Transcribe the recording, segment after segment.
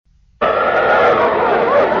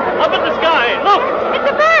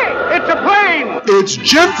It's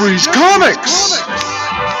Jeffrey's Comics!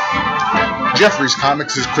 Jeffrey's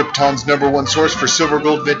Comics is Krypton's #1 source for silver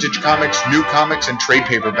gold vintage comics, new comics, and trade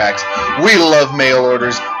paperbacks. We love mail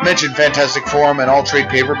orders. Mention Fantastic Forum and all trade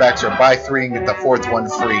paperbacks are buy 3 and get the 4th one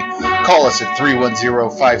free. Call us at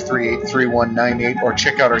 310-538-3198 or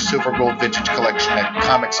check out our silver gold vintage collection at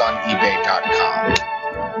comicsonebay.com.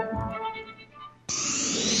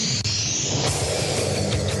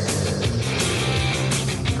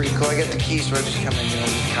 Pretty cool. I got the keys, so I just come in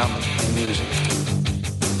and comics and music.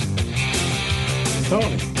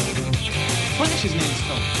 Tony. Flash's name's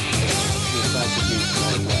Tony.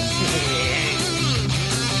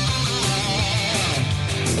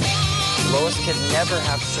 Lois can never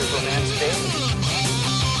have Superman's baby.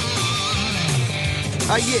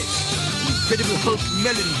 Ah, yes. Incredible Hulk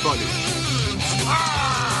melon volley.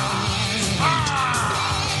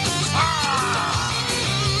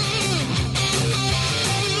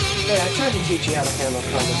 Hey, I tried to teach you how to handle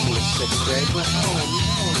comics in the 6th grade, but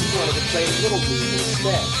you wanted to play Little League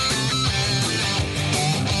instead.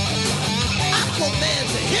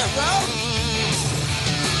 Aquaman's a hero!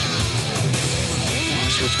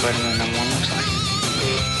 See what Spider-Man #1 looks like.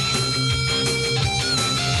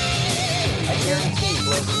 I guarantee you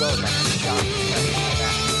blows the load like a shot.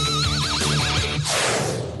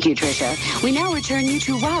 Thank you, Trisha. We now return you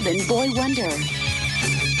to Robin, Boy Wonder.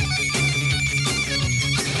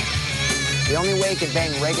 The only way he could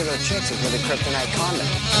bang regular chicks is with a kryptonite condom.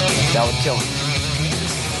 That would kill him.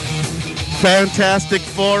 Fantastic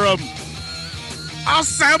Forum.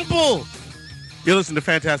 Assemble! You're listening to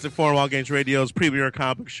Fantastic Forum, All Games Radio's premier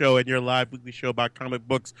comic show and your live weekly show about comic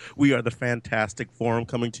books. We are the Fantastic Forum,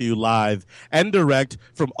 coming to you live and direct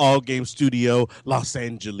from All Games Studio, Los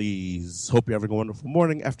Angeles. Hope you're having a wonderful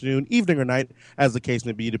morning, afternoon, evening, or night, as the case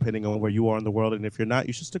may be, depending on where you are in the world. And if you're not,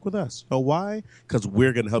 you should stick with us. Know why? Because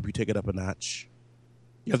we're going to help you take it up a notch.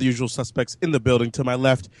 You have the usual suspects in the building. To my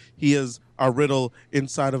left, he is our riddle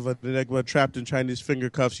inside of an enigma, trapped in Chinese finger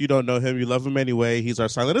cuffs. You don't know him. You love him anyway. He's our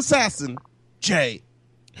silent assassin, Jay.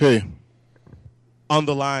 Hey. On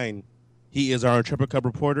the line, he is our intrepid cub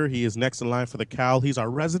reporter. He is next in line for the cowl. He's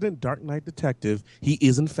our resident Dark Knight detective. He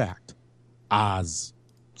is, in fact, Oz.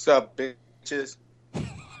 What's up, bitches?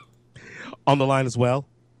 On the line as well,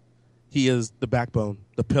 he is the backbone,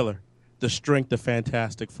 the pillar, the strength of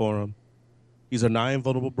Fantastic Forum. He's a nigh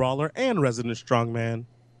invulnerable brawler and resident strongman,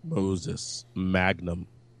 Moses Magnum.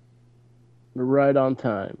 Right on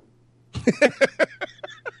time.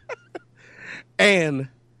 And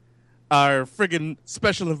our friggin'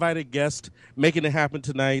 special invited guest making it happen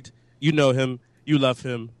tonight. You know him. You love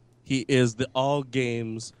him. He is the All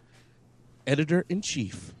Games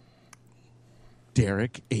editor-in-chief,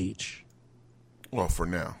 Derek H. Well, for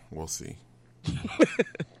now, we'll see.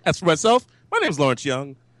 As for myself, my name is Lawrence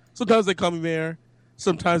Young. Sometimes they call me Mayor.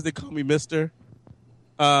 Sometimes they call me Mister.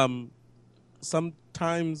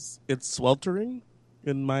 Sometimes it's sweltering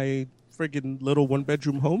in my friggin' little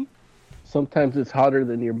one-bedroom home. Sometimes it's hotter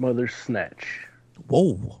than your mother's snatch.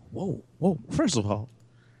 Whoa. First of all,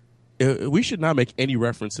 we should not make any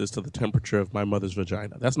references to the temperature of my mother's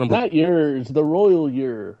vagina. That's number Not yours, the royal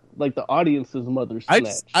year, like the audience's mother's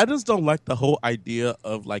snatch. I just don't like the whole idea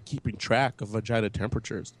of like keeping track of vagina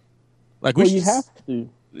temperatures. Like you have to.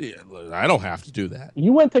 Yeah, I don't have to do that.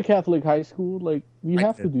 You went to Catholic high school, like you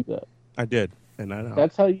have to do that. I did, and I know.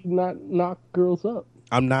 That's how you not knock girls up.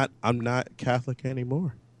 I'm not Catholic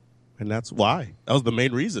anymore, and that's why. That was the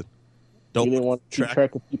main reason. You didn't want to keep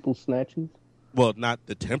track of people's snatches? Well, not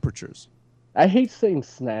the temperatures. I hate saying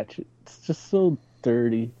snatch. It's just so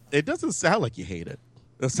dirty. It doesn't sound like you hate it.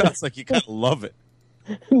 It sounds like you kind of love it.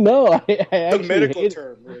 No, I actually the medical hate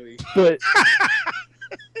term, really. But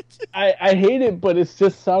I hate it, but it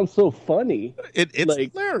just sounds so funny. It's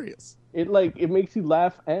like, hilarious. It makes you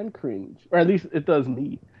laugh and cringe, or at least it does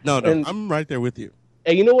me. No, I'm right there with you.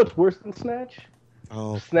 And you know what's worse than snatch?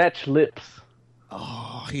 Oh, snatch lips.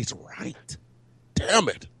 Oh, he's right. Damn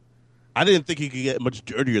it! I didn't think he could get much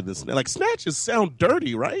dirtier than snatch. Like snatches sound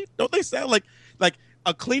dirty, right? Don't they sound like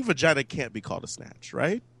a clean vagina can't be called a snatch,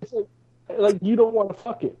 right? It's like you don't want to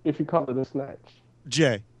fuck it if you call it a snatch.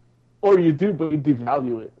 Jay. Or you do, but you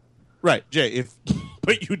devalue it. Right, Jay.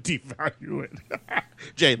 But you devalue it.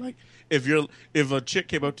 Jay, like if a chick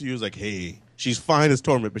came up to you and was like, "Hey," she's fine as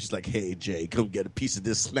Torment, but she's like, "Hey, Jay, come get a piece of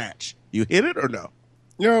this snatch." You hit it or no?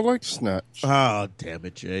 Yeah, I like snatch. Oh, damn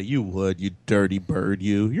it, Jay. You would, you dirty bird,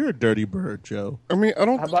 you. You're a dirty bird, Joe. I mean, I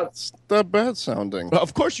don't think it's that bad sounding. Well,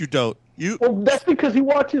 of course you don't. Well, that's because he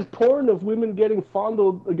watches porn of women getting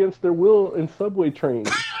fondled against their will in subway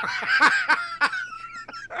trains.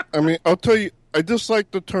 I mean, I'll tell you, I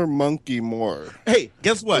dislike the term monkey more. Hey,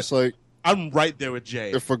 guess what? It's like, I'm right there with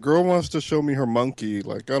Jay. If a girl wants to show me her monkey,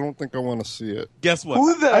 like, I don't think I want to see it. Guess what?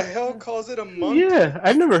 Who the hell calls it a monkey? Yeah,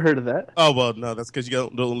 I've never heard of that. Oh, well, no, that's because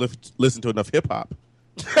you don't listen to enough hip-hop.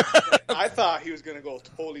 I thought he was going to go a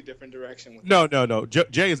totally different direction with No.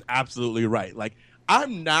 Jay is absolutely right. Like,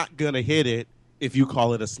 I'm not going to hit it if you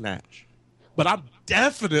call it a snatch. But I'm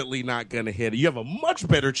definitely not going to hit it. You have a much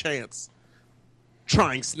better chance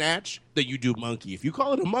trying snatch than you do monkey. If you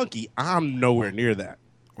call it a monkey, I'm nowhere near that.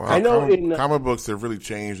 Well, I know comic books have really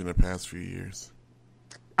changed in the past few years.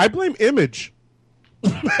 I blame Image.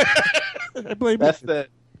 I blame That's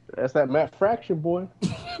that Matt Fraction boy.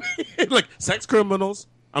 Like sex criminals.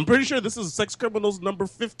 I'm pretty sure this is sex criminals number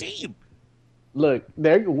 15. Look,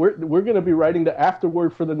 we're going to be writing the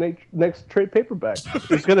afterword for the next trade paperback.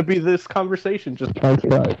 It's going to be this conversation just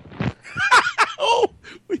transcribed. Oh,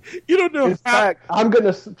 you don't know. In fact, I'm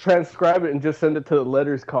going to transcribe it and just send it to the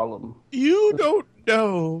letters column. You don't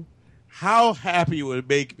know how happy it would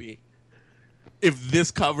make me if this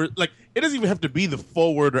cover, like, it doesn't even have to be the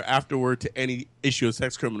forward or afterword to any issue of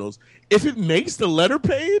Sex Criminals. If it makes the letter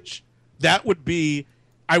page, that would be,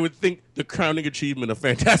 I would think, the crowning achievement of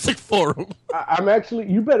Fantastic Forum. I'm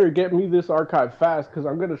actually, you better get me this archive fast because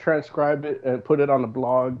I'm going to transcribe it and put it on the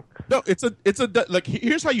blog. No, it's a like,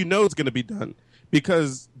 here's how you know it's going to be done.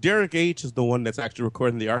 Because Derek H is the one that's actually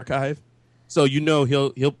recording the archive. So you know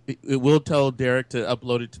we'll tell Derek to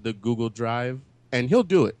upload it to the Google Drive, and he'll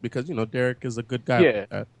do it because, you know, Derek is a good guy. Yeah. Like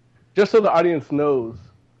that. Just so the audience knows,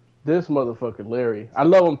 this motherfucker Larry, I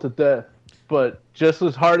love him to death, but just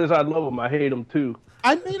as hard as I love him, I hate him too.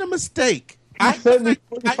 I made a mistake. I sent me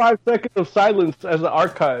 45 seconds of silence as an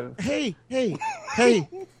archive. Hey,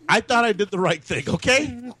 I thought I did the right thing, okay?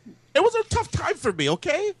 It was a tough time for me,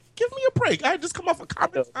 okay? Give me a break. I had just come off a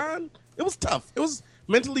Comic-Con. It was tough. It was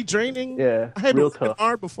mentally draining. Yeah, I had real to tough.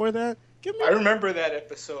 hard before that. I remember that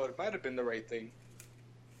episode. It might have been the right thing.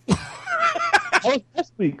 That was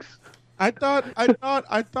last week's. I thought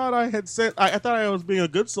I had said I thought I was being a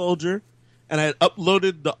good soldier, and I had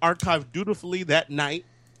uploaded the archive dutifully that night,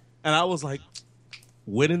 and I was like,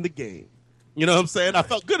 winning the game. You know what I'm saying? I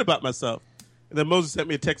felt good about myself. And then Moses sent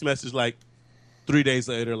me a text message like 3 days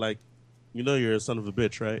later, like, you know you're a son of a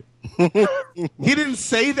bitch, right? He didn't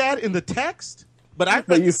say that in the text, but I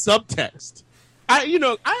read the subtext.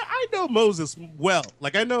 I know Moses well.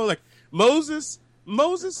 Like, I know, like, Moses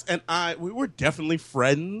and I, we were definitely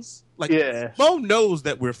friends. Like, yeah. Mo knows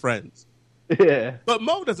that we're friends. Yeah. But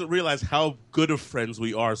Mo doesn't realize how good of friends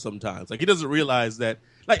we are sometimes. Like, he doesn't realize that,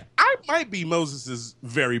 like, I might be Moses's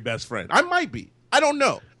very best friend. I might be. I don't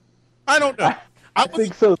know. I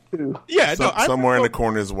think so, too. Yeah, somewhere in the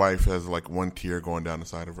corner, his wife has, like, one tear going down the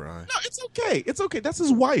side of her eye. No, it's okay. It's okay. That's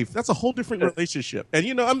his wife. That's a whole different relationship. And,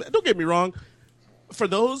 you know, don't get me wrong. For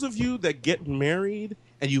those of you that get married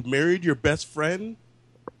and you married your best friend,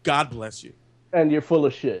 God bless you. And you're full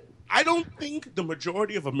of shit. I don't think the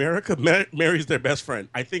majority of America marries their best friend.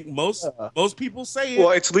 I think most people say it.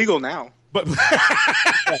 Well, it's legal now. But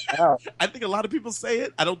I think a lot of people say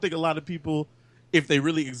it. I don't think a lot of people, if they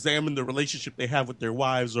really examine the relationship they have with their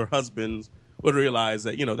wives or husbands, would realize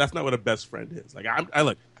that, you know, that's not what a best friend is. Like,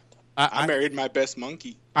 I married my best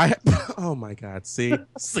monkey. Oh my God! See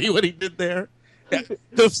what he did there. Here's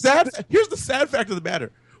the sad fact of the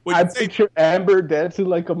matter. I picture Amber dancing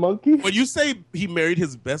like a monkey. When you say he married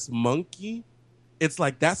his best monkey, it's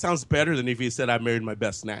like, that sounds better than if he said I married my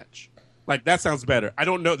best snatch. Like, that sounds better. I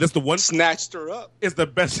don't know. That's the one. Snatched her up. It's the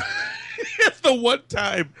best. It's the one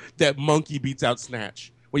time that monkey beats out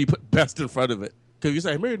snatch when you put best in front of it. Because you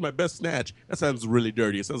say I married my best snatch. That sounds really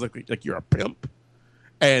dirty. It sounds like you're a pimp,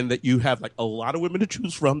 and that you have like a lot of women to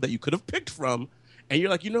choose from that you could have picked from, and you're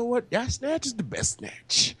like, you know what? Yeah, snatch is the best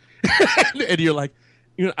snatch. And you're like,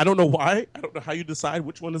 you know, I don't know why. I don't know how you decide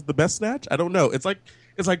which one is the best snatch. I don't know. It's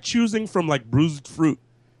like choosing from like bruised fruit.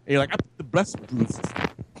 And you're like, I picked the best bruised fruit.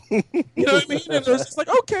 You know what I mean? And it's just like,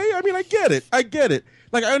 okay, I mean, I get it.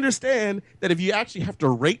 Like, I understand that if you actually have to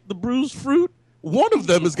rate the bruised fruit, one of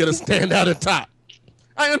them is going to stand out at top.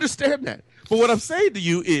 I understand that. But what I'm saying to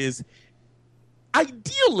you is,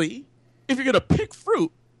 ideally, if you're going to pick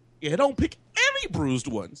fruit, you don't pick any bruised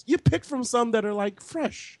ones. You pick from some that are like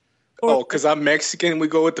fresh. Because I'm Mexican, we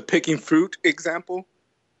go with the picking fruit example?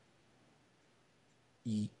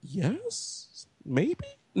 Yes? Maybe?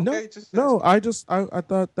 No, Okay, I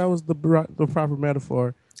thought that was the proper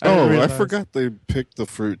metaphor. I forgot they picked the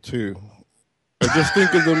fruit too. I just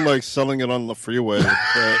think of them like selling it on the freeway.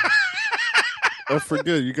 But I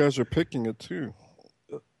forget you guys are picking it too.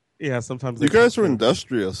 Yeah, sometimes you guys are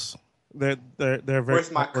industrious. They're very. Where's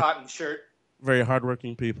my cotton shirt? Very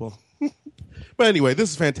hardworking people. But anyway, this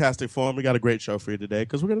is Fantastic Forum. We got a great show for you today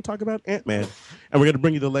because we're going to talk about Ant-Man. And we're going to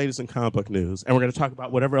bring you the latest in comic book news. And we're going to talk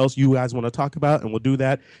about whatever else you guys want to talk about. And we'll do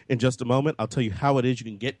that in just a moment. I'll tell you how it is you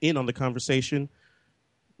can get in on the conversation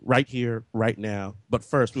right here, right now. But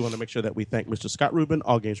first, we want to make sure that we thank Mr. Scott Rubin,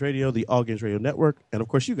 All Games Radio, the All Games Radio Network, and of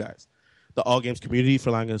course you guys, the All Games community, for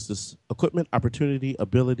allowing us this equipment, opportunity,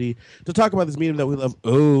 ability to talk about this medium that we love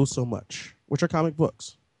so much, which are comic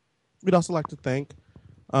books. We'd also like to thank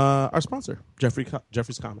our sponsor,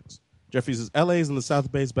 Jeffrey's Comics. Jeffrey's is LA's and the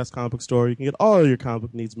South Bay's best comic book store. You can get all your comic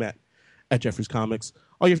book needs met at Jeffrey's Comics.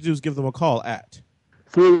 All you have to do is give them a call at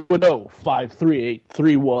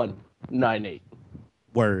 310-538-3198.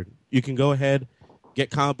 Word. You can go ahead, get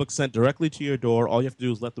comic books sent directly to your door. All you have to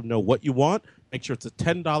do is let them know what you want. Make sure it's a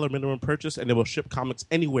 $10 minimum purchase, and they will ship comics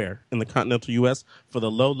anywhere in the continental U.S. for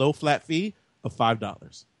the low flat fee of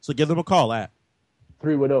 $5. So give them a call at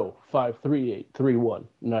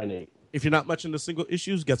 310-538-3198. If you're not much into single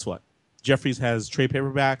issues, guess what? Jeffries has trade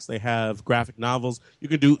paperbacks. They have graphic novels. You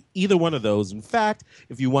can do either one of those. In fact,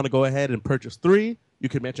 if you want to go ahead and purchase 3, you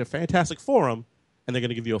can mention Fantastic Forum, and they're going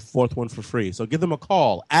to give you a 4th one for free. So give them a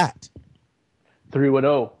call at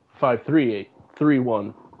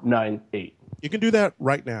 310-538-3198. You can do that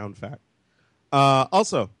right now, in fact.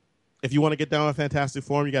 Also, if you want to get down on Fantastic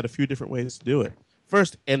Forum, you got a few different ways to do it.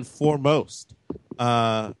 First and foremost,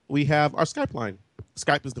 we have our Skype line.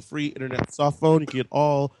 Skype is the free internet soft phone. You can get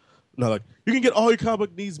all your comic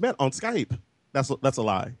book needs met on Skype. That's a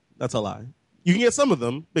lie. That's a lie. You can get some of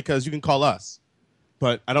them because you can call us,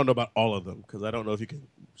 but I don't know about all of them because I don't know if you can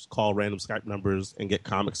just call random Skype numbers and get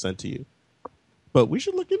comics sent to you. But we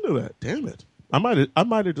should look into that. Damn it! I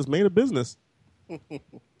might have just made a business.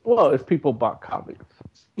 Well, if people bought comics.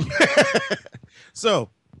 So,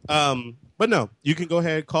 but no, you can go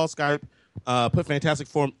ahead, call Skype, put Fantastic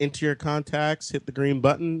Forum into your contacts, hit the green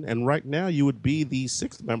button, and right now you would be the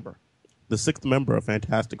 6th member of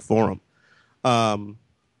Fantastic Forum.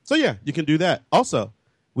 So yeah, you can do that. Also,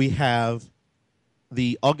 we have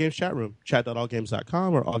the All Games chat room,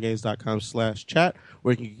 chat.allgames.com or allgames.com/chat,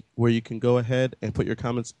 where you can go ahead and put your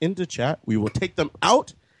comments into chat. We will take them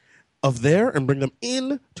out of there and bring them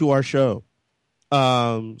in to our show.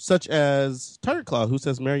 Such as Tiger Claw, who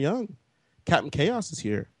says Mary Young. Captain Chaos is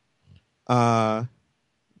here. Captain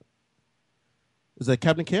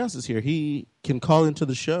Chaos is here. He can call into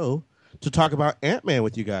the show to talk about Ant-Man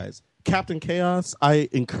with you guys. Captain Chaos, I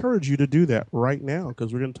encourage you to do that right now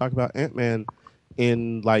because we're going to talk about Ant-Man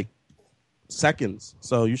in like seconds.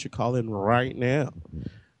 So you should call in right now.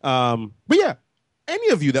 But yeah, any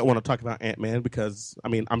of you that want to talk about Ant-Man, because I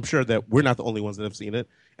mean, I'm sure that we're not the only ones that have seen it.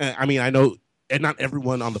 And I mean, I know, and not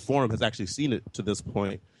everyone on the forum has actually seen it to this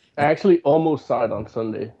point. I actually almost saw it on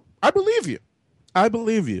Sunday. I believe you.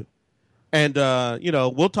 And,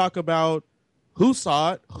 we'll talk about who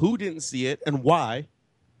saw it, who didn't see it, and why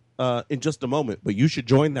in just a moment. But you should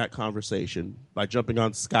join that conversation by jumping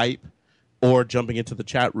on Skype or jumping into the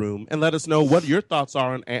chat room and let us know what your thoughts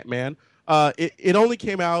are on Ant-Man. It only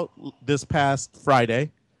came out this past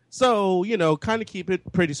Friday. So, kind of keep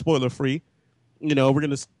it pretty spoiler-free. We're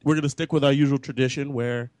gonna stick with our usual tradition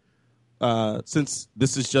where since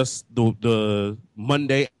this is just the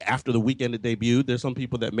Monday after the weekend it debuted, there's some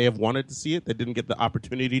people that may have wanted to see it that didn't get the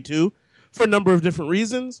opportunity to for a number of different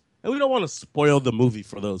reasons, and we don't want to spoil the movie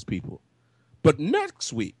for those people. But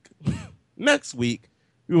next week, we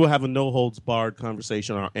will have a no-holds-barred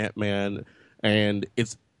conversation on Ant-Man and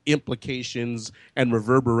its implications and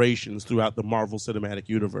reverberations throughout the Marvel Cinematic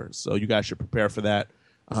Universe. So you guys should prepare for that.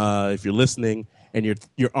 If you're listening and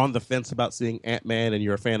you're on the fence about seeing Ant-Man and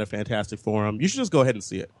you're a fan of Fantastic Forum, you should just go ahead and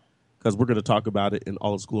see it because we're going to talk about it in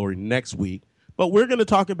all its glory next week. But we're going to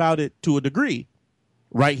talk about it to a degree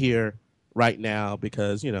right here, right now,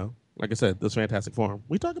 because, like I said, this Fantastic Forum,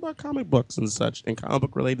 we talk about comic books and such and comic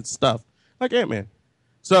book related stuff like Ant-Man.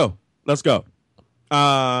 So let's go.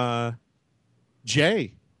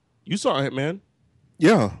 Jay, you saw Ant-Man.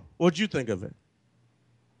 Yeah. What'd you think of it?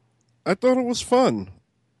 I thought it was fun.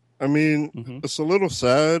 I mean, It's a little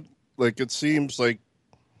sad. Like, it seems like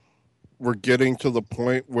we're getting to the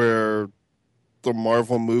point where the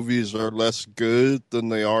Marvel movies are less good than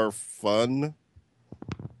they are fun.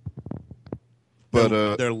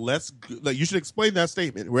 But they're less good. Like, you should explain that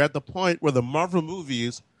statement. We're at the point where the Marvel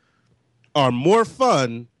movies are more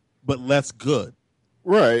fun but less good.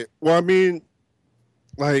 Right. Well, I mean,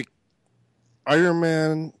 like, Iron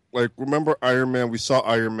Man, remember Iron Man? We saw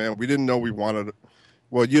Iron Man. We didn't know we wanted it.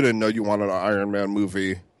 Well, you didn't know you wanted an Iron Man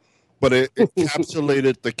movie, but it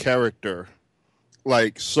encapsulated the character,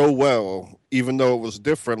 so well, even though it was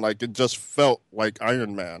different. It just felt like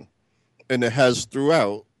Iron Man, and it has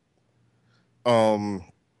throughout. Captain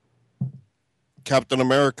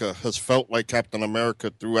America has felt like Captain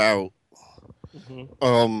America throughout.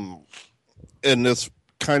 And this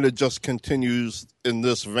kind of just continues in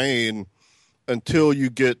this vein until you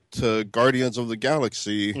get to Guardians of the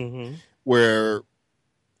Galaxy, where,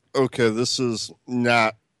 okay, this is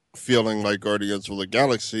not feeling like Guardians of the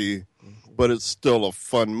Galaxy, but it's still a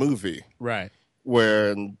fun movie. Right.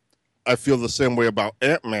 Where I feel the same way about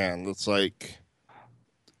Ant-Man. It's like,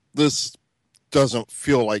 this doesn't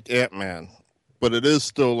feel like Ant-Man, but it is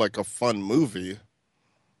still like a fun movie.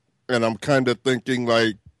 And I'm kind of thinking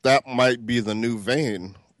like that might be the new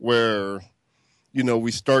vein where, you know,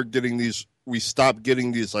 we stop getting these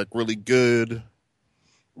like really good,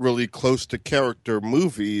 really close to character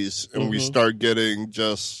movies, and we start getting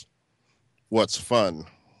just what's fun.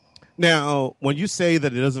 Now, when you say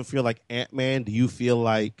that it doesn't feel like Ant-Man, do you feel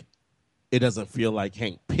like it doesn't feel like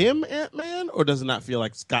Hank Pym Ant-Man, or does it not feel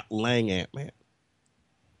like Scott Lang Ant-Man?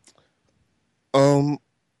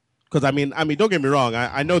 Because I mean, don't get me wrong.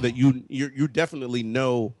 I know that you definitely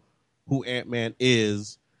know who Ant-Man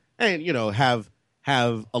is, and you know have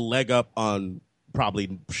a leg up on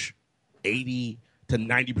probably 80 to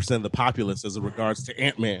 90% of the populace as it regards to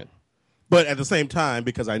Ant-Man. But at the same time,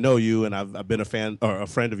 because I know you and I've been a fan or a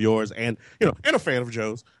friend of yours, and and a fan of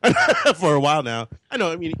Joe's for a while now, I know.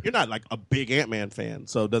 I mean, you're not like a big Ant-Man fan.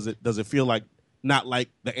 So does it feel like not like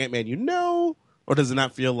the Ant-Man you know, or does it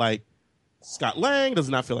not feel like Scott Lang? Does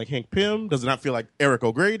it not feel like Hank Pym? Does it not feel like Eric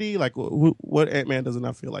O'Grady? Like what Ant-Man does it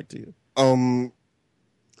not feel like to you?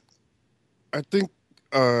 I think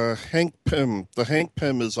Hank Pym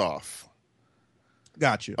is off.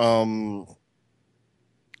 Got you.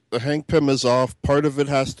 The Hank Pym is off. Part of it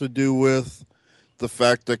has to do with the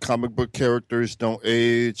fact that comic book characters don't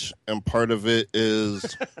age, and part of it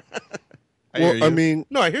is I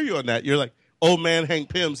hear you on that. You're like, old man Hank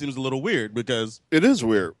Pym seems a little weird because it is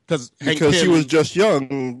weird because he was just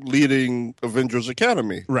young, leading Avengers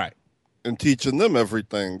Academy, right, and teaching them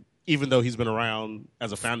everything. Even though he's been around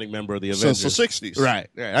as a founding member of the Avengers since the '60s, right?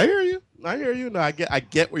 I hear you. No, I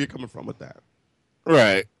get where you're coming from with that,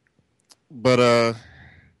 right? But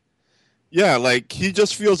yeah, like he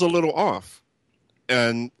just feels a little off,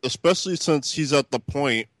 and especially since he's at the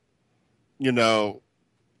point,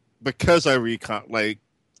 because I read like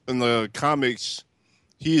in the comics,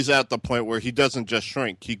 he's at the point where he doesn't just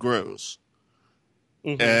shrink; he grows,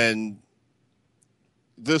 and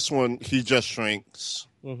this one he just shrinks.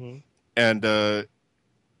 And,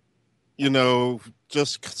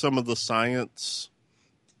 just some of the science,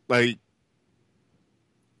 like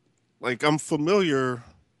I'm familiar,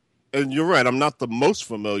 and you're right, I'm not the most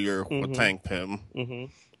familiar with Hank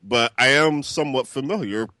Pym, but I am somewhat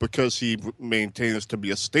familiar because he maintains to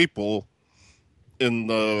be a staple in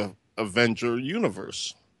the Avenger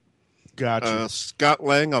universe. Gotcha. Scott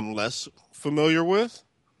Lang, I'm less familiar with.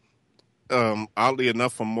 Oddly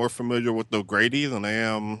enough, I'm more familiar with O'Grady than I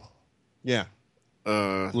am. Yeah.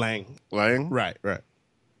 Lang. Right.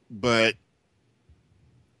 But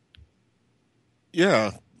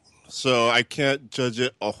yeah, so I can't judge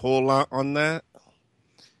it a whole lot on that.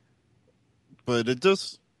 But it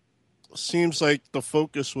just seems like the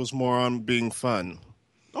focus was more on being fun.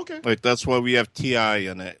 Okay. Like that's why we have T.I.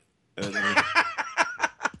 in it. And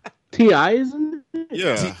T.I. is in it?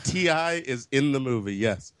 Yeah. T.I. is in the movie,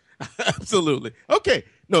 yes. Absolutely. Okay.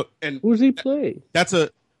 No, and who's he play?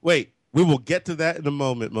 Wait. We will get to that in a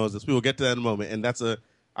moment, Moses. We will get to that in a moment, and that's a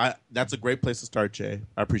great place to start, Jay.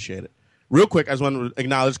 I appreciate it. Real quick, I just want to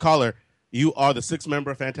acknowledge caller. You are the 6th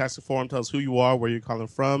member of Fantastic Forum. Tell us who you are, where you're calling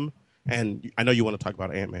from, and I know you want to talk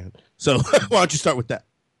about Ant-Man. So why don't you start with that?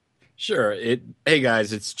 Sure. Hey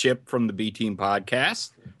guys, it's Chip from the B Team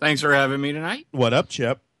Podcast. Thanks for having me tonight. What up,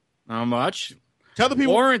 Chip? Not much. Tell the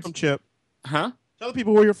people where you're from, Chip. Huh? Tell the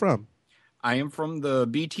people where you're from. I am from the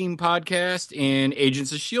B Team Podcast and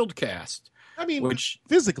Agents of S.H.I.E.L.D. cast. I mean,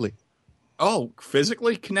 physically. Oh,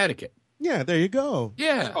 physically? Connecticut. Yeah, there you go.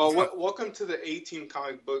 Yeah. Oh, welcome to the A-Team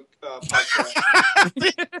comic book podcast.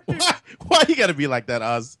 Why you got to be like that,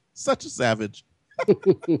 Oz? Such a savage. I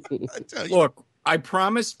tell you. Look, I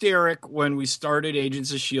promised Derek when we started Agents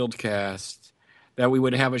of S.H.I.E.L.D. cast that we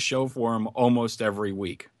would have a show for him almost every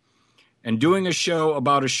week. And doing a show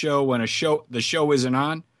about a show when the show isn't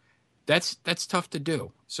on, that's tough to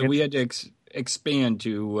do. So we had to expand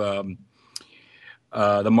to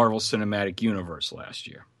the Marvel Cinematic Universe last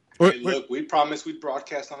year. Hey, look, we promised we'd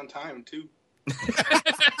broadcast on time too.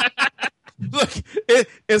 Look,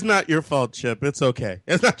 it's not your fault, Chip. It's okay.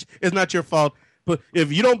 It's not your fault. But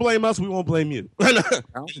if you don't blame us, we won't blame you.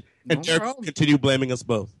 And Derek will continue blaming us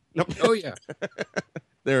both. Oh yeah.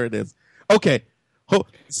 There it is. Okay.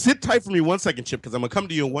 Sit tight for me 1 second, Chip, because I'm gonna come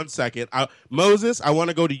to you in 1 second. Moses, I want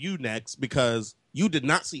to go to you next because you did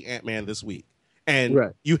not see Ant-Man this week,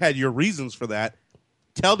 and you had your reasons for that.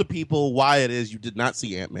 Tell the people why it is you did not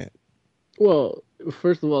see Ant-Man. Well,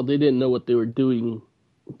 first of all, they didn't know what they were doing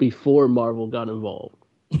before Marvel got involved.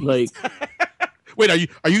 Like, wait,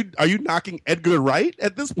 are you knocking Edgar Wright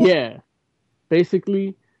at this point? Yeah,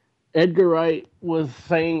 basically, Edgar Wright was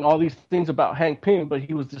saying all these things about Hank Pym, but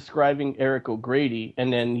he was describing Eric O'Grady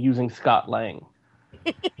and then using Scott Lang.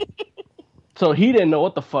 So he didn't know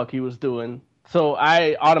what the fuck he was doing. So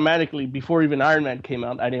I automatically, before even Iron Man came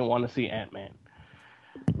out, I didn't want to see Ant-Man.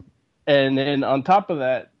 And then on top of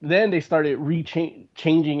that, then they started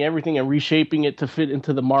changing everything and reshaping it to fit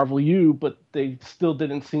into the Marvel U, but they still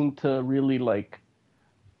didn't seem to really like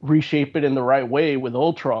reshape it in the right way with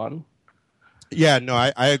Ultron. Yeah, no,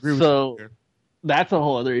 I agree with you. So that's a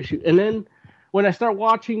whole other issue. And then when I start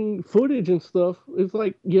watching footage and stuff, it's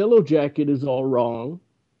like Yellow Jacket is all wrong.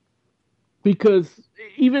 Because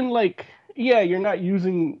even like, yeah, you're not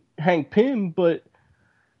using Hank Pym, but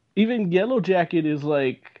even Yellow Jacket is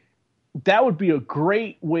like, that would be a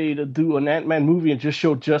great way to do an Ant-Man movie and just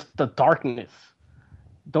show just the darkness.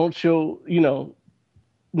 Don't show,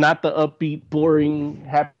 not the upbeat, boring,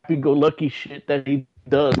 happy-go-lucky shit that he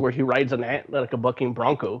does where he rides an ant like a bucking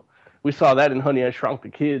bronco. We saw that in Honey, I Shrunk the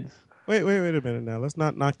Kids. Wait a minute now. Let's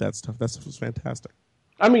not knock that stuff. That stuff was fantastic.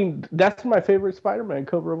 I mean, that's my favorite Spider-Man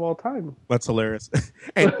cover of all time. That's hilarious.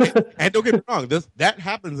 and don't get me wrong, that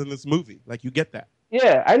happens in this movie. Like, you get that.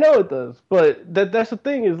 Yeah, I know it does. But that's the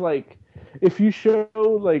thing is, like, if you show,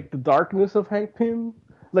 like, the darkness of Hank Pym,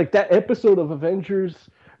 like that episode of Avengers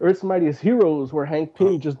Earth's Mightiest Heroes where Hank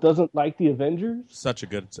Pym just doesn't like the Avengers. Such a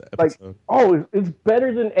good episode. Like, it's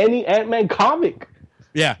better than any Ant-Man comic.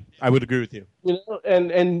 Yeah, I would agree with you.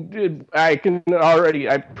 And I can already,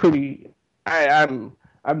 I'm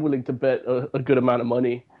willing to bet a good amount of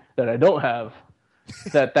money that I don't have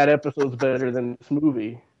that episode's better than this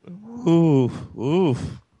movie. Oof.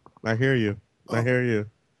 I hear you.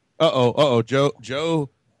 Uh-oh. Joe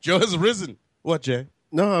has risen. What, Jay?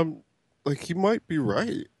 No, I'm like, he might be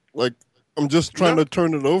right. Like, I'm just trying to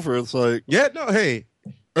turn it over. It's like, yeah, no, hey,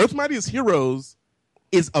 Earth's Mightiest Heroes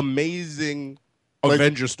is amazing.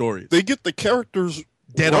 Avenger stories. They get the characters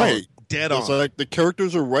dead right. On. It's like the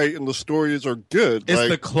characters are right and the stories are good. It's like,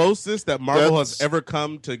 the closest that Marvel has ever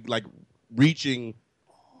come to like reaching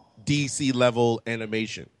DC level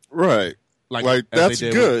animation. Right. Like that's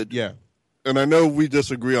good. Yeah. And I know we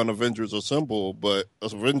disagree on Avengers Assemble, but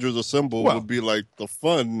Avengers Assemble would be like the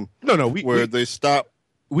fun. They stop.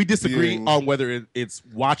 We disagree on whether it's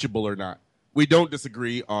watchable or not. We don't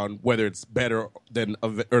disagree on whether it's better than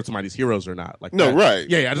Earth's Mightiest Heroes or not. Like, no, right?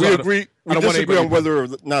 Yeah, we agree. We disagree on whether or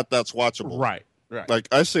not that's watchable. Right. Like,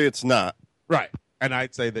 I say it's not. Right, and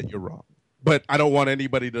I'd say that you're wrong. But I don't want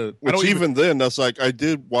anybody to. Then that's like, I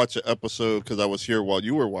did watch an episode because I was here while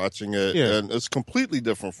you were watching it, and it's completely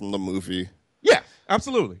different from the movie. Yeah,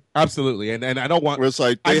 absolutely, and I don't want. Where it's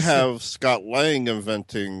like they have Scott Lang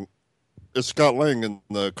inventing. Is Scott Lang in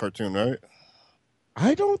the cartoon, right?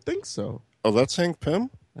 I don't think so. Oh, that's Hank Pym?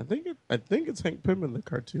 I think it's Hank Pym in the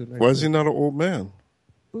cartoon. Why is he not an old man?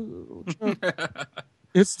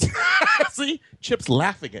 It's see, Chip's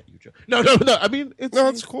laughing at you, Joe. No. I mean,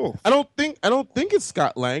 it's cool. I don't think it's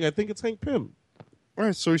Scott Lang. I think it's Hank Pym. All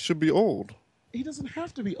right, so he should be old. He doesn't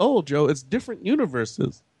have to be old, Joe. It's different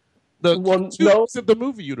universes. The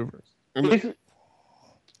movie universe.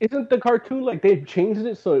 Isn't the cartoon like they've changed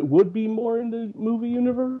it so it would be more in the movie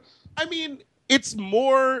universe? I mean, it's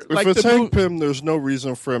more if like it's Hank Pym, there's no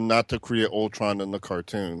reason for him not to create Ultron in the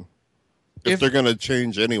cartoon. If they're going to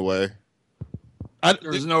change anyway.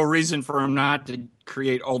 There's no reason for him not to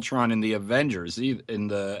create Ultron in the Avengers, in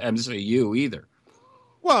the MCU either.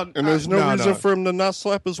 Well, and there's no reason for him to not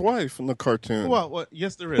slap his wife in the cartoon. Well,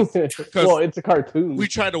 yes, there is. Well, it's a cartoon. We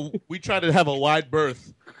try to have a wide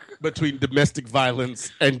berth between domestic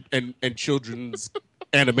violence and children's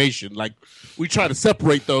animation. Like, we try to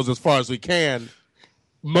separate those as far as we can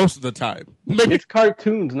most of the time. Maybe it's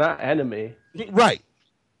cartoons, not anime. Right.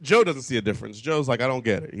 Joe doesn't see a difference. Joe's like, I don't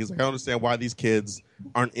get it. He's like, I don't understand why these kids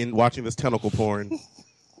aren't in watching this tentacle porn.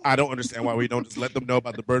 I don't understand why we don't just let them know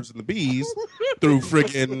about the birds and the bees through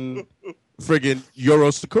friggin'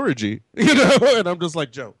 Euro Security. And I'm just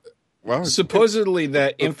like, Joe. Wow. Supposedly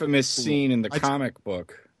that infamous scene in the comic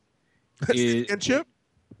book is and Chip?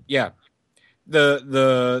 Yeah.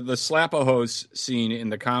 The slap-a-hose scene in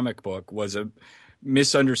the comic book was a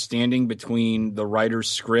misunderstanding between the writer's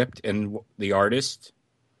script and the artist.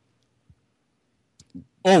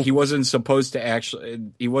 Oh, he wasn't supposed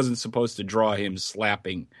to draw him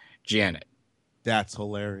slapping Janet. That's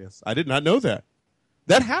hilarious. I did not know that.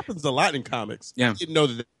 That happens a lot in comics. Yeah. I didn't know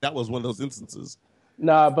that was one of those instances.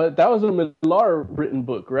 Nah, but that was a Millar written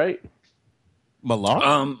book, right? Millar?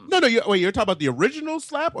 No. You're talking about the original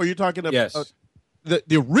Slap, or you're talking about Yes.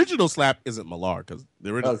 The original Slap isn't Millar, because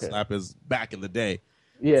the original Slap is back in the day.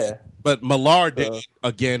 Yeah. But Millar did it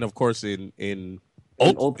again, of course, in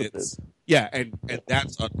Ultimates. Yeah, and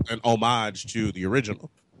that's an homage to the original.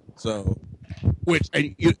 So,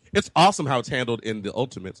 it's awesome how it's handled in the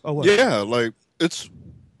Ultimates. Oh, wow. Yeah, like it's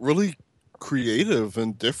really creative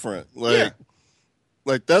and different.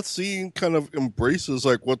 Like that scene kind of embraces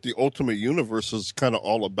like what the Ultimate Universe is kind of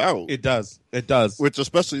all about. It does. Which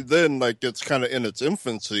especially then, like it's kind of in its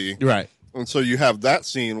infancy, right? And so you have that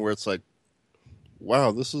scene where it's like,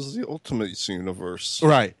 wow, this is the Ultimate Universe,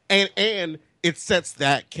 right? And it sets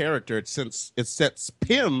that character. It sets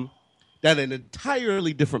Pym down an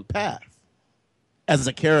entirely different path as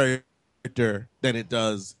a character than it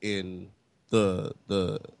does in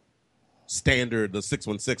the standard, the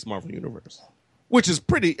 616 Marvel Universe. Which is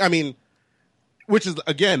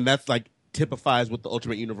again, that's like typifies what the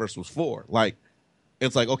Ultimate Universe was for. Like,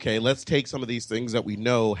 it's like, okay, let's take some of these things that we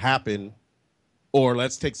know happen, or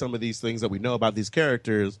let's take some of these things that we know about these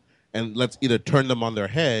characters, and let's either turn them on their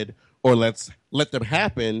head, or let's let them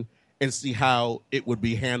happen and see how it would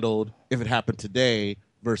be handled if it happened today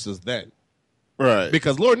versus then. Right.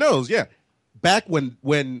 Because Lord knows, back when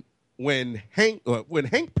Hank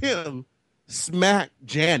Pym smacked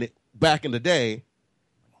Janet back in the day,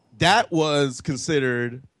 that was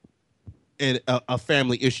considered a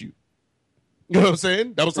family issue. You know what I'm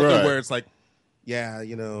saying? That was something where it's like,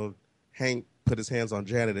 Hank put his hands on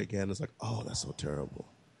Janet again. It's like, oh, that's so terrible.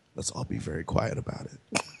 Let's all be very quiet about it.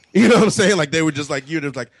 You know what I'm saying? Like they were just like,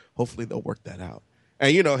 hopefully they'll work that out.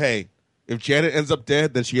 And hey, if Janet ends up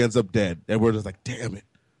dead, then she ends up dead. And we're just like, damn it,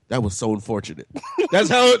 that was so unfortunate. That's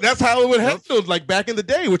how it would happen, like back in the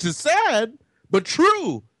day, which is sad but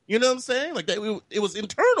true. You know what I'm saying? Like it was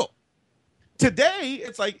internal. Today,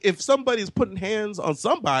 it's like if somebody's putting hands on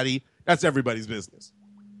somebody, that's everybody's business.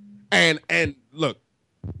 And look,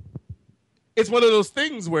 it's one of those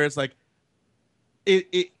things where it's like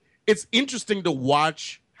it's interesting to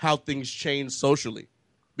watch how things change socially,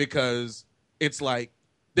 because it's like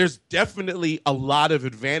there's definitely a lot of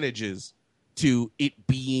advantages to it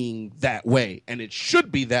being that way, and it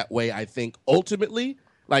should be that way, I think, ultimately.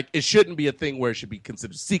 Like, it shouldn't be a thing where it should be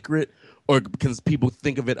considered secret, or because people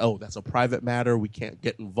think of it, oh, that's a private matter, we can't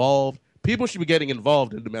get involved. People should be getting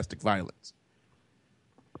involved in domestic violence.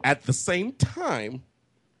 At the same time,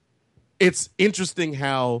 it's interesting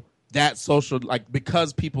how that social, like,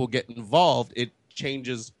 because people get involved, it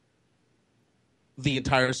changes the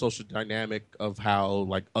entire social dynamic of how,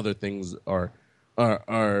 like, other things are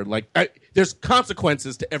like, there's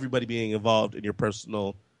consequences to everybody being involved in your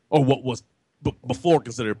personal, or what was before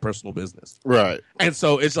considered personal business. Right. And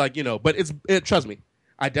so it's like, but trust me,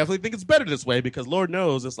 I definitely think it's better this way, because Lord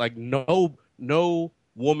knows it's like no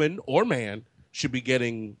woman or man should be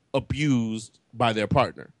getting abused by their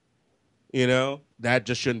partner. That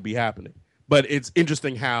just shouldn't be happening. But it's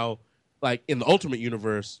interesting how, like, in the Ultimate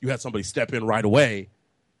Universe, you had somebody step in right away,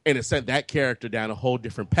 and it sent that character down a whole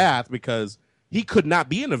different path, because he could not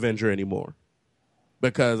be an Avenger anymore.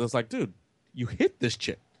 Because it's like, dude, you hit this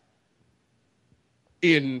chick.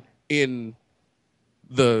 In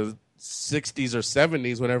the 60s or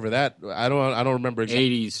 70s, whenever that, I don't remember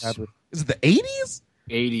exactly. 80s. Is it the 80s?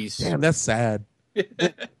 80s. Damn, that's sad.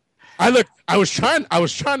 I was trying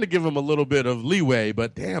to give him a little bit of leeway,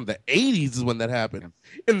 but damn, the 80s is when that happened.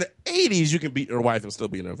 In the 80s, you can beat your wife and still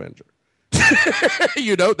be an Avenger.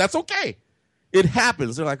 That's okay. It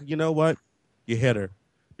happens. They're like, you know what? You hit her.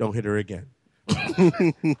 Don't hit her again.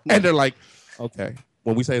 And they're like, okay,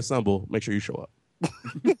 when we say assemble, make sure you show up.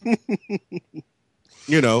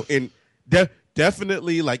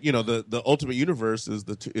 Definitely, like, the Ultimate Universe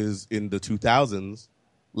is in the 2000s,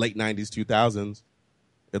 late 90s, 2000s.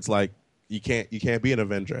 It's like you can't be an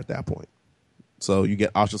Avenger at that point. So you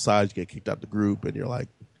get ostracized, you get kicked out the group, and you're like,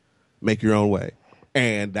 make your own way.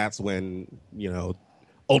 And that's when,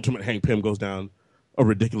 Ultimate Hank Pym goes down a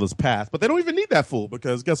ridiculous path. But they don't even need that fool,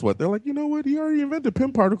 because guess what? They're like, you know what? He already invented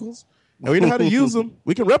Pym particles, and we know how to use them.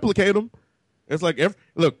 We can replicate them. It's like,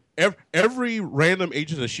 every random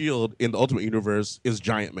agent of S.H.I.E.L.D. in the Ultimate Universe is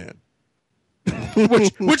Giant Man.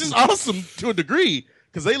 which is awesome to a degree,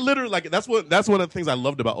 because they literally, like, that's one of the things I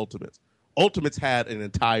loved about Ultimates. Ultimates had an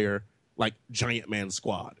entire, like, Giant Man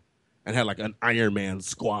squad, and had like an Iron Man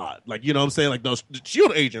squad, like, you know what I'm saying, like those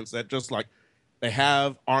S.H.I.E.L.D. agents that just, like, they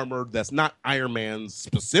have armor that's not Iron Man's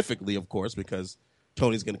specifically, of course, because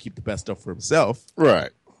Tony's going to keep the best stuff for himself,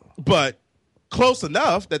 right? But close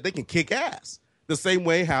enough that they can kick ass. The same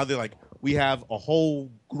way how they're like, we have a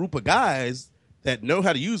whole group of guys that know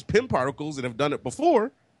how to use Pym particles and have done it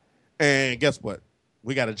before. And guess what?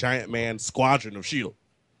 We got a giant man squadron of S.H.I.E.L.D.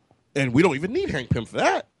 And we don't even need Hank Pym for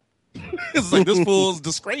that. It's like this fool's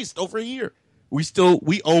disgraced over a year.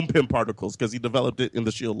 We own Pym particles because he developed it in the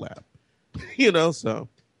S.H.I.E.L.D. lab. So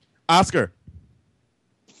Oscar.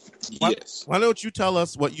 Yes. Why don't you tell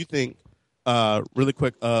us what you think really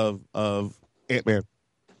quick of Ant-Man?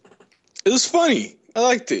 It was funny. I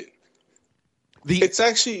liked it. It's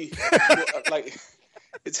actually like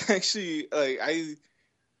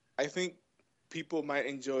I think people might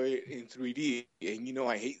enjoy it in 3D, and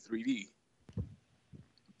I hate 3D.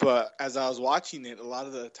 But as I was watching it, a lot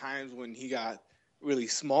of the times when he got really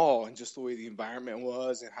small and just the way the environment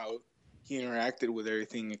was and how he interacted with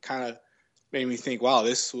everything, it kind of made me think, wow,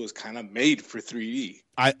 this was kind of made for 3D.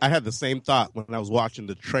 I had the same thought when I was watching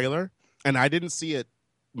the trailer, and I didn't see it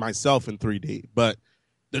myself in 3D, but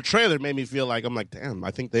the trailer made me feel like, I'm like, damn,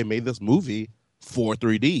 I think they made this movie for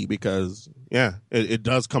 3D because, it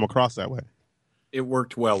does come across that way. It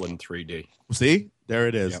worked well in 3D. See? There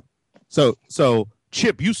it is. Yep. So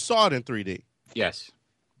Chip, you saw it in 3D. Yes.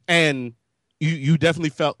 And you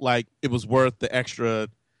definitely felt like it was worth the extra.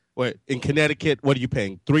 Wait, in Connecticut, what are you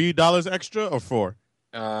paying? $3 extra or $4?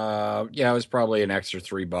 It was probably an extra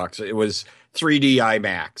 $3. It was 3D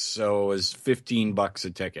IMAX, so it was $15 a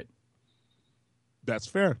ticket. That's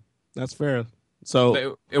fair.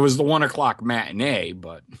 So it was the 1:00 matinee,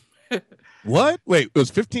 but what? Wait, it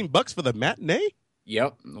was $15 for the matinee?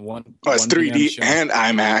 Yep, it's 3D and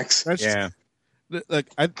IMAX. Like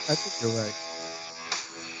I think you're right.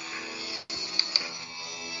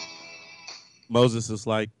 Moses is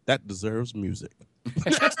like, that deserves music.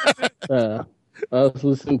 I was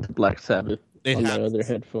listening to Black Sabbath on my other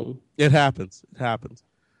headphone. It happens.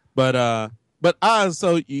 But Oz,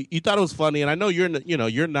 so you thought it was funny, and I know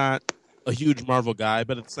you're not a huge Marvel guy,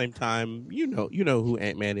 but at the same time, you know who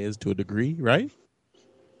Ant-Man is to a degree, right?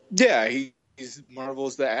 Yeah, he's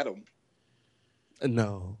Marvel's the Atom.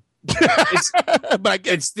 No, but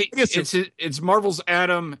it's Marvel's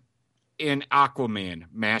Atom and Aquaman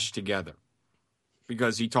mashed together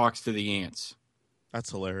because he talks to the ants.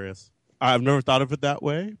 That's hilarious. I've never thought of it that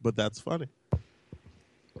way, but that's funny.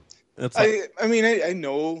 I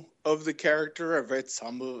know of the character. I've read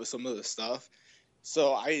some of the stuff,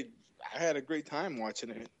 so I had a great time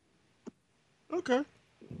watching it. Okay,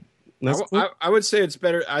 I would say it's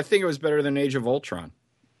better. I think it was better than Age of Ultron.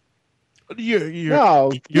 Get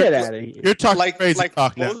out of here! You're talking crazy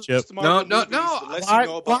talk now, Chip. No.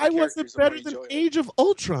 Why was it better than Age of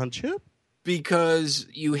Ultron, Chip? Because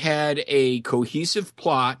you had a cohesive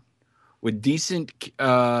plot with decent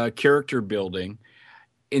character building.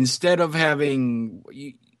 Instead of having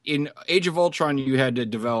in Age of Ultron, you had to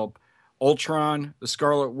develop Ultron, the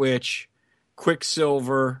Scarlet Witch,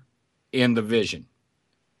 Quicksilver, and the Vision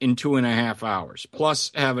in 2.5 hours.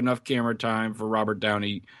 Plus, have enough camera time for Robert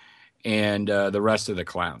Downey and the rest of the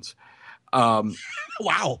clowns.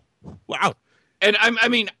 Wow. And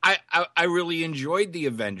I really enjoyed the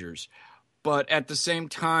Avengers, but at the same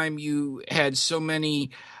time, you had so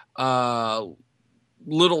many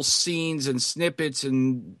little scenes and snippets,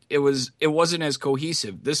 and it wasn't as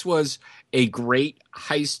cohesive. This was a great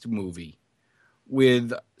heist movie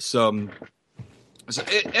with some,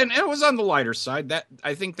 and it was on the lighter side. That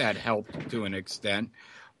I think that helped to an extent.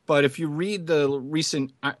 But if you read the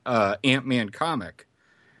recent Ant-Man comic,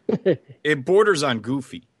 it borders on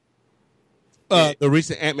goofy. The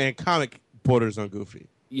recent Ant-Man comic borders on goofy.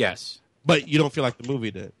 Yes. But you don't feel like the movie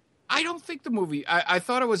did. I don't think the movie. I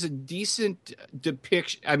thought it was a decent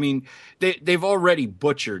depiction. I mean, they've already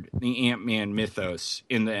butchered the Ant-Man mythos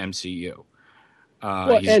in the MCU.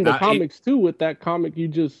 And the comics too. With that comic you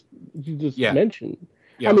just mentioned.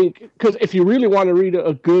 Yeah. I mean, because if you really want to read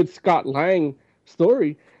a good Scott Lang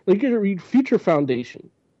story, you got to read Future Foundation.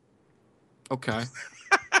 Okay.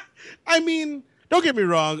 I mean, don't get me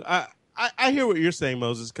wrong. I hear what you're saying,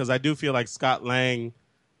 Moses, because I do feel like Scott Lang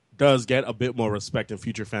does get a bit more respect in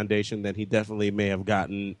Future Foundation than he definitely may have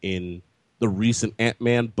gotten in the recent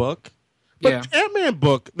Ant-Man book. But the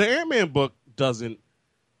Ant-Man book doesn't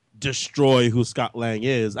destroy who Scott Lang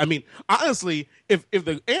is. I mean, honestly, if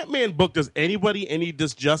the Ant-Man book does anybody any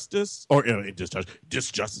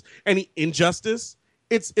any injustice,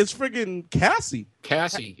 it's friggin' Cassie.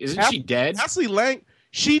 Cassie, isn't she dead? Cassie Lang,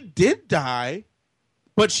 she did die,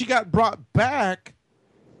 but she got brought back.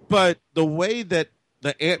 But the way that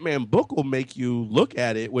the Ant-Man book will make you look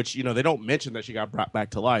at it, which, they don't mention that she got brought back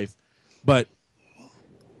to life, but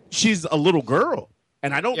she's a little girl.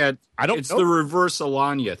 And I don't It's know. the reverse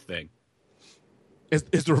Alanya thing.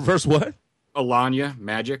 Is the reverse what? Alanya,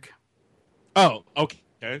 Magic. Oh,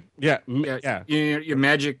 okay. Yeah. Your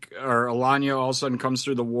Magic or Alanya all of a sudden comes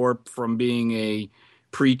through the warp from being a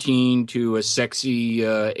preteen to a sexy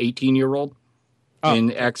 18-year-old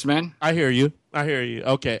in X-Men. I hear you.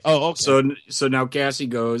 Okay. Oh, okay. So now Cassie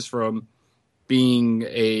goes from being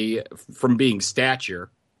stature,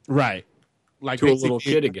 right, like to a little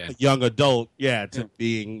kid again, a young adult, to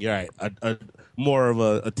being a more of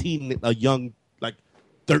a teen, a young, like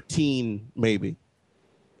 13 maybe,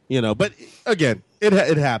 But again,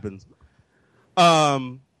 it happens.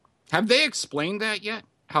 Have they explained that yet?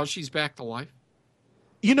 How she's back to life?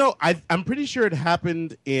 I'm pretty sure it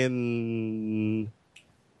happened in.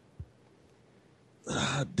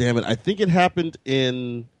 Damn it! I think it happened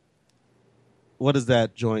in. What is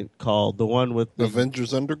that joint called? The one with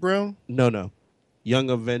Avengers Underground? No. Young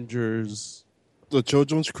Avengers. The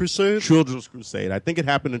Children's Crusade? Children's Crusade. I think it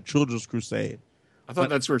happened in Children's Crusade. I thought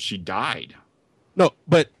that's where she died. No,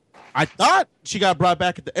 but I thought she got brought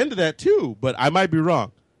back at the end of that too, but I might be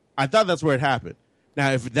wrong. I thought that's where it happened.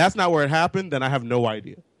 Now, if that's not where it happened, then I have no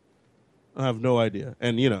idea. And,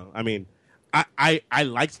 I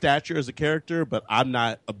like Stature as a character, but I'm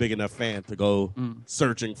not a big enough fan to go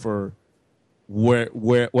searching for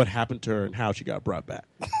what happened to her and how she got brought back.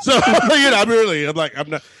 So I'm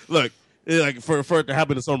not. Look, like for it to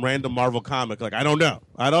happen to some random Marvel comic, like I don't know.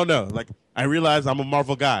 Like I realize I'm a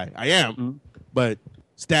Marvel guy. I am, but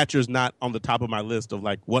Stature's not on the top of my list of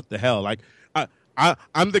like what the hell. Like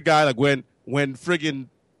I'm the guy like when friggin'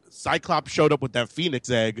 Cyclops showed up with that Phoenix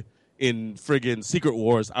egg in friggin' Secret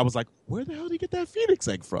Wars, I was like, where the hell did he get that Phoenix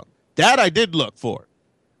egg from? That I did look for,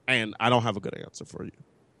 and I don't have a good answer for you.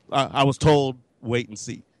 I was told wait and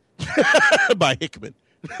see by Hickman.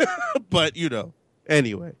 But,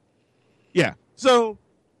 anyway. Yeah. So.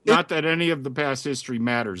 Not that any of the past history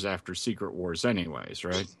matters after Secret Wars anyways,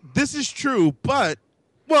 right? This is true, but,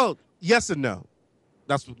 well, yes and no.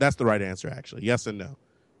 That's the right answer, actually. Yes and no.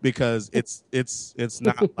 Because it's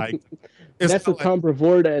not like... That's a Tom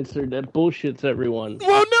Brevoort answer that bullshits everyone.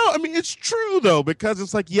 Well, no, I mean, it's true, though, because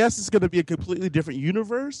it's like, yes, it's going to be a completely different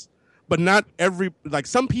universe, but not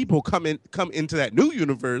some people come into that new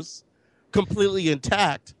universe completely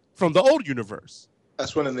intact from the old universe.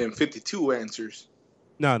 That's one of them 52 answers.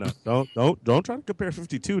 No, don't try to compare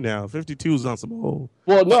 52 now. 52 is on some old.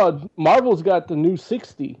 Well, no, Marvel's got the new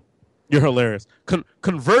 60. You're hilarious.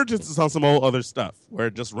 Convergence is on some old other stuff where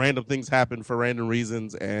just random things happen for random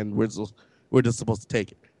reasons, and we're just supposed to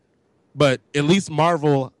take it. But at least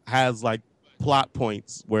Marvel has like plot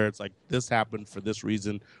points where it's like this happened for this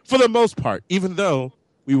reason for the most part, even though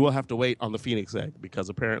we will have to wait on the Phoenix egg because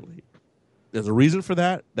apparently there's a reason for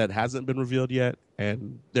that hasn't been revealed yet,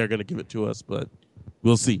 and they're going to give it to us, but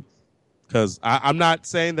we'll see. Because I'm not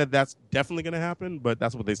saying that that's definitely going to happen, but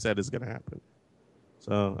that's what they said is going to happen.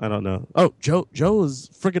 So I don't know. Oh, Joe is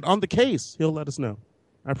freaking on the case. He'll let us know.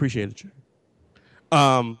 I appreciate it,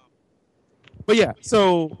 Joe. But yeah,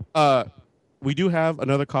 so we do have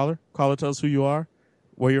another caller. Caller, tell us who you are,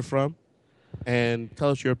 where you're from, and tell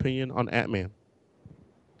us your opinion on Ant-Man.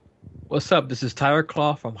 What's up? This is Tyler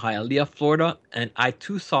Claw from Hialeah, Florida, and I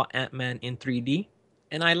too saw Ant-Man in 3D,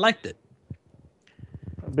 and I liked it.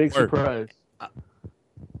 A big surprise.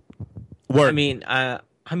 I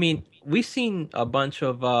mean, we've seen a bunch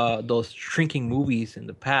of those shrinking movies in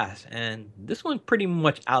the past, and this one pretty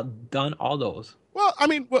much outdone all those. Well, I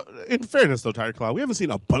mean, in fairness, though, Tiger Claw, we haven't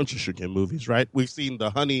seen a bunch of shrinking movies, right? We've seen the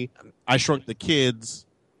Honey, I Shrunk the Kids,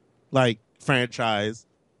 franchise,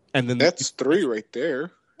 and then that's 3 right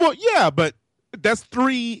there. Well, yeah, but that's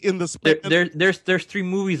 3 in the span. There's 3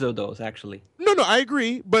 movies of those actually. No, I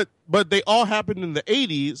agree, but they all happened in the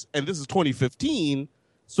 80s, and this is 2015.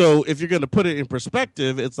 So if you're going to put it in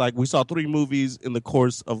perspective, it's like we saw 3 movies in the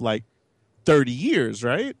course of 30 years,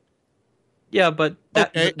 right? Yeah, but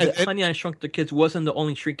Honey, I Shrunk the Kids wasn't the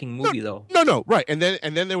only shrinking movie, though. No, right. And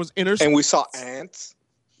then there was Interspace. And we saw Ants.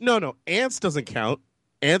 No, Ants doesn't count.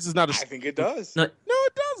 Ants is not a... I think it does. No, it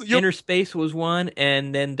doesn't. Interspace was one,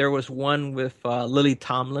 and then there was one with Lily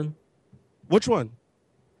Tomlin. Which one?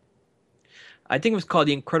 I think it was called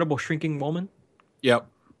The Incredible Shrinking Woman. Yep.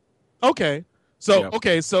 Okay. So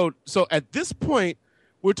at this point,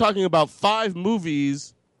 we're talking about 5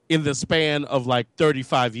 movies in the span of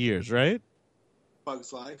 35 years, right?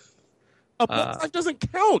 Bug's Life. Bug's Life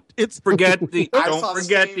doesn't count. It's don't forget the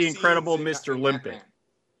Incredible Mr. Limpet.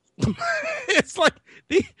 It's like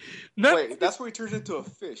wait, that's where he turns into a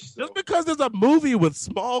fish. Though. Just because there's a movie with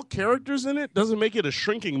small characters in it doesn't make it a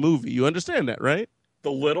shrinking movie. You understand that, right?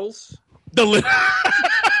 The Littles.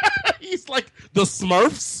 He's like the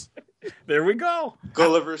Smurfs. There we go.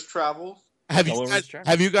 Gulliver's Travels.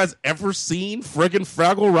 Have you guys ever seen friggin'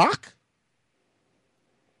 Fraggle Rock?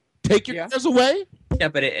 Take your cares away.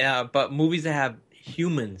 Yeah, but movies that have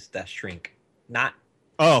humans that shrink, not.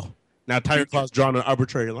 Oh, now Tiger Claw's drawn an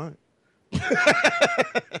arbitrary line.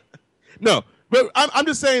 No, but I'm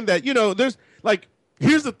just saying that, you know, there's like,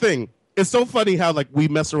 here's the thing. It's so funny how like we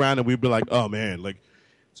mess around and we'd be like, oh man, like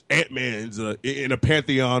Ant-Man's in a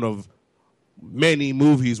pantheon of many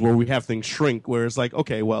movies where we have things shrink, where it's like,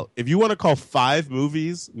 okay, well, if you want to call 5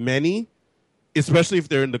 movies many, especially if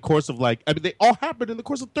they're in the course of like, I mean, they all happened in the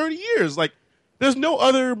course of 30 years. Like, there's no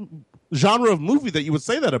other genre of movie that you would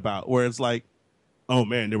say that about, where it's like, oh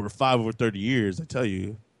man, there were 5 over 30 years. I tell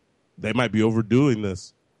you, they might be overdoing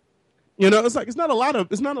this. You know, it's like it's not a lot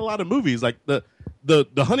of movies. Like the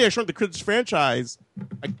Honey I Shrunk the Kids franchise,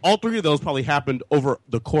 like all 3 of those probably happened over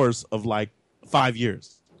the course of like 5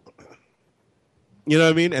 years. You know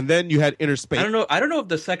what I mean? And then you had Inner Space. I don't know if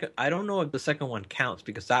the second one counts,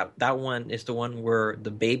 because that one is the one where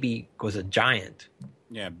the baby was a giant.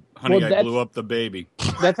 Yeah, Honey, I blew up the baby.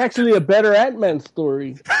 That's actually a better Ant-Man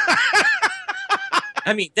story.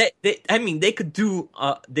 I mean, they could do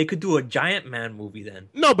a Giant Man movie then.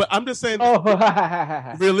 No, but I'm just saying.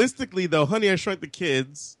 Realistically, though, Honey I Shrunk the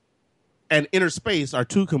Kids and Inner Space are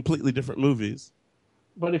 2 completely different movies.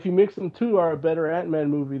 But if you mix them, 2 are a better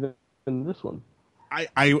Ant-Man movie than this one.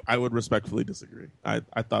 I would respectfully disagree. I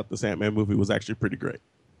thought this Ant-Man movie was actually pretty great.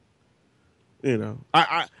 You know,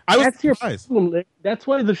 I was That's your surprised. problem. That's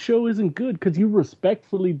why the show isn't good, because you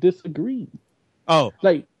respectfully disagree. Oh,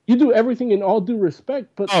 like you do everything in all due respect,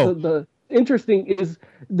 but the interesting is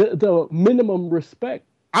the minimum respect.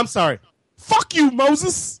 I'm sorry. Fuck you,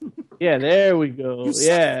 Moses. Yeah, there we go. You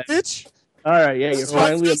yeah, bitch. All right, yeah, you're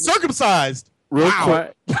finally circumcised.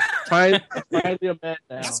 Wow. Finally a man now.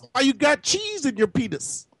 That's why you got cheese in your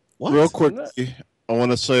penis. What? Real quick, I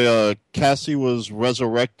want to say Cassie was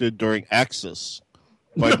resurrected during Axis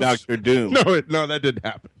by Dr. Doom. No, that didn't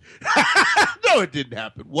happen. No, it didn't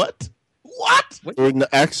happen. What? During the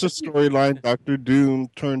Axis storyline, Dr. Doom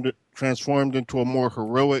transformed into a more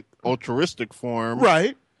heroic, altruistic form.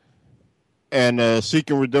 Right. And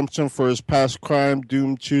seeking redemption for his past crime,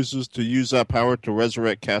 Doom chooses to use that power to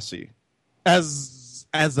resurrect Cassie. As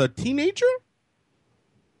a teenager?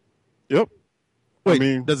 Yep.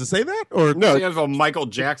 Wait, does it say that? Or no? You have a Michael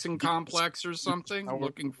Jackson complex or something?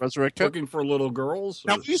 looking for little girls?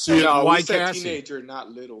 Now, we said teenager,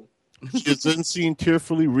 not little. She is then seen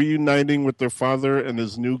tearfully reuniting with their father and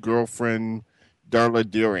his new girlfriend, Darla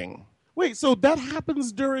Deering. Wait, so that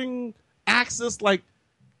happens during Axis, like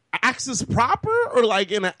Axis proper, or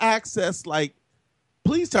like in an Axis, like?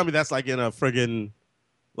 Please tell me that's like in a friggin'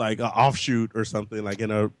 like an offshoot or something, like in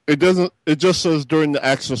a. It doesn't. It just says during the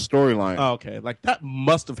Axis storyline. Oh, okay, like that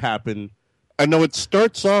must have happened. I know it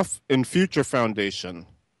starts off in Future Foundation,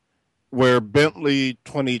 where Bentley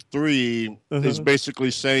 23 is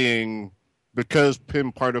basically saying because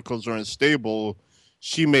Pym particles are unstable,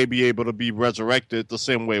 she may be able to be resurrected the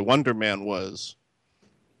same way Wonder Man was.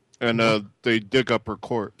 And they dig up her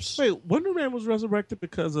corpse. Wait, Wonder Man was resurrected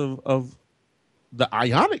because of the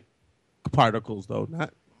ionic particles, though,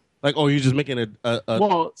 not like, oh, you're just making a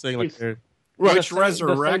saying like they're right. It's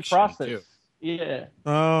resurrection process. Too. Yeah.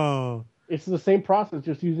 Oh. It's the same process,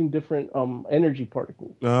 just using different energy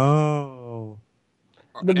particles. Oh.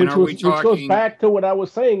 Which goes back to what I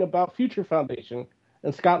was saying about Future Foundation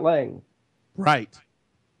and Scott Lang. Right.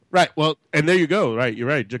 Right. Well, and there you go. Right. You're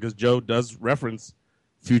right. Because Joe does reference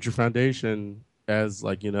Future Foundation as,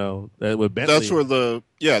 like, you know, with Bentley.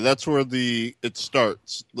 That's where it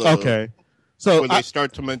starts. Okay. So where they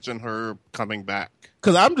start to mention her coming back.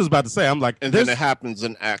 Because I'm just about to say, I'm like, and then it happens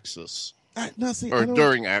in Axis.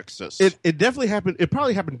 During Axis. It definitely happened. It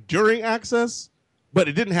probably happened during Axis, but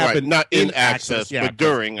it didn't happen not in Axis, but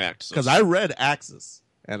during Axis. Because I read Axis,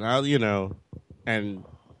 and and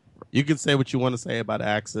you can say what you want to say about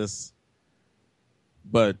Axis,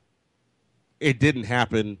 but it didn't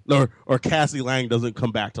happen, or Cassie Lang doesn't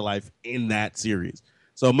come back to life in that series.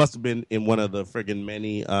 So it must have been in one of the friggin'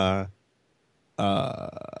 many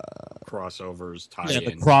crossovers,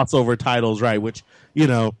 the crossover titles, right? Which, you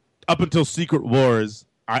know, up until Secret Wars,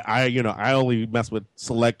 I only mess with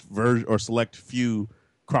select few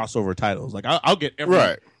crossover titles. Like I'll get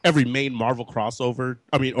every main Marvel crossover.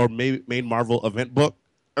 I mean, or main Marvel event book.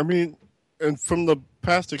 I mean, and from the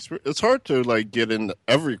past experience, it's hard to like get into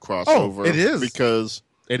every crossover. Oh, it is, because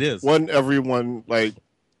it is everyone like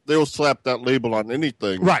they'll slap that label on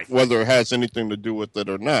anything, right? Whether it has anything to do with it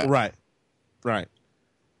or not, right?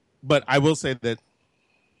 But I will say that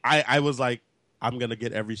I was like, I'm going to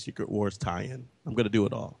get every Secret Wars tie-in. I'm going to do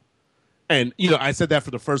it all. And, you know, I said that for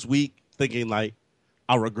the first week. thinking like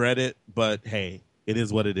I'll regret it, but hey, it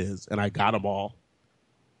is what it is, and I got them all.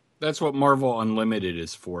 That's what Marvel Unlimited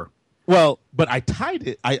is for. Well, but I tied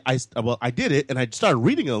it. I did it, and I started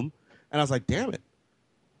reading them, and I was like, damn it,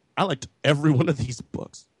 I liked every one of these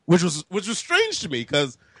books, which was strange to me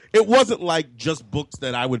because it wasn't like just books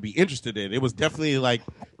that I would be interested in. It was definitely like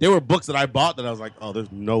there were books that I bought that I was like, oh,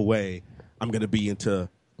 there's no way I'm gonna be into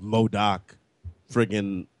MODOK,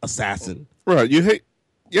 friggin' assassin. Right? You hate.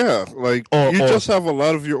 Yeah, like Or- you or- just have a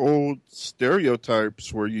lot of your old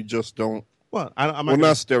stereotypes where you just don't. Well, I'm well, gonna-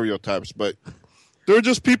 not stereotypes, but they're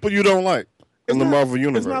just people you don't like in the Marvel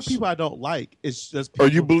universe. It's not people I don't like. It's just or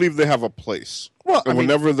you believe they have a place. Well, and I mean-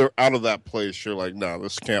 whenever they're out of that place, you're like, no,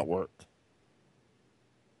 this can't work.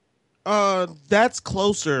 That's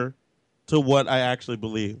closer to what I actually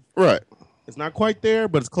believe. Right. It's not quite there,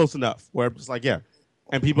 but it's close enough. Where I'm just like, yeah.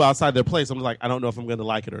 And people outside their place, I'm like, I don't know if I'm going to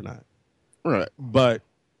like it or not. Right. But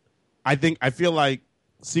I feel like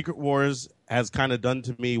Secret Wars has kind of done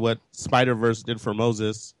to me what Spider-Verse did for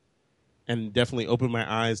Moses, and definitely opened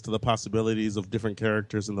my eyes to the possibilities of different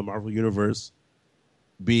characters in the Marvel Universe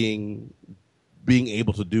being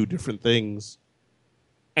able to do different things.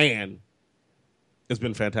 And it's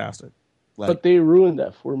been fantastic. But they ruined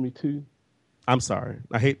that for me too. I'm sorry.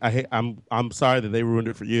 I'm sorry that they ruined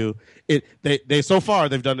it for you. They so far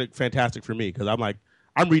they've done it fantastic for me because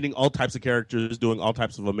I'm reading all types of characters doing all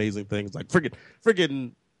types of amazing things. Like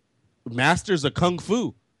friggin' Masters of Kung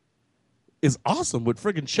Fu is awesome. With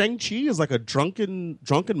friggin' Shang-Chi is like a drunken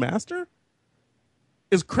master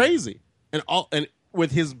is crazy. And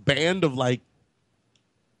with his band of like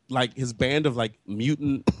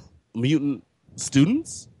mutant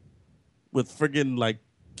students with friggin' like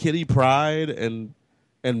Kitty Pryde and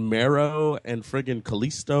Marrow and friggin'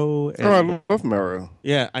 Callisto. And, I love Marrow.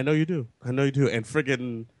 Yeah, I know you do. And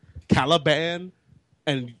friggin' Caliban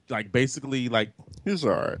and like basically like he's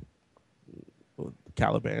all right.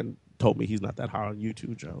 Caliban told me he's not that hot on you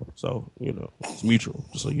too, Joe. So, it's mutual,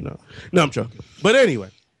 just so you know. No, I'm joking. But anyway,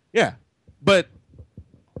 yeah. But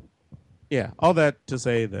yeah, all that to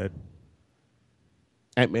say that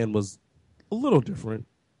Ant-Man was a little different.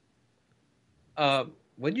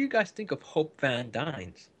 What do you guys think of Hope Van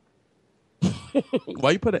Dyne's?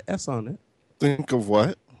 Why you put an S on it? Think of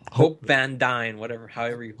what? Hope Van Dyne,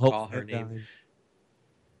 however you call her name.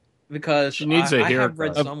 Because she needs a I have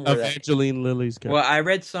read haircut. somewhere that Evangeline Lilly's character. well, I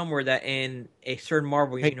read somewhere that in a certain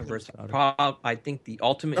Marvel universe, I think the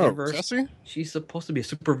Ultimate Universe, Tessie? she's supposed to be a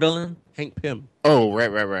supervillain. Hank Pym. Oh,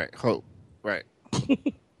 right. Hope. Right.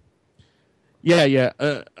 Yeah.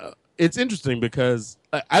 It's interesting because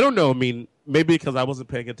I don't know. I mean, maybe because I wasn't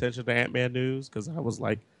paying attention to Ant-Man news because I was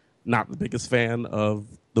like not the biggest fan of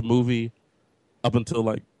the movie up until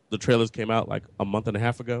like the trailers came out like a month and a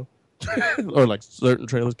half ago. Or like certain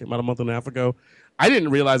trailers came out a month and a half ago. I didn't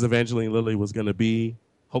realize Evangeline Lilly was going to be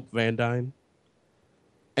Hope Van Dyne.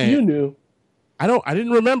 And You knew. I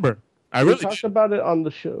didn't remember. I We really talked about it on the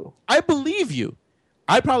show. I believe you.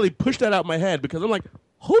 I probably pushed that out my head because I'm like,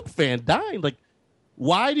 Hope Van Dyne? Like,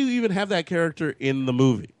 why do you even have that character in the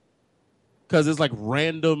movie? Because it's like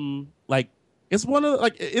random, like, it's one of,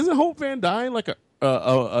 like, isn't Hope Van Dyne like a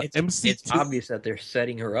MC? It's obvious that they're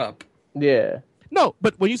setting her up. Yeah. No,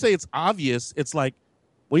 but when you say it's obvious, it's like,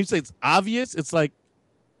 it's like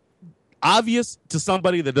obvious to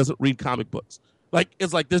somebody that doesn't read comic books. Like,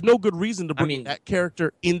 it's like, there's no good reason to bring that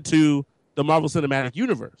character into the Marvel Cinematic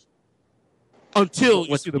Universe until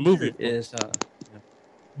you see the movie. Is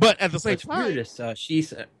but at the same what's time, weird is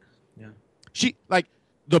she's she like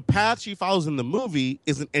the path she follows in the movie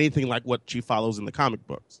isn't anything like what she follows in the comic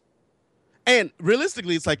books. And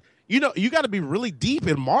realistically, it's like, you got to be really deep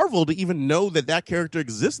in Marvel to even know that character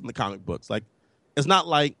exists in the comic books. Like, it's not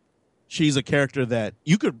like she's a character that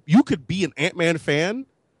you could be an Ant-Man fan,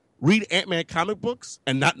 read Ant-Man comic books,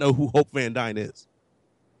 and not know who Hope Van Dyne is.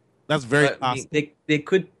 That's very possible.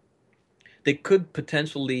 They could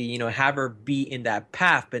potentially, have her be in that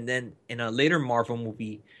path, but then in a later Marvel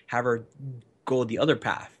movie, have her go the other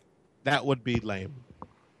path. That would be lame.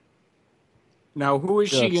 Now, who is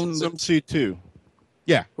she in the MC2?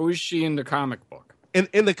 Yeah. Who is she in the comic book?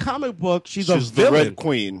 In the comic book, she's a the villain. Red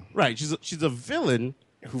Queen. Right. She's a villain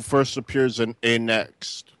who first appears in A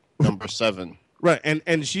Next, number 7. Right.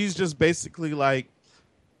 And she's just basically like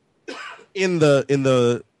in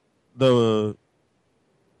the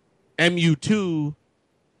MU2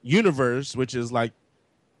 universe, which is like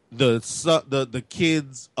the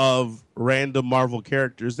kids of random Marvel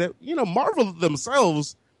characters that, Marvel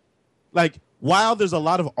themselves, like, while there's a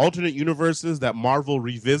lot of alternate universes that Marvel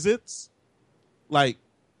revisits, like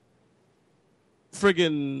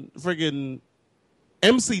friggin'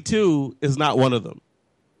 MC2 is not one of them.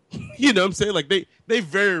 You know what I'm saying? Like they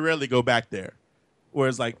very rarely go back there.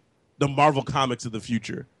 Whereas like the Marvel Comics of the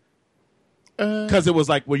future. Because it was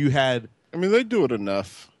like where you had... I mean, they do it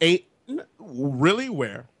enough. Really?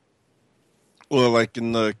 Where? Well, like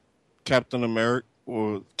in the Captain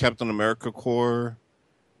America Corps,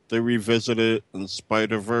 they revisit it in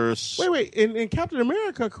Spider-Verse. Wait. In Captain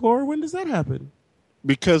America Corps, when does that happen?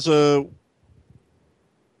 Because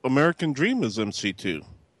American Dream is MC2.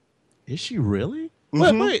 Is she really?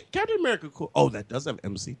 Mm-hmm. Wait, Captain America Corps. Oh, that does have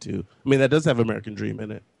MC2. I mean, that does have American Dream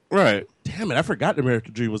in it. Right. Damn it, I forgot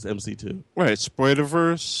American Dream was MC2. Right,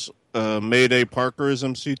 Spider-Verse, Mayday Parker is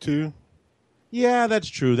MC2. Yeah, that's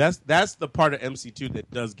true. That's the part of MC2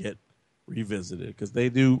 that does get revisited, because they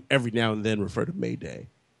do every now and then refer to Mayday.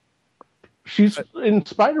 She's in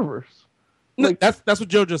Spider-Verse. Like, that's what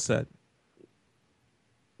Joe just said.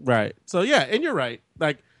 Right. So yeah, and you're right.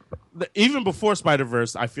 Like even before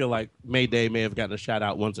Spider-Verse, I feel like Mayday may have gotten a shout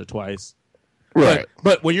out once or twice. Right.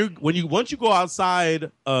 But once you go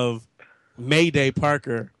outside of Mayday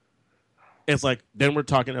Parker, it's like then we're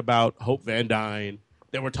talking about Hope Van Dyne.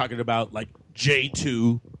 Then we're talking about like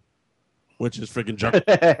J2, which is freaking junk.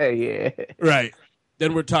 Yeah. Right.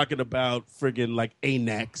 Then we're talking about friggin' like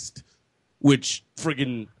A-Next, which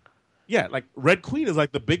friggin' yeah, like Red Queen is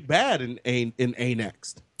like the big bad in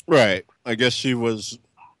A-Next. Right. I guess she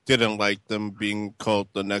didn't like them being called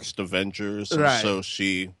the next Avengers, and right. So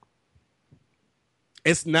she.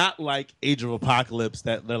 It's not like Age of Apocalypse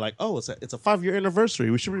that they're like, oh, it's a 5-year anniversary.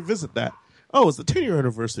 We should revisit that. Oh, it's a 10-year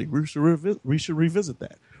anniversary. We should revisit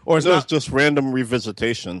that. Or it's not just random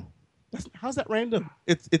revisitation. How's that random?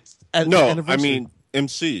 It's no. I mean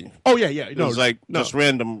MC. Oh yeah. No, it's like just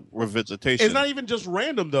random revisitation. It's not even just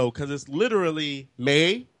random though, because it's literally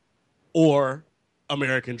May or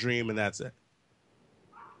American Dream, and that's it.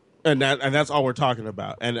 And that's all we're talking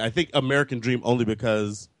about. And I think American Dream only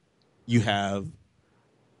because you have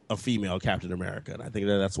a female Captain America, and I think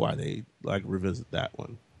that's why they like revisit that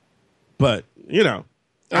one. But you know,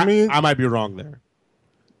 I mean, I might be wrong there.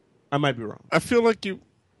 I might be wrong. I feel like you.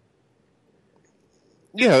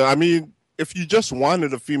 Yeah, I mean, if you just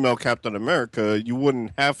wanted a female Captain America, you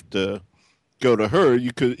wouldn't have to go to her.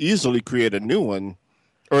 You could easily create a new one,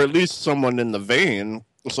 or at least someone in the vein.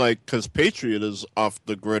 It's like, because Patriot is off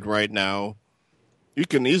the grid right now, you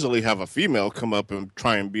can easily have a female come up and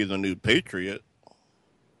try and be the new Patriot.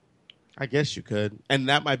 I guess you could. And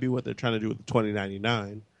that might be what they're trying to do with the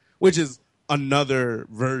 2099, which is another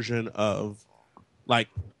version of, like,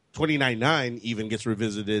 2099 even gets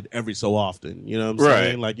revisited every so often. You know what I'm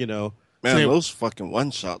saying? Like, you know. Man, those fucking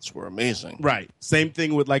one-shots were amazing. Right. Same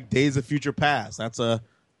thing with, like, Days of Future Past. That's a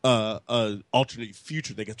alternate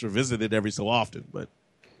future that gets revisited every so often. But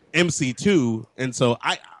MC2, and so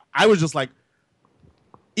I was just like,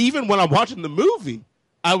 even when I'm watching the movie,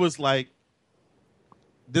 I was like,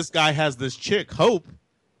 this guy has this chick, Hope,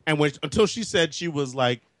 and until she said she was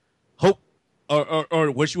like Hope,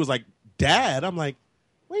 or when she was like Dad, I'm like,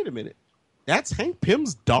 wait a minute, that's Hank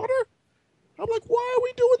Pym's daughter? I'm like, why are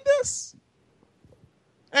we doing this?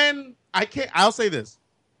 And I'll say this.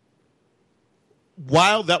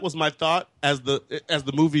 While that was my thought as the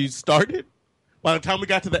movie started, by the time we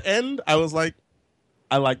got to the end, I was like,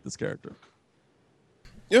 I like this character.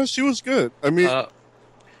 Yeah, she was good. I mean,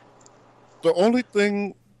 the only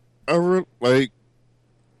thing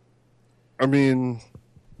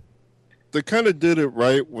they kind of did it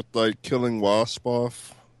right with, like, killing Wasp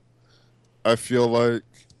off. I feel like.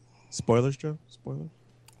 Spoilers, Joe? Spoilers?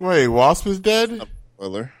 Wait, Wasp is dead?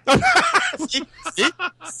 Spoiler.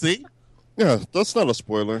 See? Yeah, that's not a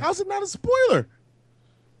spoiler. How's it not a spoiler?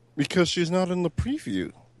 Because she's not in the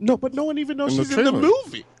preview. No, but no one even knows she's in the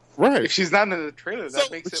movie. Right. If she's not in the trailer,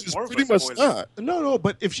 that makes it more of a pretty much spoiler. not. No,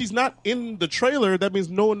 but if she's not in the trailer, that means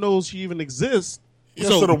no one knows she even exists. Yeah,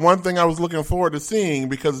 so the one thing I was looking forward to seeing,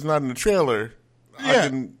 because it's not in the trailer, yeah.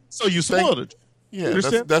 So you spoiled it. Yeah,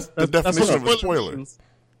 that's the definition of a spoiler.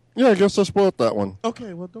 Yeah, I guess I spoiled that one.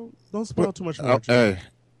 Okay, well, don't spoil too much more. Hey,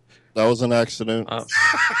 that was an accident.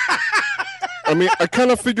 I mean, I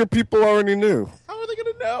kind of figured people already knew. How are they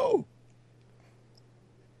going to know?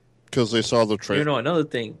 Because they saw the trailer. You know, another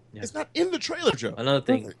thing. Yeah. It's not in the trailer, Joe. Another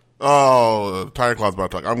thing. Oh, Tire Cloud's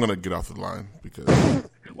about to talk. I'm going to get off the line because.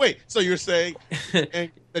 Wait, so you're saying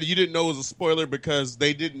that you didn't know it was a spoiler because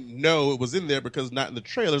they didn't know it was in there because not in the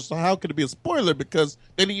trailer. So how could it be a spoiler because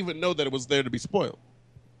they didn't even know that it was there to be spoiled?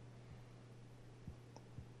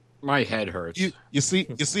 My head hurts. You see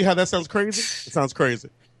how that sounds crazy? It sounds crazy.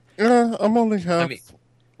 Yeah, I'm only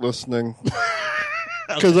listening.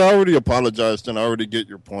 Because I already apologized and I already get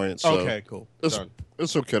your point. So okay, cool.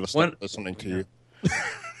 It's okay to stop listening to you.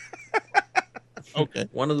 Okay.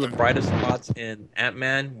 One of the brightest spots in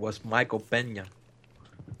Ant-Man was Michael Pena.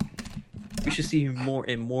 We should see him more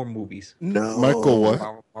in more movies. No, Michael what?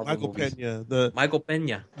 Marvel Michael movies. Pena, the Michael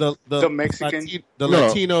Pena, The Mexican?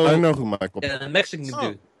 Latino. I know who Michael. the Mexican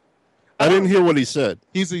dude. I didn't hear what he said.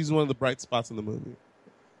 He's one of the bright spots in the movie.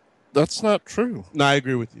 That's not true. No, I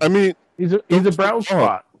agree with you. I mean, He's a brown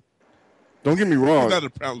spot. Don't get me wrong. He's not a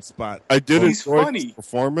brown spot. I did He's enjoy funny. his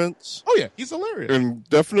performance, Oh yeah, he's hilarious. and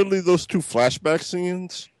definitely those 2 flashback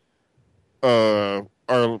scenes are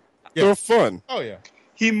they're fun. Oh yeah.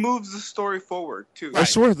 He moves the story forward too. I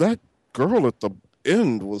swear that girl at the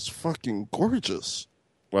end was fucking gorgeous.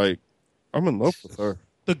 Like, I'm in love with her.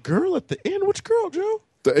 The girl at the end. Which girl, Joe?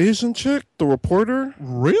 The Asian chick, the reporter.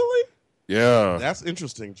 Really? Yeah, That's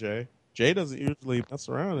interesting, Jay. Jay doesn't usually mess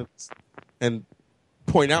around and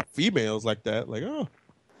point out females like that. Like, oh,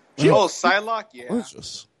 Psylocke, yeah.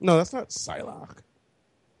 gorgeous. no, that's not Psylocke.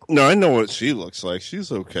 No, I know what she looks like.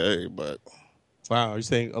 She's okay, but Wow, you're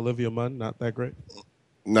saying Olivia Munn not that great?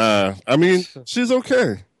 nah. I mean, she's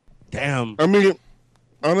okay. Damn. I mean,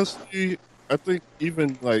 honestly, I think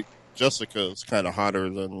even like Jessica is kind of hotter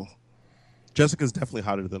than Jessica's definitely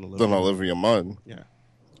hotter than Olivia. Olivia Munn. Yeah.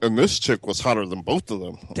 And this chick was hotter than both of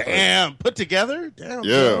them. Damn. Put together? Damn.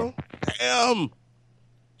 Yeah. Bro. Damn.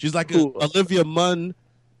 She's like a Olivia Munn,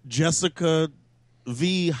 Jessica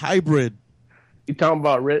V hybrid. You talking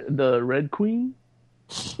about the Red Queen?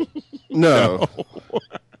 No.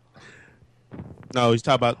 No, he's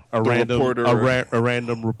talking about a The random reporter. a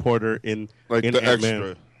random reporter in Like in the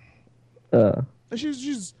Ant-Man. extra.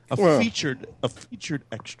 She's a Well- featured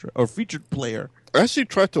extra or featured player. I actually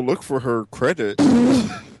tried to look for her credit,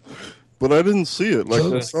 but I didn't see it. Like,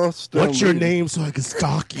 I saw Stan What's your Lee. name so I can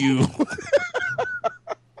stalk you?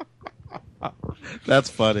 That's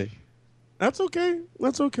funny. That's okay.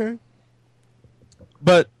 That's okay.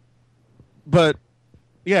 But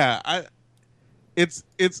yeah, it's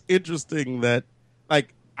interesting that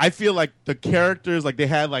like I feel like the characters like they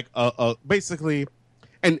had like a basically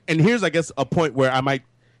and here's I guess a point where I might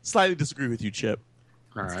slightly disagree with you, Chip.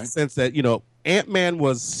 All right. In the sense that, you know, Ant-Man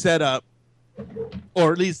was set up,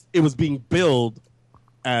 or at least it was being billed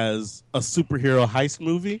as a superhero heist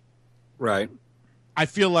movie. Right. I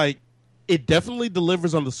feel like it definitely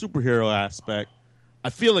delivers on the superhero aspect. I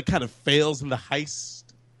feel it kind of fails in the heist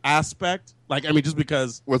aspect. Like, I mean, just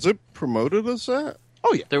because... Was it promoted as that?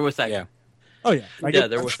 Oh, yeah. There was that. Yeah. Oh, yeah. Like, Yeah,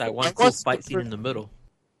 there was that one cool fight scene in the middle.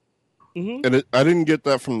 Mm-hmm. And I didn't get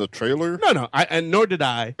that from the trailer. No, and nor did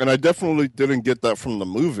I. And I definitely didn't get that from the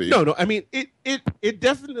movie. No. I mean, it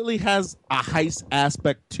definitely has a heist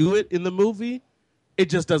aspect to it in the movie. It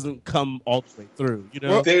just doesn't come all the way through, you know?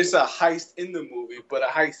 Well, there's a heist in the movie, but a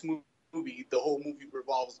heist movie, the whole movie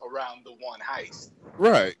revolves around the one heist.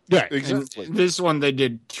 Right. Yeah, exactly. And this one, they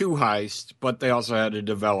did 2 heists, but they also had to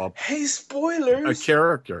develop Hey, a spoilers!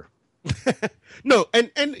 character. No,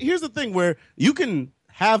 and here's the thing where you can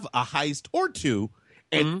have a heist or 2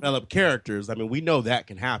 and develop characters. I mean, we know that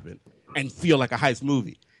can happen and feel like a heist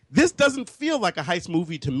movie. This doesn't feel like a heist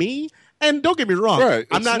movie to me. And don't get me wrong, Right.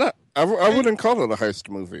 I'm not. I wouldn't call it a heist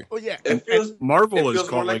movie. Oh yeah, It feels Marvel it is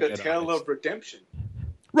feels more calling like a it a tale heist. of redemption.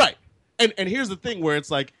 right. And here's the thing where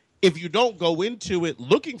it's like if you don't go into it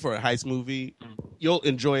looking for a heist movie, you'll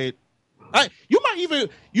enjoy it.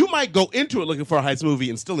 You might go into it looking for a heist movie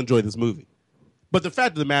and still enjoy this movie. But the fact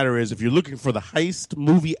of the matter is, if you're looking for the heist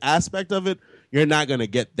movie aspect of it, you're not going to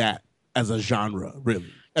get that as a genre,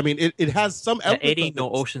 really. I mean, it has some elements. It ain't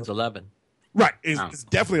no Ocean's 11. Right. It's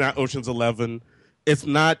definitely not Ocean's 11. It's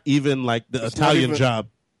not even like the It's not Italian even- Job.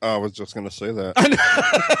 I was just going to say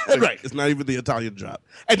that. Right. It's not even the Italian Job.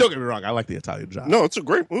 And don't get me wrong, I like the Italian Job. No, it's a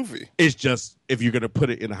great movie. It's just, if you're going to put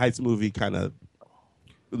it in a heist movie kind of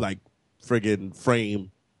like friggin'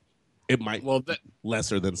 frame, it might be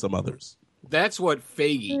lesser than some others. That's what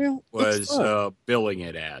Feige was billing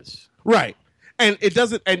it as. Right. And it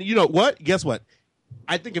doesn't, and you know what? Guess what?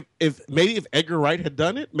 I think if Edgar Wright had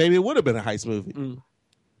done it, maybe it would have been a heist movie.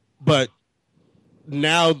 But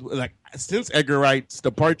now, like, since Edgar Wright's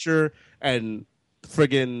departure and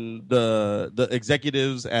friggin' the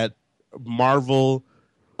executives at Marvel,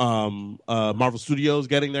 Marvel Studios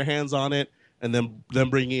getting their hands on it, and then them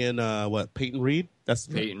bringing in Peyton Reed. That's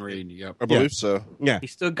Peyton Reed. Yep, I believe so. Yeah, He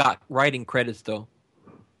still got writing credits though.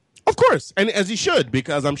 of course, and as he should,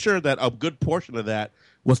 because I'm sure that a good portion of that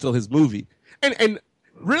was still his movie. And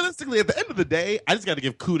realistically, at the end of the day, I just got to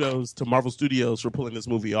give kudos to Marvel Studios for pulling this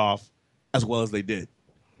movie off as well as they did.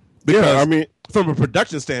 Because, Yeah, I mean, from a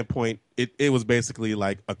production standpoint, it was basically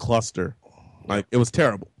like a cluster. Like, it was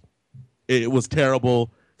terrible. It was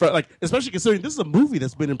terrible For like, especially considering this is a movie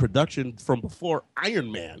that's been in production from before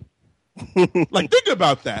Iron Man. Like, think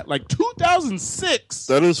about that. Like 2006.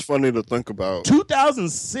 That is funny to think about.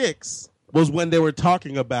 2006 was when they were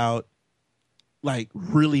talking about like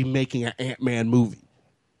really making an Ant-Man movie,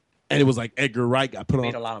 and it was like Edgar Wright got put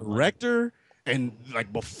on director, and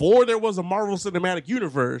like before there was a Marvel Cinematic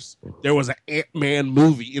Universe, there was an Ant-Man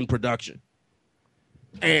movie in production,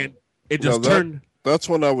 and it just turned. That's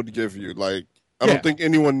one I would give you. Like, I don't think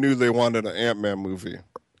anyone knew they wanted an Ant-Man movie.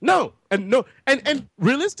 No, and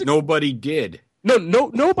realistically, nobody did.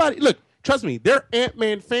 Nobody. Look, trust me, there are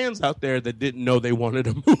Ant-Man fans out there that didn't know they wanted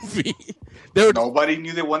a movie. Nobody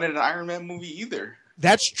knew they wanted an Iron Man movie either.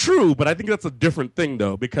 That's true, but I think that's a different thing,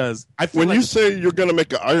 though, because I feel when like you say you're going to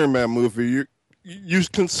make an Iron Man movie, you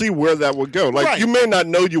can see where that would go. Like, you may not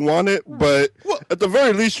know you want it, but at the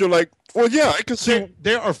very least, you're like, well, yeah, I can see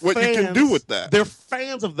there are what you can do with that. There are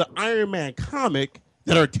fans of the Iron Man comic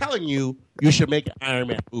that are telling you should make an Iron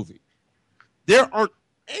Man movie. There aren't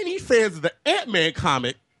any fans of the Ant-Man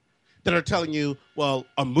comic that are telling you, well,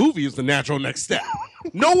 a movie is the natural next step.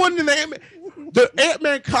 No one in the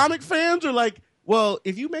Ant-Man comic fans are like, well,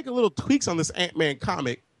 if you make a little tweaks on this Ant-Man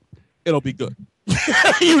comic, it'll be good.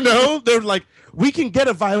 You know, they're like, we can get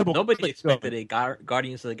a viable. Nobody expected a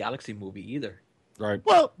Guardians of the Galaxy movie either. Right.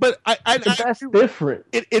 Well, but that's different.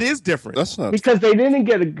 It is different. That's not because they didn't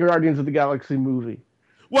get a Guardians of the Galaxy movie.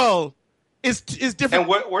 Well, it's different.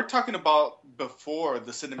 And we're talking about before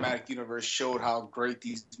the cinematic universe showed how great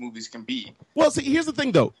these movies can be. Well, see, here's the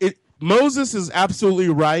thing, though. Moses is absolutely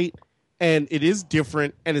right, and it is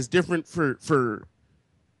different, and it's different for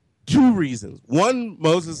two reasons. One,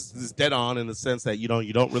 Moses is dead on in the sense that you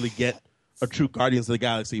don't really get a true Guardians of the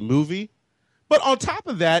Galaxy movie. But on top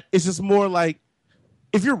of that, it's just more like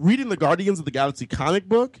if you're reading the Guardians of the Galaxy comic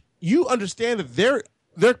book, you understand that there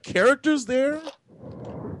are characters there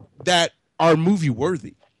that are movie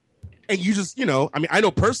worthy. And you just, I mean, I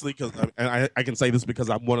know personally, because I can say this because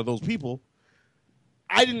I'm one of those people.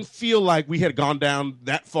 I didn't feel like we had gone down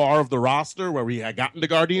that far of the roster where we had gotten to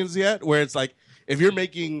Guardians yet, where it's like, if you're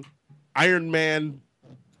making Iron Man,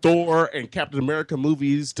 Thor, and Captain America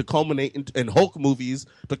movies to culminate and Hulk movies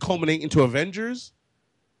to culminate into Avengers,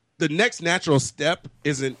 the next natural step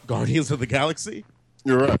isn't Guardians of the Galaxy.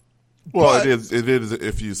 You're right. Well, it is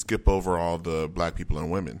if you skip over all the black people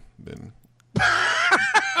and women, then.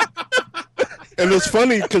 And it's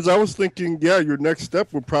funny because I was thinking, your next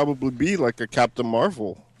step would probably be like a Captain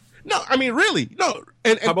Marvel. No, I mean, really, no.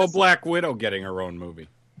 And how about Black Widow getting her own movie?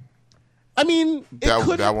 I mean, that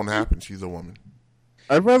won't happen. She's a woman.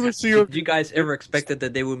 I'd rather see her. Did you guys ever expected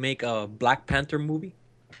that they would make a Black Panther movie?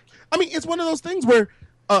 I mean, it's one of those things where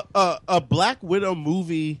a Black Widow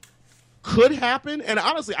movie could happen, and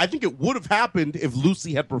honestly, I think it would have happened if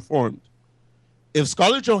Lucy had performed. If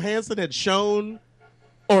Scarlett Johansson had shown,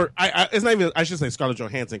 or it's not even, I should say Scarlett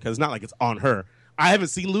Johansson because it's not like it's on her. I haven't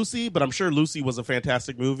seen Lucy, but I'm sure Lucy was a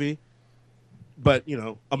fantastic movie. But,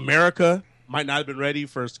 America might not have been ready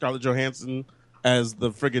for Scarlett Johansson as the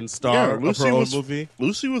friggin' star of her own movie.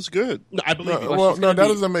 Lucy was good. No, I believe it. Well, that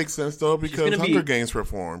doesn't make sense, though, because Hunger Games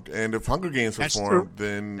performed. And if Hunger Games performed,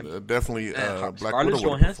 then definitely Black Widow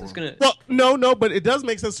Johansson's gonna. Well, no, but it does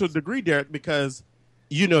make sense to a degree, Derek, because,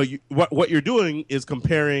 what you're doing is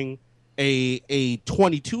comparing a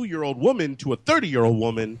 22-year-old woman to a 30-year-old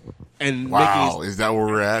woman. And is that where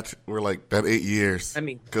we're at? We're like that 8 years. I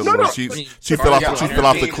mean, because she fell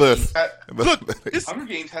off the cliff. Look, Hunger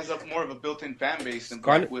Games has more of a built-in fan base than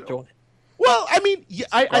Black Widow. Well, I mean,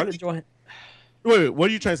 wait, what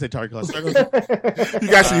are you trying to say, Tarek? You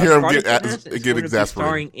guys should hear him get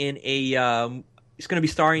exasperated. He's going to be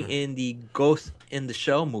starring in the Ghost in the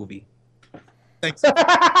Shell movie. Thanks.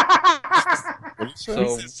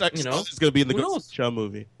 So, it's going to be in the Ghost in the Shell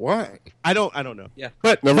movie. Why? I don't know. Yeah.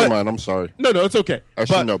 But never mind. I'm sorry. No, it's okay. I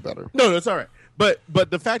should know better. No, it's all right. But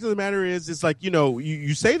the fact of the matter is, it's like,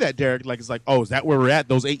 you say that, Derek, like, it's like, oh, is that where we're at,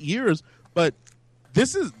 those 8 years? But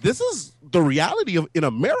this is the reality in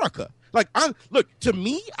America. Like, look, to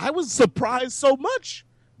me, I was surprised so much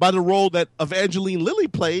by the role that Evangeline Lilly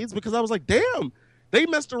plays, because I was like, damn, they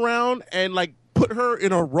messed around and like put her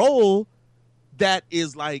in a role that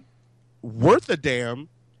is like worth a damn.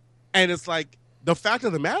 And it's like, the fact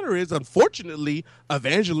of the matter is, unfortunately,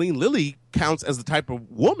 Evangeline Lilly counts as the type of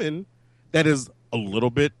woman that is a little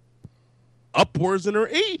bit upwards in her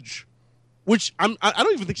age, which I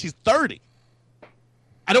don't even think she's 30.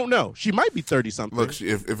 I don't know. She might be 30 something. Look,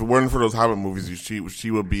 if it weren't for those Hobbit movies,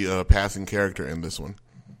 she would be a passing character in this one.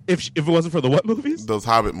 If it wasn't for the what movies? Those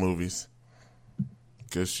Hobbit movies.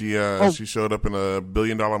 Because she showed up in a $1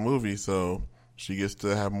 billion movie, so she gets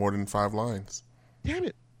to have more than 5 lines. Damn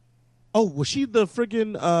it. Oh, was she the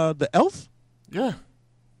friggin' the elf? Yeah.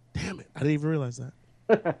 Damn it! I didn't even realize that.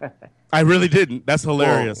 I really didn't. That's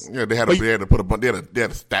hilarious. Well, yeah, they had to put they had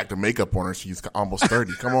to stack the makeup on her. She's almost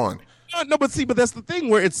 30. Come on. No, but that's the thing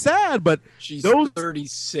where it's sad. But she's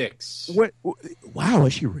 36. Wow,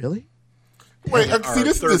 is she really? Wait, see,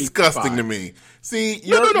 this is disgusting to me. See,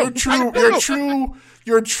 your true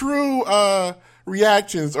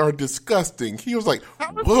reactions are disgusting. He was like,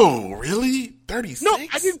 "Whoa, really? 36?" No,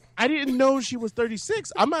 I didn't know she was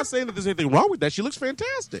 36. I'm not saying that there's anything wrong with that. She looks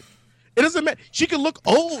fantastic. It doesn't matter. She can look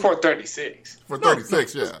old for 36. For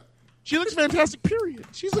 36, yeah. She looks fantastic. Period.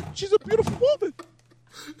 She's a beautiful woman.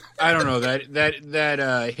 I don't know,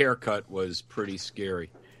 that haircut was pretty scary.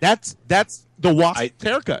 That's the wasp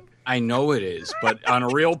haircut. I know it is, but on a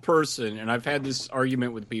real person, and I've had this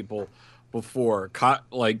argument with people before,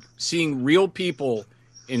 like seeing real people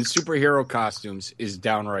in superhero costumes is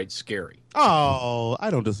downright scary. Oh,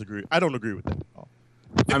 I don't disagree. I don't agree with that at all.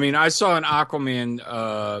 I mean, I saw an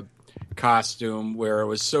Aquaman costume where it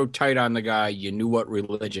was so tight on the guy, you knew what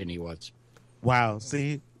religion he was. Wow.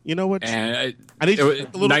 See, you know what? And I need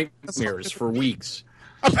it was nightmares for weeks.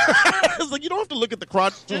 It's like you don't have to look at the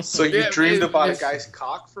crotch. So you dreamed about a guy's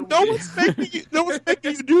cock for no one's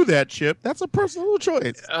making you do that, Chip. That's a personal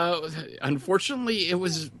choice. Unfortunately, it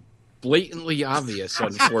was blatantly obvious.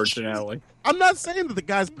 Unfortunately, I'm not saying that the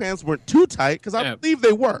guy's pants weren't too tight because I believe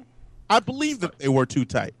they were. I believe that they were too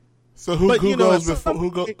tight. So who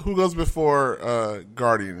goes before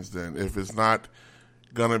Guardians then? If it's not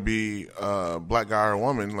gonna be black guy or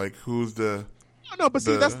woman, like who's the? No, but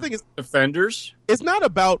see, that's the thing is Defenders. It's not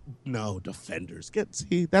about Defenders.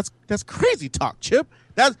 That's crazy talk, Chip.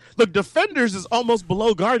 Defenders is almost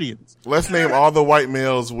below Guardians. Let's name all the white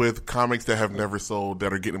males with comics that have never sold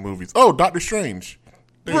that are getting movies. Oh, Doctor Strange.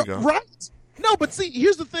 There you go. Right? No, but see,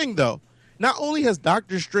 here's the thing though. Not only has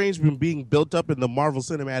Doctor Strange been being built up in the Marvel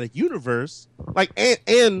Cinematic Universe,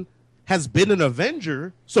 and has been an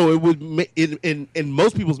Avenger, so it would in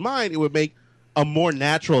most people's mind it would make a more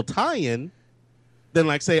natural tie-in than,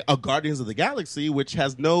 like, say, a Guardians of the Galaxy, which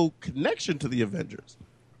has no connection to the Avengers.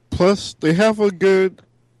 Plus, they have a good,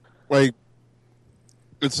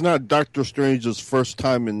 it's not Doctor Strange's first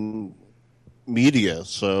time in media,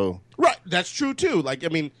 so... Right, that's true, too.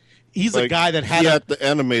 He's a guy that had the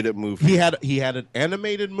animated movie. He had an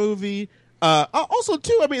animated movie. Also,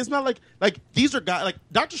 too, it's not like these are guys... Like,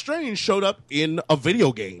 Doctor Strange showed up in a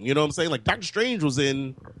video game, you know what I'm saying? Like, Doctor Strange was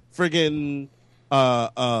in friggin'...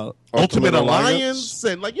 Ultimate Alliance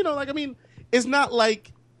and it's not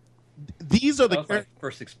like these are that was my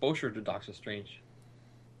first exposure to Doctor Strange.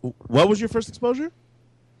 What was your first exposure?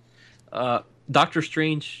 Doctor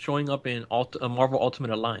Strange showing up in Marvel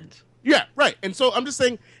Ultimate Alliance. Yeah, right. And so I'm just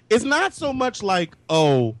saying it's not so much like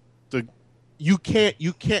you can't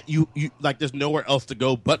like there's nowhere else to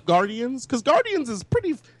go but Guardians, because Guardians is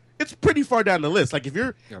pretty far down the list. Like if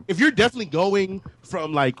you're definitely going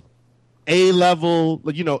from like A level,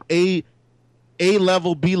 A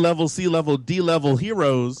level, B level, C level, D level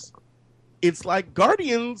heroes, it's like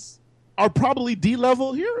Guardians are probably D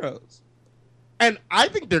level heroes, and I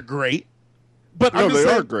think they're great. But they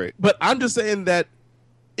are great. But I'm just saying that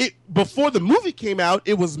before the movie came out,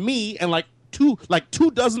 it was me and like two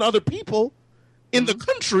dozen other people in the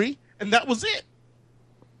country, and that was it.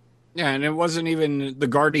 Yeah, and it wasn't even the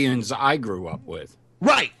Guardians I grew up with.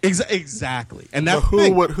 Right, exactly, and that's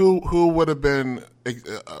who would have been.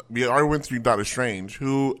 We already went through Doctor Strange.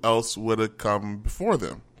 Who else would have come before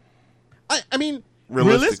them? I mean,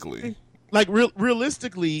 realistically,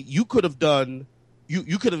 realistically, you could have done.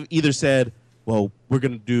 You could have either said, "Well, we're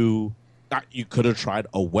gonna do." You could have tried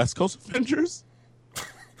a West Coast Avengers,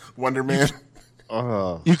 Wonder Man.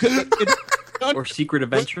 You could. Or Secret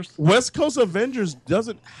Adventures. West Coast Avengers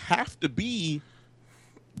doesn't have to be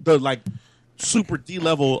the super D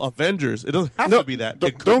level Avengers. It doesn't have to be that.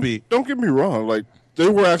 It could be. Don't get me wrong. They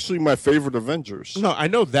were actually my favorite Avengers. No, I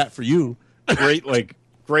know that for you.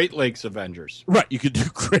 Great Lakes Avengers. Right. You could do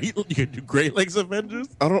Great Lakes Avengers.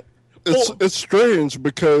 It's strange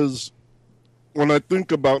because when I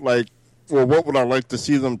think about what would I like to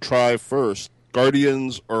see them try first,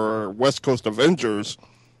 Guardians or West Coast Avengers,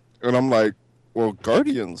 and I'm like, well,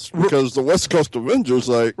 Guardians, because the West Coast Avengers,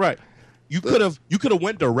 right. You could have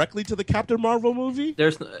went directly to the Captain Marvel movie.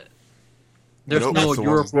 There's no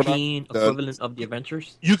European equivalent of the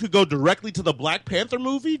Avengers. You could go directly to the Black Panther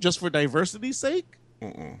movie just for diversity's sake.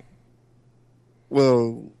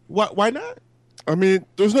 Well, why not? I mean,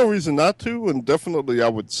 there's no reason not to, and definitely I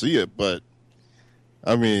would see it. But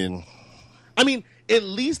I mean, at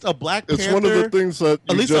least a Black Panther. It's one of the things that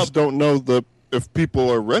you just don't know if people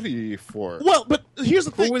are ready for it. Well, but here's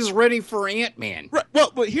the thing. Who was ready for Ant-Man? Right.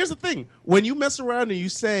 Well, but here's the thing. When you mess around and you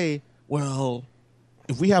say, well,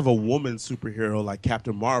 if we have a woman superhero like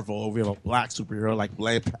Captain Marvel, or we have a black superhero like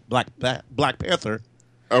Black Panther,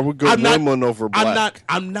 I would go woman over black.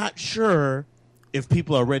 I'm not sure if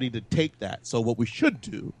people are ready to take that. So what we should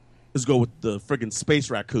do is go with the friggin' space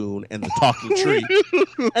raccoon and the talking tree.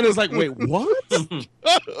 And it's like, wait, what?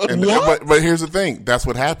 What? But here's the thing. That's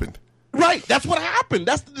what happened. Right. That's what happened.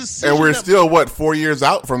 That's the decision. And we're still, 4 years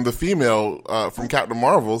out from the female, from Captain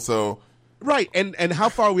Marvel, so. Right. And how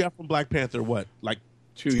far are we out from Black Panther? What? Like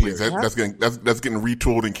 2 years. That's getting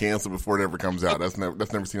retooled and canceled before it ever comes out. That's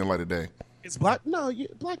never seen the light of day. It's Black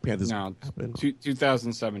Panther's No,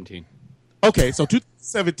 2017. Okay, so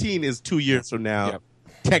 2017 is 2 years from now, Yep.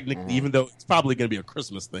 technically, even though it's probably going to be a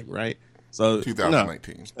Christmas thing, right? So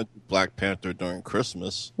 2019. No, Black Panther during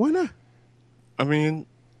Christmas. Why not? I mean,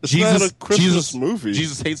 it's not a Christmas movie.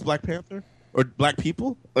 Jesus hates Black Panther or black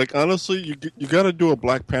people. Like honestly, you got to do a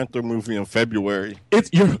Black Panther movie in February. It's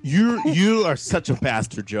you are such a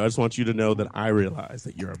bastard, Joe. I just want you to know that I realize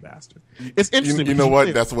that you're a bastard. It's interesting. You know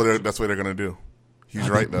what? That's what they're going to do. He's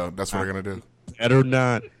right though. That's what they're going to do. Better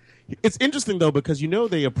not. It's interesting though because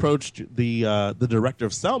they approached the director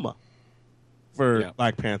of Selma for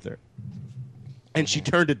Black Panther, and she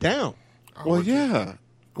turned it down. Well, yeah,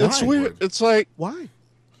 Why? it's weird. It's like why?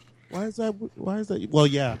 Why is that? Well,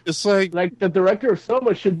 yeah, it's like the director of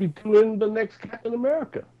Selma should be doing the next Captain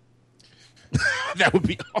America. That would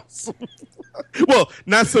be awesome. Well,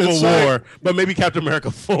 not Civil War, but maybe Captain America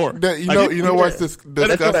 4. You know what's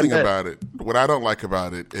disgusting about it? What I don't like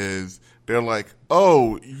about it is they're like,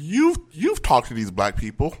 oh, you've talked to these black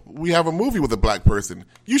people. We have a movie with a black person.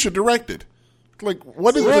 You should direct it. Like,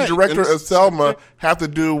 what does the director of Selma have to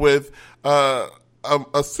do with a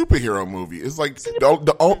superhero movie? It's like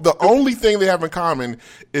the only thing they have in common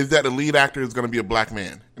is that the lead actor is going to be a black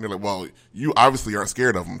man, and they're like, well, you obviously aren't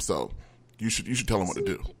scared of him, so you should tell him what to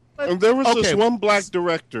do. And there was this one black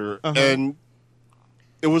director, and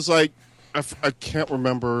it was like I can't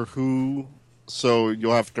remember who, so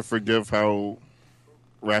you'll have to forgive how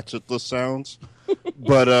ratchet this sounds,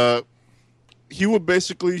 but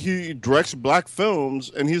he directs black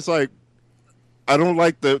films, and he's like, I don't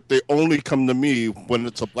like that they only come to me when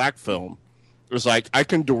it's a black film. It's like I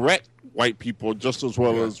can direct white people just as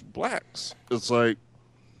well as blacks. It's like,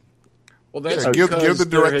 well, that's give the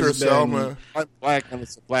director of Selma black, and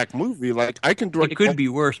it's a black movie. Like I can direct. It could be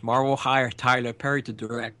worse. Marvel hired Tyler Perry to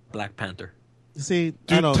direct Black Panther. See,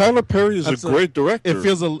 dude, Tyler Perry is a great director. That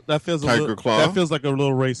feels like a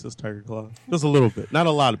little racist, Tiger Claw. Just a little bit, not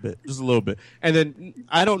a lot of it, just a little bit. And then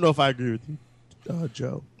I don't know if I agree with you,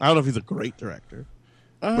 Joe. I don't know if he's a great director.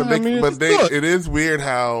 It is weird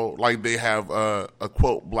how like they have a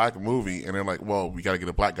quote black movie and they're like, well, we got to get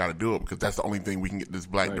a black guy to do it because that's the only thing we can get this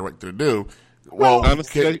black director to do. Well,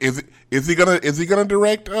 honestly, is he gonna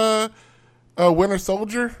direct Winter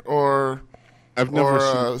Soldier or I've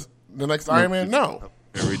never seen the next Iron Man? No,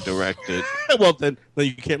 very directed. Well, then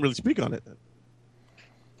you can't really speak on it. Then.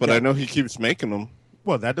 But I know he keeps making them.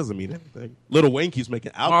 Well, that doesn't mean anything. Lil Wayne keeps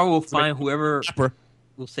making albums. Marvel will find whoever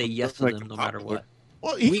will say yes to them no matter what.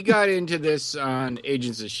 Well, we got into this on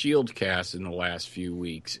Agents of S.H.I.E.L.D. cast in the last few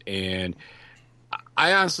weeks, and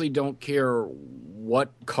I honestly don't care what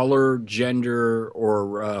color, gender,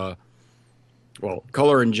 or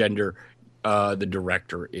color and gender the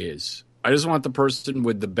director is. I just want the person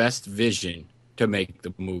with the best vision to make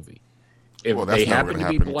the movie. If they happen to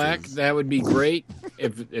be black, that would be great.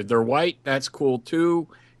 If they're white, that's cool too.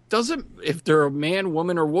 If they're a man,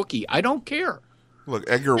 woman, or Wookiee, I don't care. Look,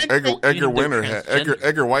 Edgar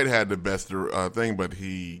White had the best thing, but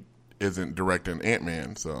he isn't directing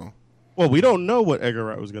Ant-Man. So, well, we don't know what Edgar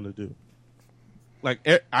Wright was going to do. Like,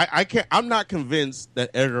 I can't. I'm not convinced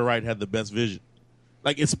that Edgar Wright had the best vision.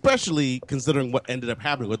 Like, especially considering what ended up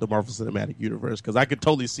happening with the Marvel Cinematic Universe, because I could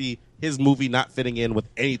totally see his movie not fitting in with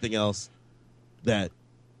anything else that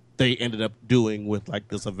they ended up doing with like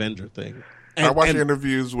this Avenger thing. I watched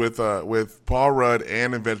interviews with Paul Rudd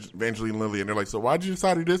and Evangeline Lilly, and they're like, "So why did you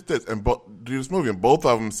decide to do this and do this movie?" And both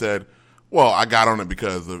of them said, "Well, I got on it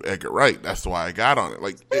because of Edgar Wright. That's why I got on it."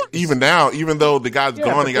 Like even now, even though the guy's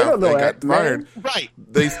gone, they got fired. Right?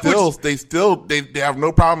 They have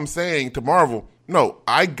no problem saying to Marvel, "No,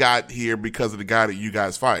 I got here because of the guy that you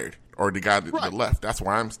guys fired." Or the guy that left. That's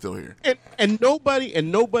why I'm still here. And nobody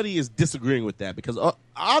is disagreeing with that because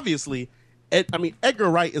obviously, Edgar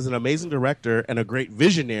Wright is an amazing director and a great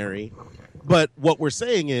visionary. But what we're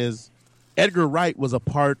saying is, Edgar Wright was a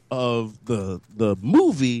part of the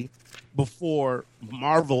movie before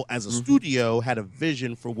Marvel as a studio had a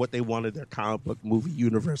vision for what they wanted their comic book movie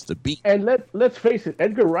universe to be. And let's face it,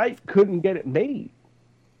 Edgar Wright couldn't get it made.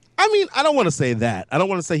 I mean, I don't want to say that. I don't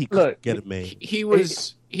want to say he couldn't get it made. He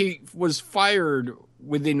was fired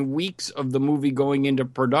within weeks of the movie going into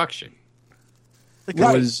production.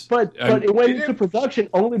 Right, but it went into production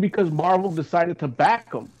only because Marvel decided to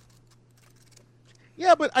back him.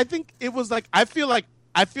 Yeah, but I think it was like I feel like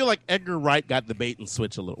Edgar Wright got the bait and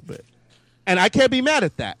switch a little bit. And I can't be mad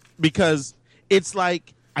at that because it's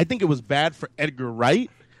like I think it was bad for Edgar Wright.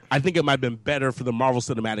 I think it might have been better for the Marvel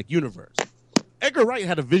Cinematic Universe. Edgar Wright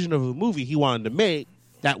had a vision of a movie he wanted to make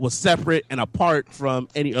that was separate and apart from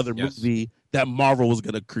any other movie that Marvel was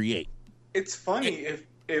going to create. It's funny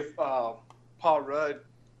if Paul Rudd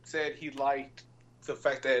said he liked the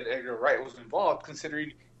fact that Edgar Wright was involved,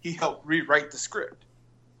 considering he helped rewrite the script.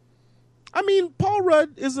 I mean, Paul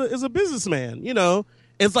Rudd is a businessman, you know.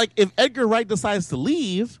 It's like if Edgar Wright decides to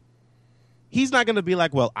leave, he's not going to be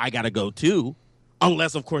like, well, I got to go too.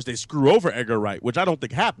 Unless, of course, they screw over Edgar Wright, which I don't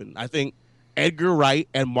think happened. I think Edgar Wright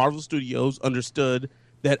and Marvel Studios understood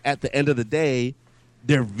that at the end of the day,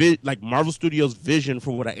 their Marvel Studios' vision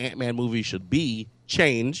for what an Ant-Man movie should be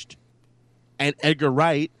changed. And Edgar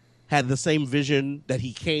Wright had the same vision that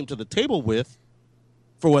he came to the table with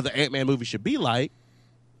for what the Ant-Man movie should be like.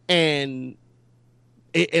 And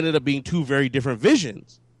it ended up being two very different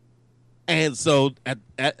visions. And so at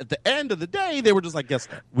the end of the day, they were just like, guess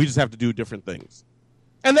what? We just have to do different things.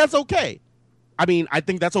 And that's okay. I mean, I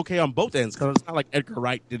think that's okay on both ends because it's not like Edgar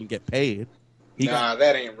Wright didn't get paid.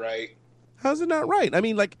 That ain't right. How's it not right? I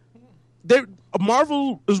mean, like,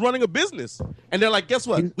 Marvel is running a business. And they're like, guess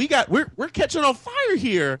what? We're catching on fire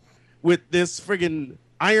here with this friggin'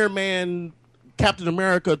 Iron Man, Captain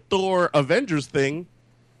America, Thor, Avengers thing.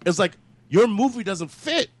 It's like, your movie doesn't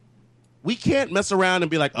fit. We can't mess around and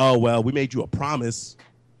be like, oh, well, we made you a promise,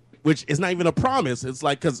 which is not even a promise. It's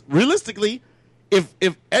like, because realistically, if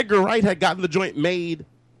Edgar Wright had gotten the joint made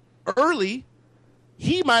early,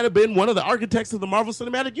 he might have been one of the architects of the Marvel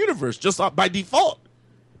Cinematic Universe, just by default,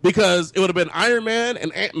 because it would have been Iron Man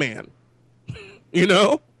and Ant-Man, you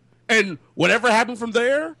know? And whatever happened from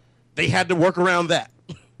there, they had to work around that.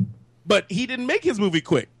 But he didn't make his movie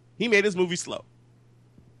quick. He made his movie slow.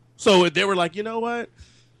 So they were like, you know what?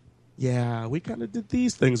 Yeah, we kind of did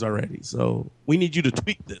these things already, so we need you to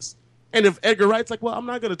tweak this. And if Edgar Wright's like, well, I'm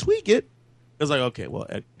not going to tweak it, it's like, okay, well,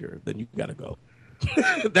 Edgar, then you got to go.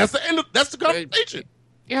 That's the end. That's the conversation.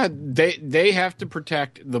 Yeah, they have to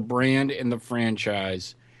protect the brand and the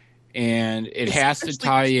franchise, and it has to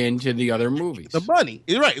tie into the other movies. The money,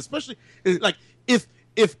 you're right? Especially like if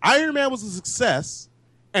Iron Man was a success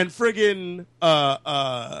and friggin'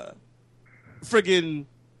 Iron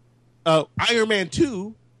Man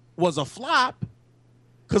 2 was a flop,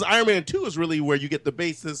 because Iron Man 2 is really where you get the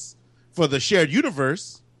basis for the shared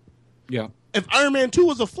universe. Yeah. If Iron Man 2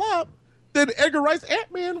 was a flop, then Edgar Wright's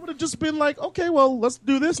Ant-Man would have just been like, okay, well, let's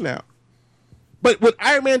do this now. But with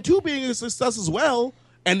Iron Man 2 being a success as well,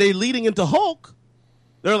 and they leading into Hulk,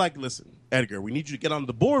 they're like, listen, Edgar, we need you to get on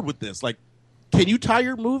the board with this. Like, can you tie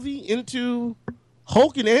your movie into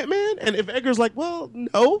Hulk and Ant-Man? And if Edgar's like, well,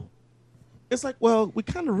 no. It's like, well, we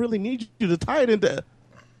kind of really need you to tie it into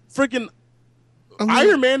freaking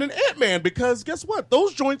Iron Man and Ant-Man, because guess what?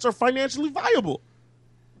 Those joints are financially viable.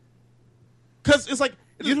 Because it's like,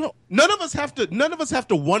 you know, none of us have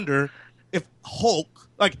to wonder if Hulk,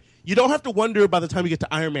 like, you don't have to wonder by the time you get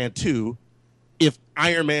to Iron Man 2 if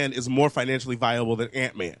Iron Man is more financially viable than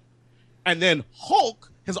Ant-Man. And then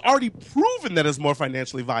Hulk has already proven that it's more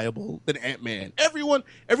financially viable than Ant-Man. Everyone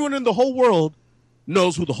in the whole world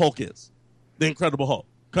knows who the Hulk is. The Incredible Hulk,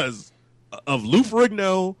 because of Lou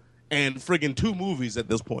Ferrigno and friggin' 2 movies at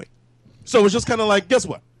this point. So it's just kind of like, guess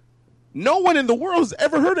what? No one in the world has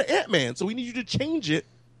ever heard of Ant-Man, so we need you to change it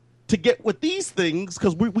to get with these things,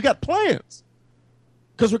 because we got plans.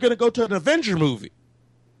 Because we're going to go to an Avenger movie.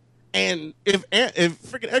 And if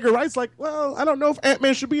freaking Edgar Wright's like, well, I don't know if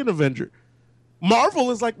Ant-Man should be an Avenger.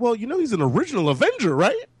 Marvel is like, well, you know he's an original Avenger,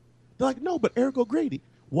 right? They're like, no, but Eric O'Grady.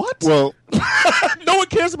 What? Well, no one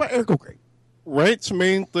cares about Eric O'Grady. Wright's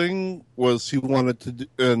main thing was he wanted to do,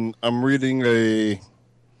 and I'm reading a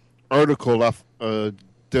article off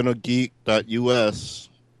dinogeek.us,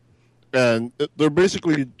 and they're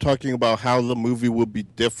basically talking about how the movie would be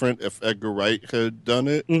different if Edgar Wright had done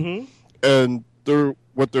it. Mm-hmm. And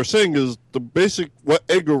what they're saying is what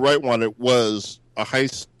Edgar Wright wanted was a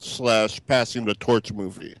heist / passing the torch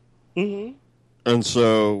movie. Mm-hmm. And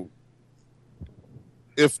so,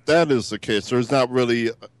 if that is the case, there's not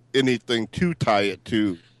really anything to tie it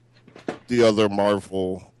to the other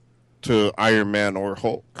Marvel, to Iron Man or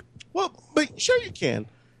Hulk. Well, but sure you can.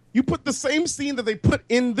 You put the same scene that they put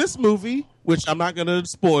in this movie, which I'm not going to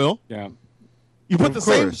spoil. Yeah. You put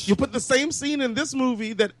the same scene in this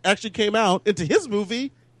movie that actually came out into his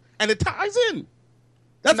movie, and it ties in.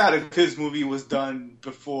 That's not if his movie was done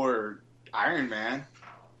before Iron Man.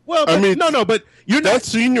 Well, but, but that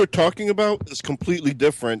scene you're talking about is completely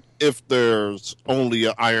different if there's only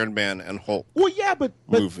an Iron Man and Hulk. Well, yeah, but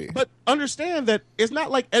movie. But understand that it's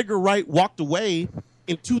not like Edgar Wright walked away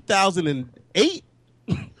in 2008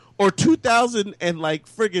 or 2000 and like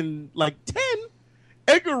friggin' like 10.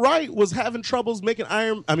 Edgar Wright was having troubles making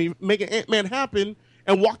Ant-Man happen,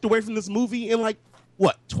 and walked away from this movie in like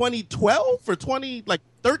what 2012 or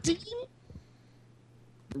 2013.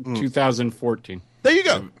 2014. There you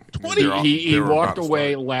go. He walked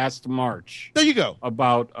away last March. There you go.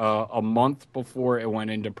 About a month before it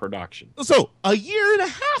went into production. So a year and a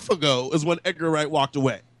half ago is when Edgar Wright walked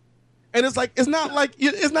away, and it's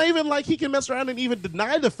not even like he can mess around and even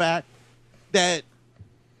deny the fact that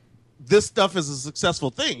this stuff is a successful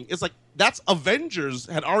thing. It's like that's Avengers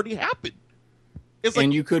had already happened. It's like,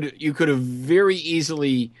 and you could have very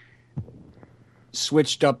easily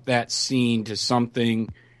switched up that scene to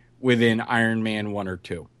something within Iron Man 1 or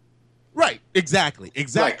 2. Right, exactly.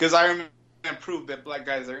 Right, because Iron Man proved that black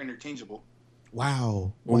guys are interchangeable.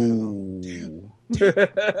 Wow. Damn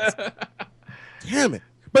it.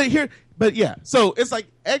 But yeah. So it's like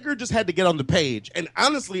Edgar just had to get on the page. And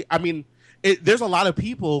honestly, I mean, there's a lot of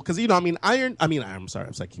people because I'm sorry,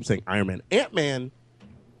 I keep saying Iron Man. Ant-Man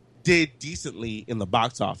did decently in the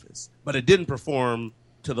box office, but it didn't perform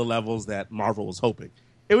to the levels that Marvel was hoping.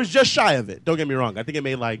 It was just shy of it. Don't get me wrong. I think it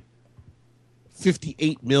made like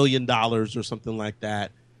 $58 million or something like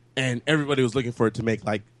that, and everybody was looking for it to make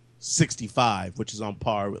like 65, which is on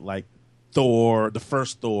par with like Thor, the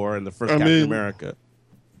first Thor, and the first Captain America.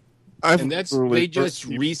 They just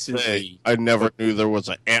recently. I never knew there was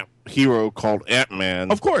a hero called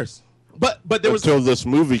Ant-Man. Of course, but there was until this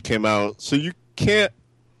movie came out. So you can't.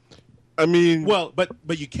 I mean,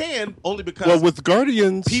 but you can only because with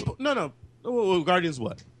Guardians, people. No. Guardians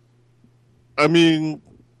what? I mean,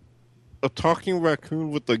 a talking raccoon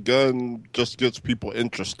with a gun just gets people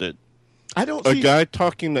interested. I don't. A guy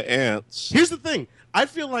talking to ants. Here's the thing. I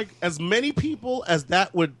feel like as many people as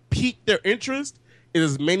that would pique their interest, it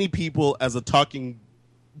as many people as a talking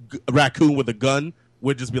raccoon with a gun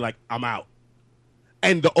would just be like, I'm out.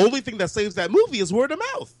 And the only thing that saves that movie is word of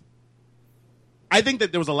mouth. I think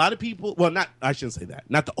that there was a lot of people. Well, I shouldn't say that.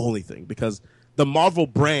 Not the only thing, because the Marvel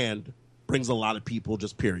brand brings a lot of people.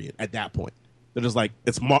 Just period. At that point, they're just like,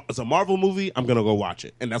 it's a Marvel movie. I'm gonna go watch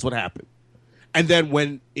it, and that's what happened. And then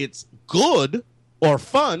when it's good or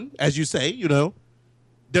fun, as you say,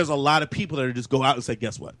 there's a lot of people that just go out and say,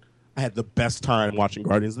 guess what? I had the best time watching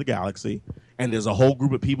Guardians of the Galaxy, and there's a whole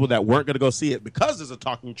group of people that weren't going to go see it because there's a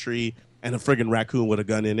talking tree and a friggin' raccoon with a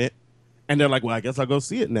gun in it. And they're like, well, I guess I'll go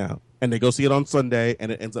see it now. And they go see it on Sunday,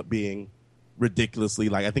 and it ends up being ridiculously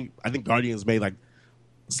like I think Guardians made like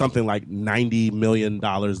something like $90 million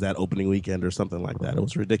that opening weekend or something like that. It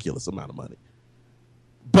was a ridiculous amount of money.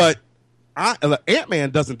 But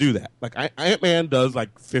Ant-Man doesn't do that. Like Ant-Man does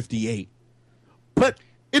like 58. But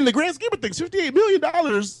in the grand scheme of things, $58 million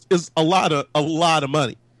is a lot of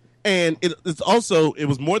money. And it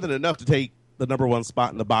was more than enough to take the number one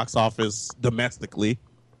spot in the box office domestically.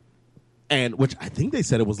 And which I think they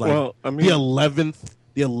said it was like the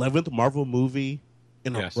 11th Marvel movie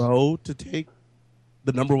in a row to take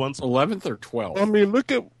the number one spot. 11th or 12th. I mean,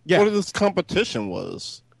 look at what this competition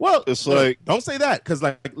was. Well, it's like, don't say that, because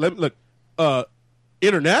look,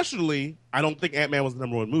 internationally, I don't think Ant-Man was the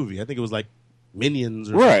number one movie. I think it was like Minions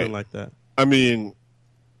or something like that. I mean,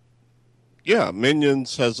 yeah,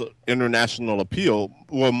 Minions has international appeal.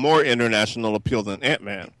 Well, more international appeal than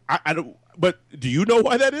Ant-Man. I don't. But do you know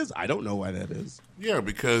why that is? I don't know why that is. Yeah,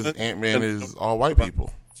 because Ant-Man is all white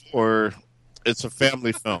people. Or it's a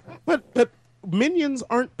family film. But Minions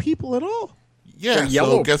aren't people at all. Yeah,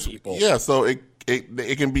 so people. Yeah, so it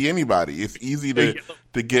can be anybody. It's easy to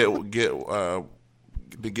get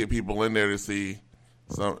people in there to see.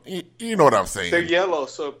 So you know what I'm saying. They're yellow,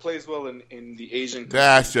 so it plays well in the Asian.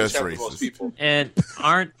 That's just racist. People. And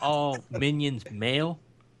aren't all Minions male?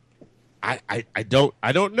 I don't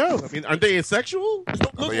know. I mean, aren't they asexual? I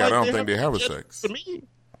don't think they have a sex. To me,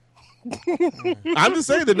 I'm just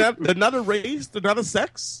saying they're not a race. They're not a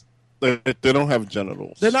sex. They don't have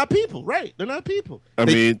genitals. They're not people, right? They're not people. I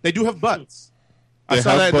mean, they do have butts. I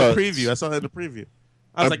saw that in the preview.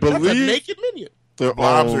 I was like, that's a naked minion. They're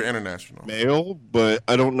Blobs are international male, but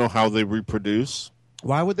I don't know how they reproduce.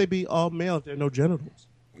 Why would they be all male if there are no genitals?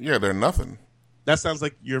 Yeah, they're nothing. That sounds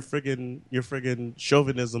like your friggin'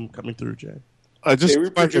 chauvinism coming through, Jay. They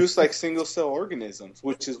reproduce like single cell organisms,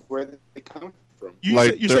 which is where they come from. You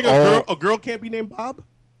Like, say they're a girl can't be named Bob?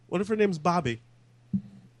 What if her name's Bobby?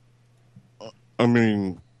 I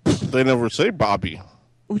mean, they never say Bobby.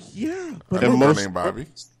 Oh yeah, I but know a girl most- named Bobby.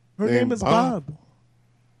 her name is Bob.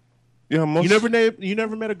 Yeah, most. You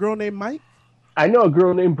never met a girl named Mike? I know a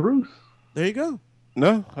girl named Bruce. There you go.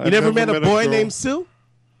 No, You never met a boy girl- named Sue?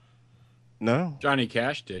 No. Johnny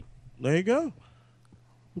Cash did. There you go.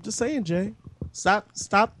 I'm just saying, Jay.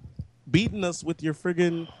 Stop beating us with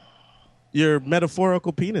your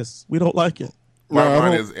metaphorical penis. We don't like it. Bottom No,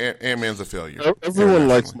 line I is Ant-Man's a failure. Everyone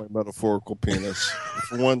likes my metaphorical penis,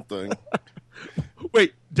 for one thing.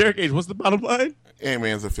 Wait, Derek H., what's the bottom line?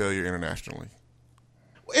 Ant-Man's a failure internationally.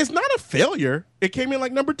 It's not a failure. It came in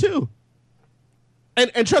like number 2.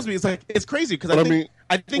 And trust me, it's crazy because But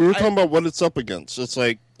I think we were talking about what it's up against. It's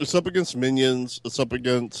like it's up against Minions. It's up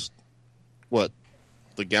against what?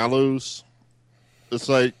 The Gallows. It's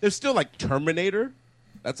like there's still like Terminator.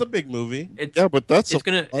 That's a big movie. Yeah, but that's it's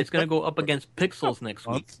gonna go up against Pixels next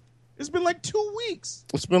week. It's been like 2 weeks.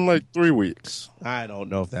 It's been like 3 weeks. I don't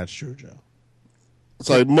know if that's true, Joe. It's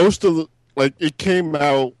like most of it came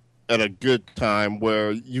out at a good time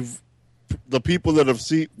where the people that have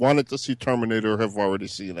wanted to see Terminator have already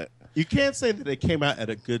seen it. You can't say that it came out at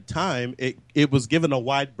a good time. It was given a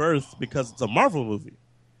wide berth because it's a Marvel movie.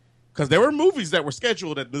 Because there were movies that were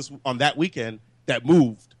scheduled on that weekend that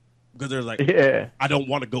moved because they're like, I don't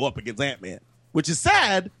want to go up against Ant-Man, which is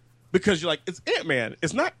sad because you're like, it's Ant-Man.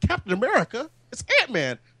 It's not Captain America. It's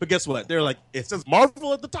Ant-Man. But guess what? They're like, it says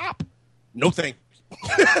Marvel at the top. No thank you.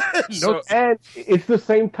 And it's the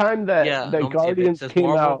same time that Guardians if it says came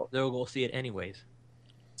Marvel, out. they'll go see it anyways.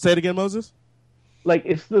 Say it again, Moses. Like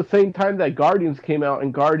it's the same time that Guardians came out,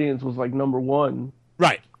 and Guardians was like number 1.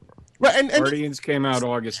 Right. Right. And Guardians came out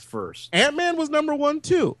August 1st. Ant-Man was number 1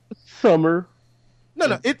 too. Summer.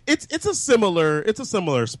 No. It's a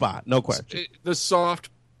similar spot. No question. The soft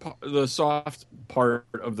part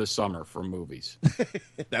of the summer for movies.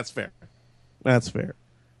 That's fair. That's fair.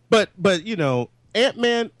 But you know,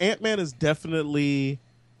 Ant-Man is definitely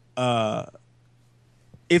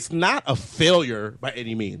it's not a failure by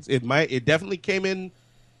any means. It definitely came in,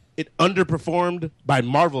 it underperformed by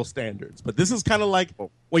Marvel standards. But this is kind of like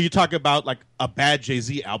when you talk about like a bad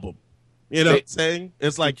Jay-Z album. You know what I'm saying?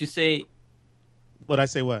 It's like Would you say Would I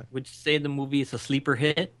say what? Would you say the movie is a sleeper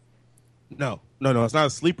hit? No, it's not a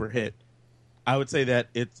sleeper hit. I would say that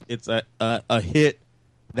it's a hit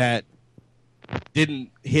that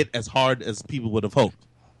didn't hit as hard as people would have hoped.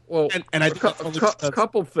 Well, and I a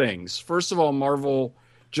couple things. First of all, Marvel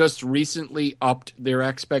just recently upped their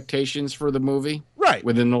expectations for the movie, right?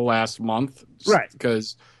 Within the last month, right?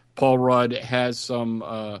 Because Paul Rudd has some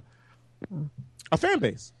a fan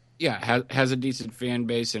base. Yeah, has a decent fan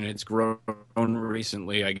base, and it's grown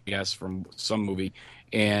recently, I guess, from some movie,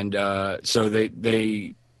 and so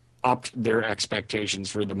they upped their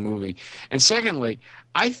expectations for the movie. And secondly,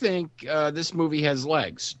 I think this movie has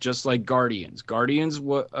legs, just like Guardians. Guardians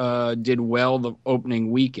did well the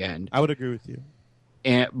opening weekend. I would agree with you.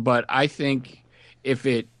 But I think if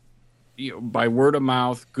it, by word of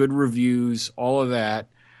mouth, good reviews, all of that,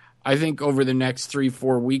 I think over the next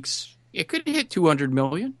 3-4 weeks, it could hit 200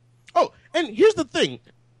 million. Oh, and here's the thing: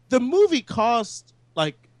 the movie cost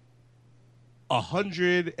like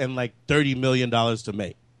 $130 million to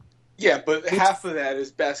make. Yeah, but half of that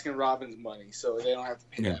is Baskin Robbins money, so they don't have to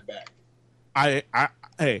pay that back.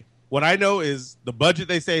 Hey, what I know is the budget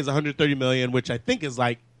they say is $130 million, which I think is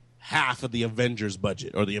like half of the Avengers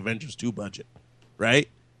budget or the Avengers 2 budget, right?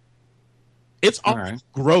 It's already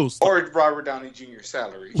grossed. Or Robert Downey Jr.'s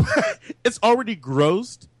salary. It's already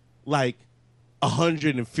grossed like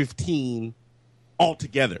 115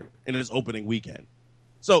 altogether in its opening weekend.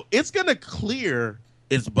 So it's going to clear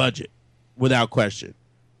its budget without question.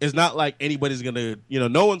 It's not like anybody's going to,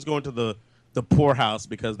 no one's going to the poorhouse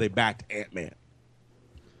because they backed Ant-Man.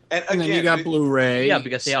 And then you got Blu-ray. Yeah,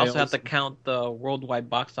 because they also sales. have to count the worldwide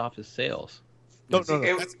box office sales. No.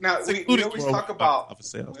 Now we always talk about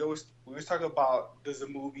sales. we always talk about, does a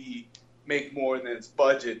movie make more than its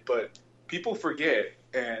budget? But people forget,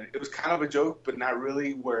 and it was kind of a joke, but not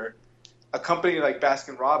really, where a company like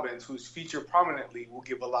Baskin Robbins, who's featured prominently, will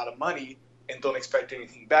give a lot of money and don't expect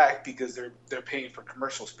anything back because they're paying for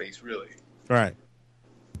commercial space, really. Right.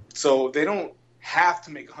 So they don't have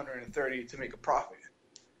to make 130 to make a profit.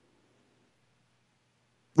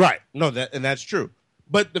 Right. No, that's true.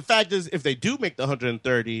 But the fact is, if they do make the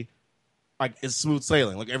 130, like, it's smooth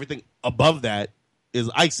sailing. Like, everything above that is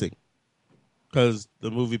icing because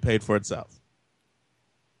the movie paid for itself.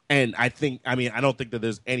 And I don't think that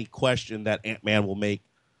there's any question that Ant-Man will make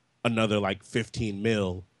another like 15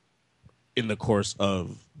 mil in the course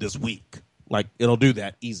of this week. Like, it'll do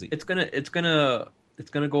that easy. It's gonna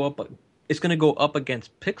go up. It's gonna go up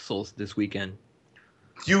against Pixels this weekend.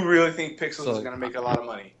 You really think Pixels is gonna make a lot of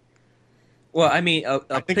money? Well, I mean,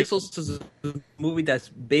 Pixels is a movie that's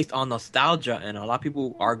based on nostalgia, and a lot of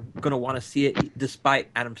people are gonna want to see it despite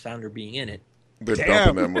Adam Sandler being in it. They're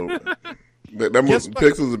dumping that movie. That movie,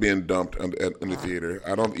 Pixels is being dumped in the theater.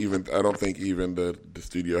 I don't think even the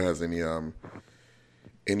studio has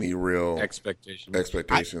any real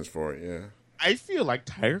expectations for it. Yeah, I feel like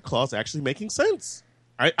Tiger Claw's actually making sense.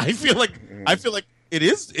 I feel like it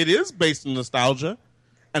is based on nostalgia,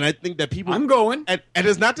 and I think that people. I'm going, and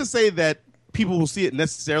it's not to say that people will see it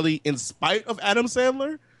necessarily in spite of Adam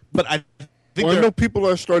Sandler, but I think I know people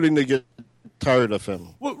are starting to get tired of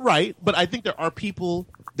him. Well, right, but I think there are people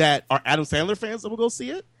that are Adam Sandler fans that will go see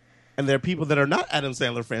it, and there are people that are not Adam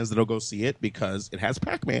Sandler fans that will go see it because it has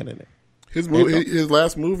Pac-Man in it. His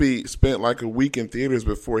last movie spent like a week in theaters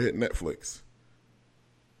before it hit Netflix.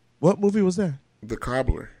 What movie was that? The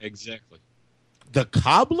Cobbler. Exactly. The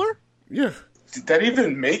Cobbler? Yeah. Did that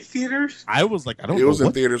even make theaters? I was like, I don't know. It was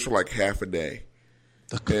in theaters for like half a day.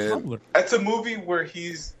 The Cobbler. That's a movie where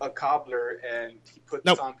he's a cobbler and he puts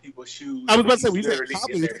on people's shoes. I was about to say, when you say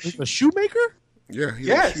cobbler, he's a shoemaker? Yeah, he's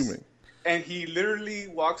a shoemaker. And he literally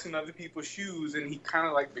walks in other people's shoes and he kind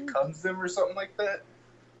of like becomes them or something like that.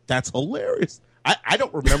 That's hilarious. I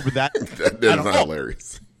don't remember that. That's not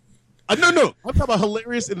hilarious. No. I'm talking about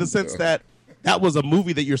hilarious in the sense that was a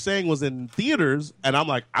movie that you're saying was in theaters, and I'm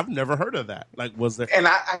like, I've never heard of that. Like, was there? And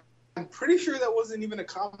I'm pretty sure that wasn't even a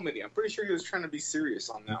comedy. I'm pretty sure he was trying to be serious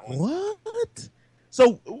on that one. What?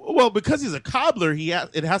 So, well, because he's a cobbler,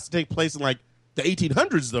 it has to take place in like the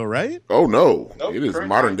 1800s, though, right? Oh no, it is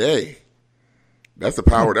modern day. That's the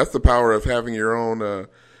power. That's the power of having your own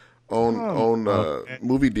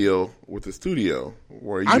movie deal with the studio,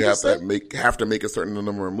 where you have to make a certain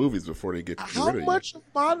number of movies before they get rid of you. How much of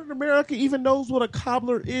modern America even knows what a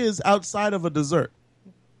cobbler is outside of a dessert?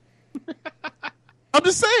 I'm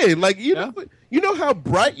just saying, like, you know how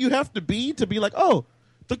bright you have to be like, oh,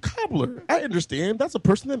 the cobbler. I understand. That's a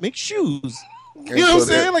person that makes shoes. You know what I'm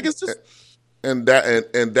saying? Like, it's just and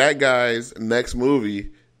that guy's next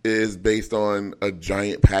movie is based on a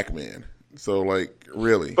giant Pac-Man. So, like,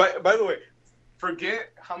 really. But by the way,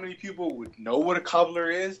 forget how many people would know what a cobbler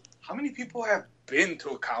is. How many people have been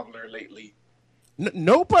to a cobbler lately?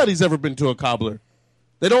 Nobody's ever been to a cobbler.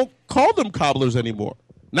 They don't call them cobblers anymore.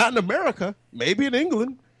 Not in America. Maybe in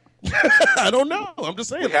England. I don't know. I'm just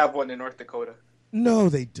saying. We have one in North Dakota. No,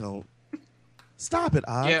 they don't. Stop it,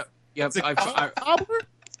 Oz. Yeah. Cobbler?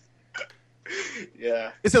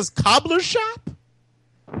 Yeah. It says cobbler shop?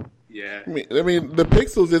 Yeah. I mean, the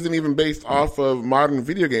Pixels isn't even based off of modern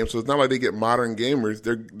video games, so it's not like they get modern gamers.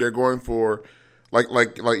 They're going for like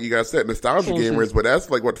you guys said, nostalgia gamers, but that's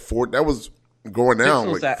like that was going down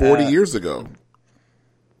Pixels like 40 years ago.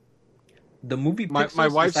 The movie Pixels my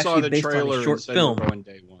wife is saw actually the based on trailer a short and said film. we're going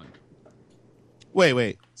day one.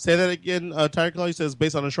 Wait. Say that again. Tiger Claw, you says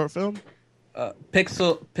based on a short film?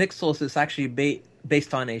 Pixels is actually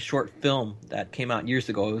based on a short film that came out years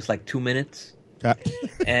ago. It was like 2 minutes.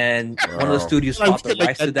 And one of the studios bought the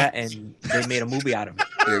rights to that, and they made a movie out of it.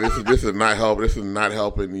 Yeah, this is not help. This is not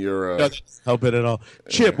helping your. Help it at all.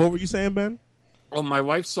 Chip, what were you saying, Ben? Well, my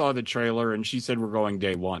wife saw the trailer and she said we're going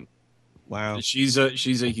day one. Wow, she's a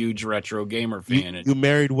huge retro gamer fan. You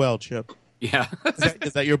married well, Chip. Yeah,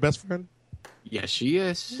 is that your best friend? Yes, she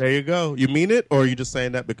is. There you go. You mean it, or are you just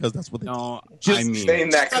saying that because that's what? No, I mean saying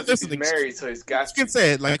that because he's married, so he's got. You can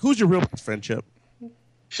say it. Like, who's your real best friend, Chip?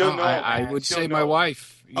 I would say my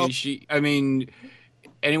wife. Oh. I mean,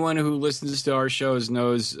 anyone who listens to our shows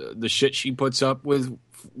knows the shit she puts up with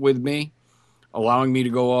me, allowing me to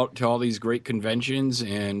go out to all these great conventions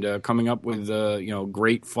and coming up with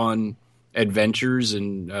great fun adventures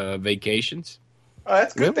and vacations. Oh,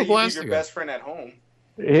 that's good that you leave your best friend at home.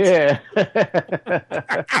 Yeah.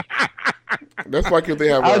 That's like if they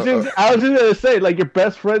have. I was just gonna say, like, your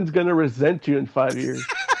best friend's gonna resent you in 5 years.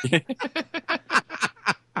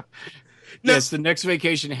 Yes, the next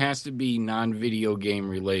vacation has to be non-video game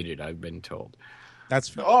related, I've been told. That's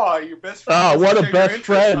fair. Oh, your best friend. Oh, what a best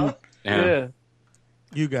friend. Huh? Yeah.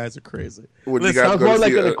 You guys are crazy. Sounds more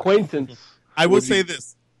like an acquaintance. I will say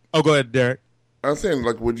this. Oh, go ahead, Derek. I'm saying,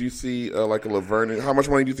 like, would you see like a Laverne? How much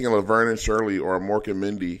money do you think a Laverne and Shirley or a Mork and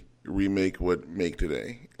Mindy remake would make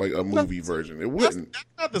today? Like a movie version, it wouldn't. That's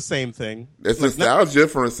not the same thing. It's nostalgia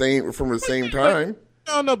from the same time.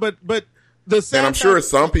 No, but the same. And I'm sure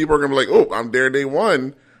some people are gonna be like, "Oh, I'm there day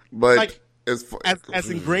one," but as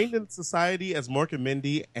ingrained in society as Mork and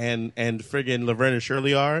Mindy and friggin' Laverne and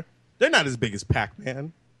Shirley are, they're not as big as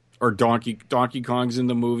Pac-Man. Or Donkey Kong's in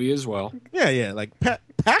the movie as well. Yeah. Like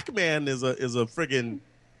Pac-Man is a friggin'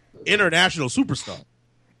 international superstar.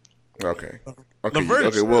 Okay.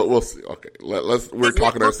 We'll see. Okay, we're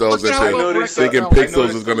talking ourselves into thinking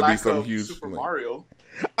Pixels is going to be some huge Super Mario.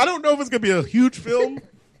 I don't know if it's going to be a huge film.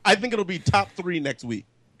 I think it'll be top 3 next week.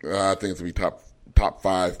 I think it's going to be top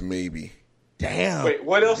 5, maybe. Damn. Wait,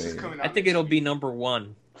 what else is coming out? I think it'll be number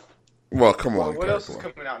 1. Well, come on. What else is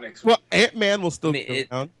coming out next week? Well, Ant-Man will still come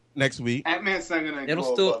out next week. Ant-Man's not going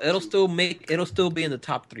to. It'll still be in the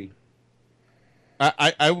top 3.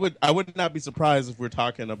 I would not be surprised if we're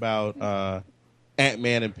talking about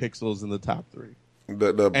Ant-Man and Pixels in the top 3.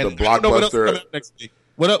 The blockbuster next week.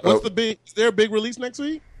 What's the big? Is there a big release next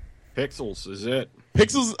week? Pixels is it?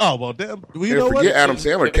 Pixels. Oh well, damn. Forget Adam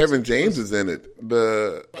Sandler. Kevin James is in it.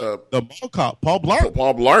 The mall cop, Paul Blart.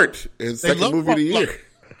 Paul Blart, his second movie of the year.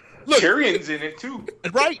 Look, Tyrion's in it too.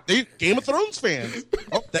 Right, they Game of Thrones fans.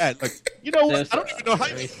 Oh, that. Like, you know what? I don't even know how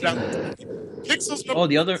you Pixels.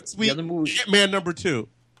 The other movie, Ant-Man number 2.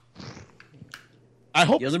 I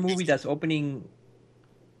hope the other movie that's opening.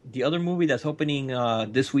 The other movie that's opening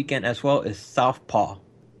this weekend as well is Southpaw.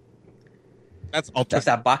 That's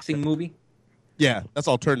that boxing movie. Yeah, that's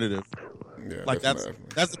alternative. Yeah, like that's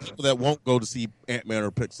the people that won't go to see Ant-Man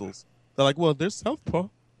or Pixels. They're like, well, there's Southpaw.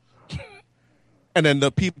 And then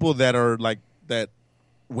the people that are like that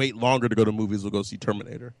wait longer to go to movies will go see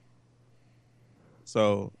Terminator.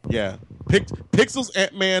 So yeah, Pixels,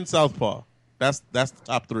 Ant-Man, Southpaw. That's the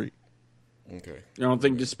top 3. Okay. You don't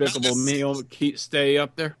think Despicable Me will stay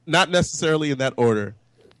up there? Not necessarily in that order.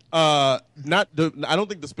 I don't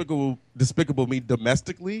think Despicable Me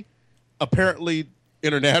domestically. Apparently,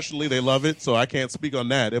 internationally they love it, so I can't speak on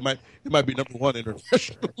that. It might be number 1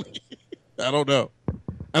 internationally. I don't know.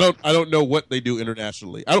 I don't know what they do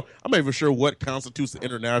internationally. I'm not even sure what constitutes the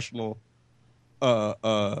international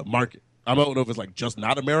market. I don't know if it's like just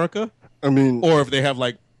not America. I mean, or if they have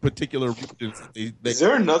like particular regions. Is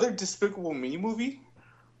there another Despicable Me movie?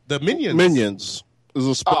 The Minions. Minions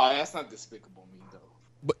is a. That's not Despicable Me though.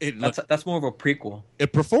 But that's more of a prequel.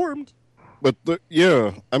 It performed, but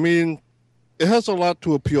I mean, it has a lot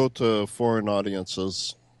to appeal to foreign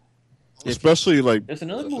audiences. Especially like there's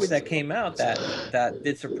another movie that came out that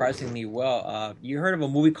did surprisingly well. You heard of a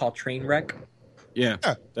movie called Trainwreck? Yeah,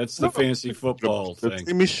 that's the fantasy football thing.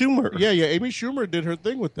 Amy Schumer. Yeah. Amy Schumer did her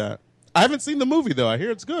thing with that. I haven't seen the movie though. I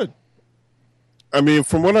hear it's good. I mean,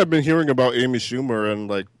 from what I've been hearing about Amy Schumer and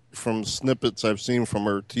like from snippets I've seen from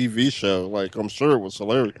her TV show, like I'm sure it was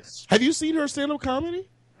hilarious. Have you seen her stand-up comedy?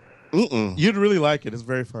 Mm-mm. You'd really like it. It's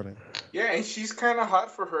very funny. Yeah, and she's kind of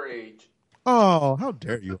hot for her age. Oh, how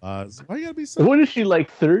dare you, Oz? Why you gotta be so? What is she, like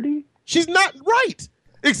 30? She's not right.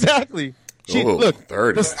 Exactly. She look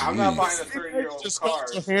 30. I'm not buying a 30-year-old car.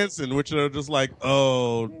 Johansson, which are just like,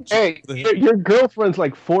 oh. Hey, your girlfriend's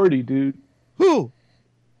like 40, dude. Who?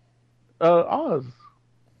 Oz.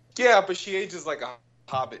 Yeah, but she ages like a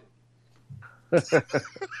hobbit.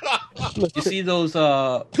 Did you see those?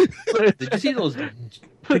 Did you see those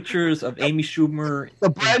pictures of Amy Schumer? The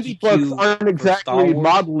Brandy books aren't exactly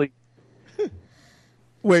modeling.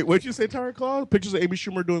 Wait, what'd you say, Tara Claw? Pictures of Amy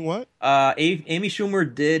Schumer doing what? Amy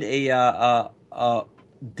Schumer did a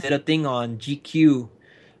thing on GQ,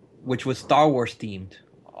 which was Star Wars themed.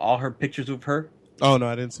 All her pictures with her. Oh no,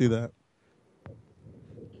 I didn't see that.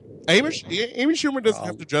 Amy Schumer doesn't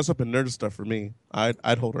have to dress up in nerd stuff for me.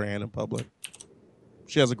 I'd hold her hand in public.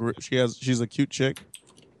 She's a cute chick,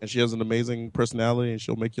 and she has an amazing personality, and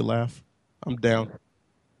she'll make you laugh. I'm down.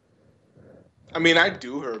 I mean, I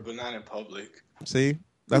do her, but not in public. See,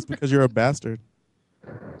 that's because you're a bastard.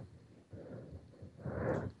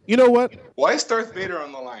 You know what? Why is Darth Vader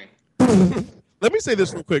on the line? Let me say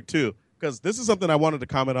this real quick too, because this is something I wanted to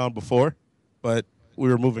comment on before, but we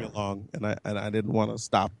were moving along, and I didn't want to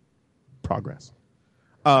stop progress.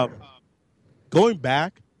 Going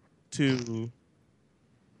back to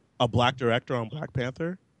a black director on Black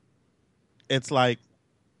Panther, it's like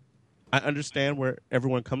I understand where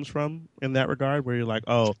everyone comes from in that regard, where you're like,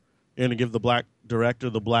 oh, you're gonna give the black director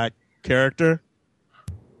the black character,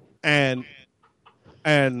 and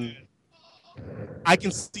I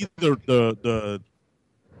can see the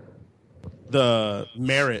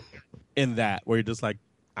merit in that, where you're just like,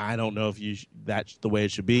 I don't know if that's the way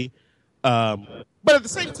it should be, but at the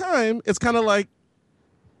same time, it's kind of like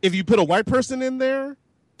if you put a white person in there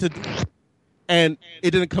and it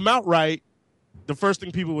didn't come out right, the first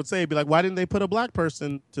thing people would say would be like, why didn't they put a black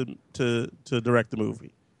person to direct the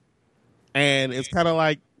movie? And it's kind of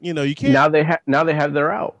like, you can't. Now they have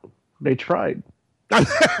their out. They tried.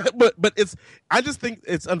 but I just think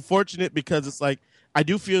it's unfortunate because it's like I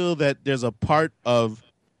do feel that there's a part of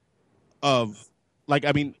like,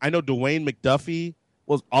 I mean, I know Dwayne McDuffie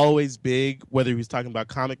was always big, whether he was talking about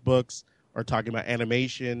comic books or talking about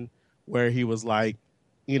animation, where he was like,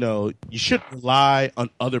 you know, you shouldn't rely on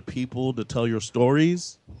other people to tell your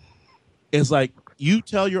stories. It's like you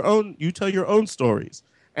tell your own stories.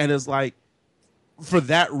 And it's like, for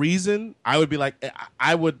that reason, I would be like,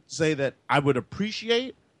 I would say that I would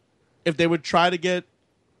appreciate if they would try to get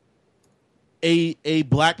a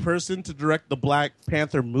black person to direct the Black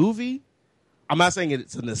Panther movie. I'm not saying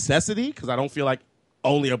it's a necessity, because I don't feel like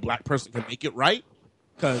only a black person can make it right.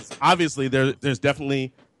 Because obviously there's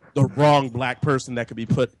definitely the wrong black person that could be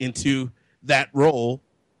put into that role,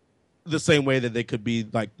 the same way that they could be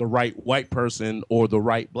like the right white person or the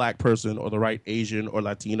right black person or the right Asian or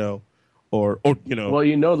Latino or you know. Well,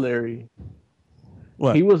 you know, Larry,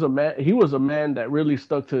 what? He was a man that really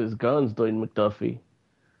stuck to his guns, Dwayne McDuffie.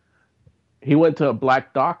 He went to a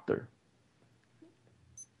black doctor.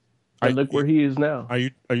 And look where he is now. Are you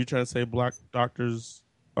trying to say black doctors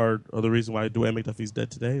are the reason why Dwayne McDuffie's dead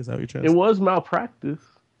today? Is that what you're trying to say? It was malpractice.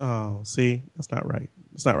 Oh, see, that's not right.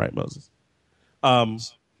 It's not right, Moses. But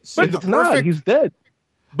it's not. He's dead.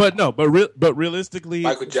 But no, but realistically,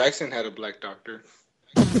 Michael Jackson had a black doctor.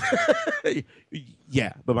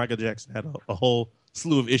 Yeah, but Michael Jackson had a whole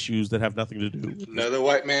slew of issues that have nothing to do. Another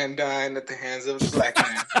white man dying at the hands of a black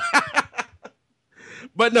man.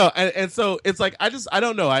 But no, and so it's like I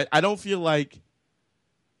don't know. I don't feel like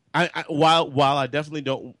while I definitely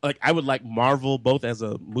don't like, I would like Marvel both as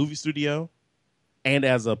a movie studio and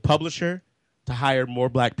as a publisher to hire more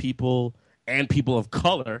black people and people of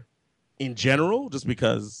color in general, just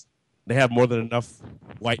because they have more than enough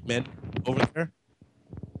white men over there.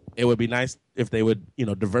 It would be nice if they would, you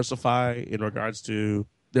know, diversify in regards to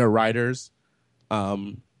their writers,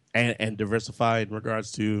 and diversify in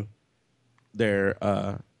regards to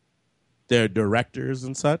their directors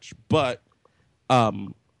and such. But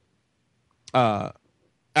you know,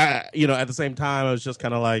 at the same time, I was just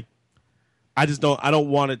kind of like, I don't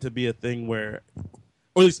want it to be a thing where,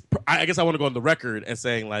 or at least I guess I want to go on the record as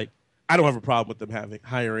saying, like, I don't have a problem with them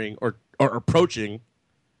hiring or approaching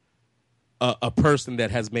a person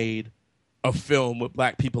that has made a film with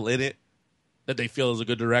black people in it that they feel is a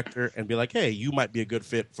good director and be like, hey, you might be a good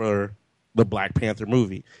fit for the Black Panther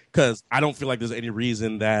movie. Because I don't feel like there's any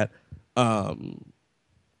reason that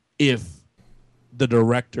if the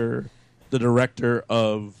director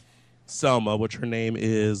of Selma, which her name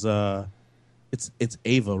is it's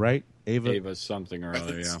Ava, right? Ava something or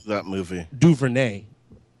other, yeah. That movie. DuVernay.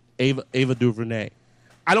 Ava DuVernay.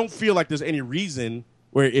 I don't feel like there's any reason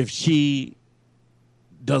where if she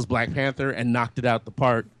does Black Panther and knocked it out the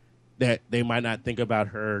park, that they might not think about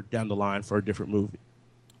her down the line for a different movie.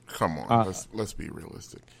 Come on, let's be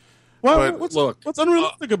realistic. Well, what's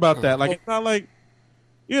unrealistic about that? Like, it's not like,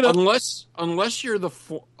 you know, unless you're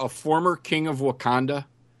a former king of Wakanda,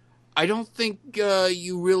 I don't think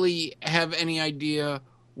you really have any idea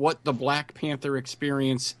what the Black Panther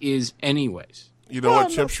experience is, anyways. You know what,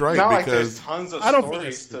 Chip's right, Not because like there's tons of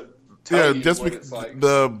stories to tell yeah, you just what because it's like.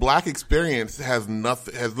 the black experience has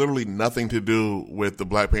literally nothing to do with the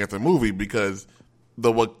Black Panther movie, because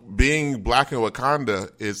being black in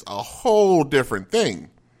Wakanda is a whole different thing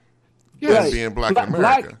than being black in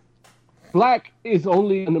America. Black is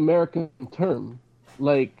only an American term.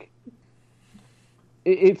 Like,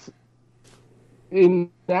 it's in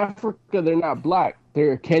Africa, they're not black.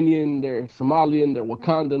 They're Kenyan, they're Somalian, they're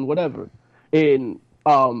Wakandan, whatever. In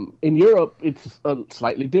Europe, it's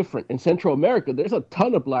slightly different. In Central America, there's a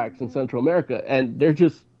ton of blacks in Central America, and they're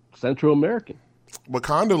just Central American.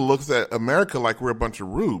 Wakanda looks at America like we're a bunch of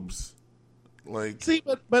rubes. Like, see,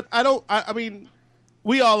 but I don't. I mean,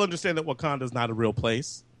 we all understand that Wakanda is not a real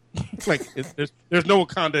place. Like, there's no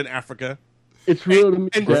Wakanda in Africa. It's real to me,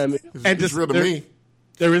 damn it. It's real to me.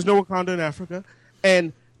 There is no Wakanda in Africa,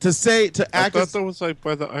 and I thought that was like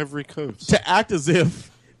by the Ivory Coast. To act as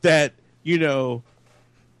if that, you know,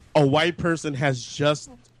 a white person has just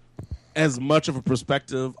as much of a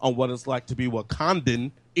perspective on what it's like to be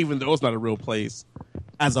Wakandan, even though it's not a real place,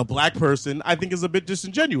 as a black person, I think is a bit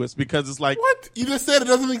disingenuous, because it's like, what? You just said it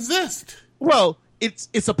doesn't exist. Well, it's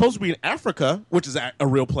supposed to be in Africa, which is a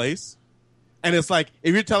real place. And it's like,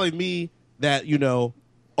 if you're telling me that, you know,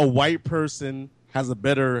 a white person has a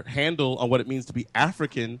better handle on what it means to be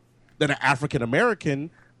African than an African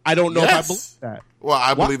American, I don't know if I believe that. Well,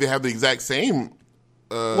 I believe they have the exact same.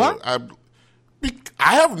 What?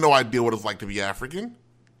 I have no idea what it's like to be African.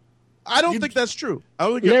 I don't think that's true.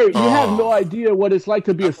 Larry, you have no idea what it's like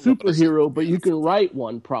to be a superhero, but you can write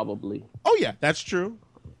one probably. Oh yeah, that's true.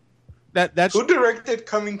 That's who directed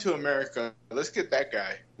Coming to America? Let's get that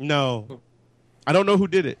guy. No, I don't know who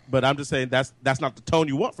did it, but I'm just saying that's not the tone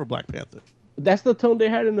you want for Black Panther. That's the tone they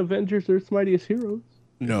had in Avengers: Earth's Mightiest Heroes.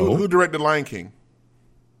 No, who directed Lion King?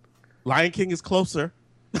 Lion King is closer,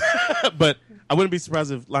 but I wouldn't be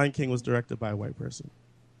surprised if Lion King was directed by a white person.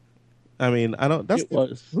 I mean, I don't. That's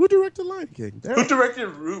who directed Lion King. Who directed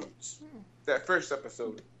Roots? That first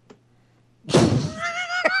episode.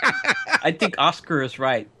 I think Oscar is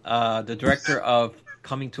right. The director of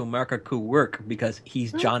Coming to America could work because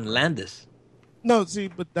he's John Landis. No, see,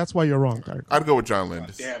 but that's why you're wrong, Tyler. I'd go with John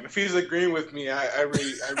Landis. Damn, if he's agreeing with me, I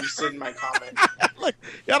rescind my comment. I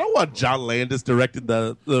don't want John Landis directing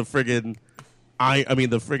the friggin'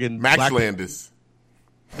 the friggin' Max Landis.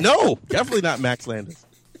 No, definitely not Max Landis.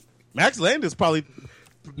 Max Landis is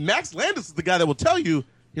the guy that will tell you.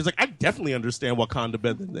 He's like, I definitely understand Wakanda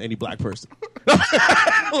better than any black person.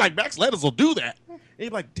 Like, Max Landis will do that. And you're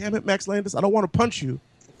like, damn it, Max Landis, I don't want to punch you.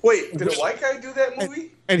 Wait, did a white guy do that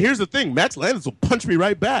movie? And here's the thing, Max Landis will punch me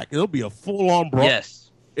right back. It'll be a full-on brawl. Yes.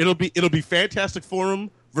 It'll be Fantastic Forum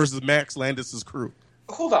versus Max Landis' crew.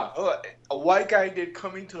 Hold on. A white guy did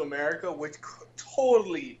Coming to America, which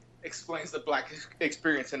totally explains the black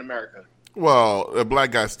experience in America. Well, a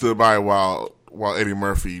black guy stood by while Eddie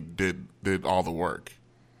Murphy did all the work.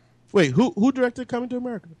 Wait, who directed Coming to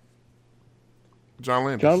America? John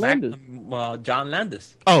Landis. John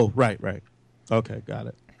Landis. Oh, right. Okay, got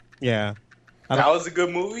it. Yeah. That was a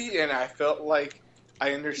good movie, and I felt like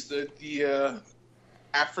I understood the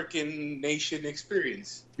African nation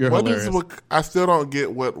experience. You're hilarious. I still don't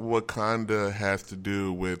get what Wakanda has to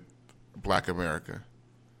do with Black America.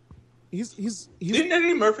 Didn't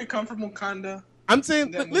Eddie Murphy come from Wakanda? I'm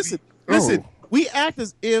saying, listen. We act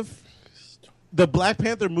as if the Black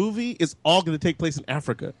Panther movie is all going to take place in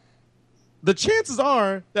Africa. The chances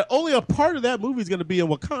are that only a part of that movie is going to be in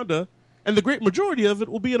Wakanda, and the great majority of it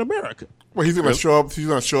will be in America. Well, he's going to show up. He's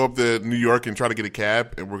going to show up to New York and try to get a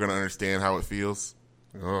cab, and we're going to understand how it feels.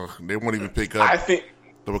 Ugh, they won't even pick up. I think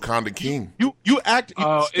the Wakanda King. You act.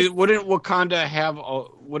 Wouldn't Wakanda have?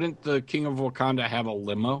 Wouldn't the King of Wakanda have a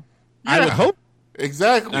limo? Yeah. I would hope.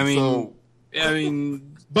 Exactly.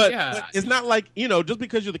 But it's not like, just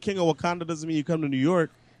because you're the King of Wakanda doesn't mean you come to New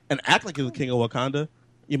York and act like you're the King of Wakanda.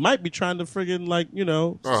 You might be trying to friggin'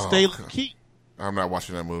 stay key. I'm not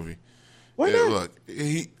watching that movie. Why not?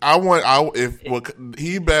 Look,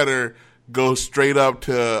 he better go straight up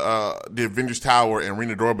to the Avengers Tower and ring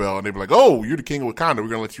the doorbell, and they'd be like, "Oh, you're the King of Wakanda. We're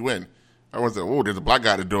gonna let you in." I was like, "Oh, there's a black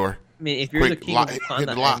guy at the door." I mean, if you're the King of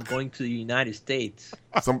Wakanda and going to the United States,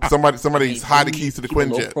 somebody's hide the keys to the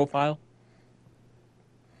Quinjet. Profile.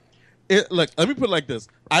 Look, let me put it like this.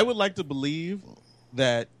 I would like to believe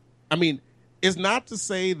that, it's not to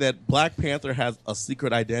say that Black Panther has a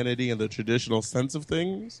secret identity in the traditional sense of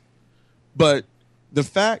things, but the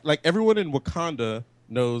fact, everyone in Wakanda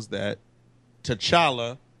knows that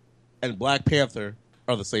T'Challa and Black Panther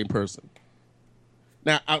are the same person.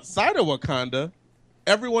 Now, outside of Wakanda,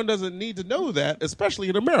 everyone doesn't need to know that, especially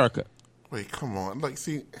in America. Wait, come on.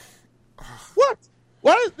 What?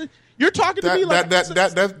 Why is you're talking to me like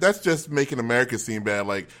that's just making America seem bad.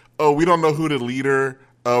 Like, oh, we don't know who the leader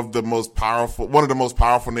of one of the most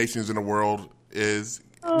powerful nations in the world is,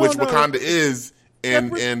 which Wakanda is in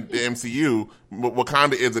the MCU.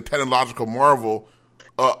 Wakanda is a technological marvel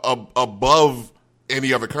above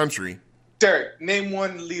any other country. Derek, name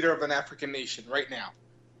one leader of an African nation right now.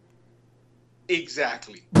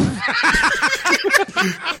 Exactly.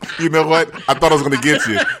 You know what? I thought I was going to get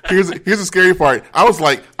you. Here's the scary part. I was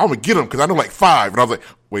like, I'm going to get him because I know 5. And I was like,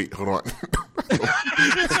 wait, hold on.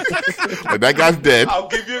 That guy's dead. I'll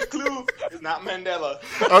give you a clue. It's not Mandela.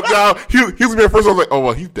 He was going to be the first one. I was like, oh,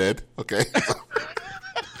 well, he's dead. Okay.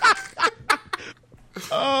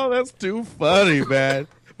 Oh, that's too funny, man.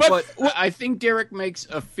 But I think Derek makes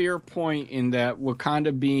a fair point in that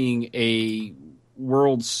Wakanda being a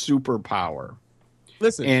world superpower.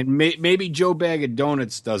 Listen, and maybe Joe Bag of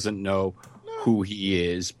Donuts doesn't know who he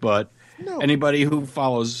is, but anybody who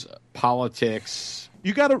follows politics,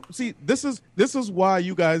 you gotta see. This is why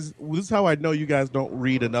you guys. This is how I know you guys don't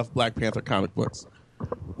read enough Black Panther comic books.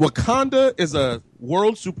 Wakanda is a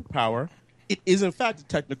world superpower. It is in fact a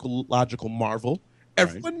technological marvel.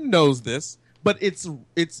 Everyone knows this, but it's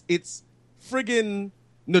friggin'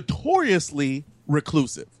 notoriously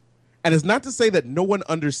reclusive. And it's not to say that no one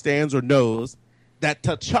understands or knows that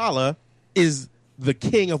T'Challa is the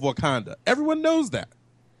king of Wakanda. Everyone knows that.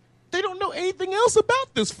 They don't know anything else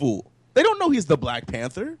about this fool. They don't know he's the Black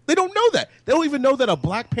Panther. They don't know that. They don't even know that a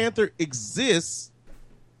Black Panther exists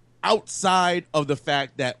outside of the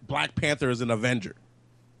fact that Black Panther is an Avenger.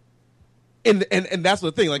 And that's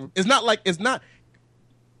the thing. Like, it's not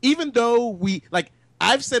even though we, like,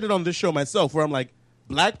 I've said it on this show myself where I'm like,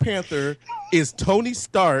 Black Panther is Tony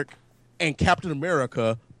Stark and Captain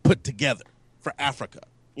America put together for Africa.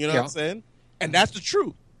 You know what I'm saying? And that's the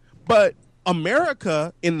truth. But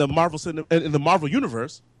America in the Marvel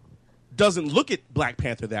universe doesn't look at Black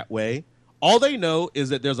Panther that way. All they know is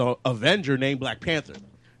that there's an Avenger named Black Panther.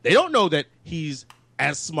 They don't know that he's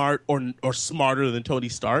as smart or smarter than Tony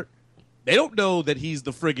Stark. They don't know that he's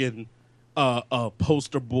the friggin'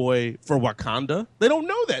 poster boy for Wakanda. They don't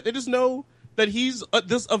know that. They just know that he's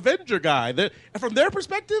this Avenger guy. That, from their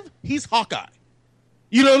perspective, he's Hawkeye.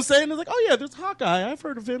 You know what I'm saying? It's like, oh yeah, there's Hawkeye. I've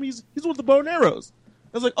heard of him. He's with the bow and arrows.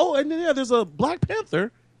 I was like, oh, and then, yeah, there's a Black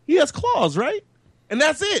Panther. He has claws, right? And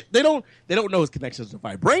that's it. They don't know his connections to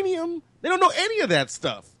vibranium. They don't know any of that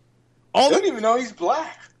stuff. They don't even know he's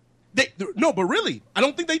black. No, but really, I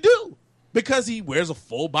don't think they do, because he wears a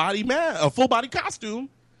full body costume.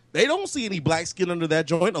 They don't see any black skin under that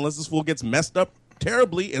joint unless this fool gets messed up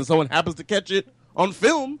terribly and someone happens to catch it on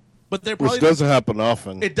film. But they're probably which doesn't happen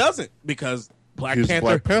often. It doesn't, because Black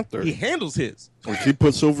Panther, he handles his. Like he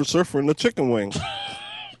put Silver Surfer in the chicken wing.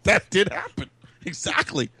 That did happen.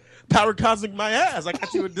 Exactly. Power Cosmic my ass. I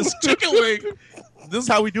got you in this chicken wing. This is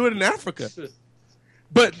how we do it in Africa.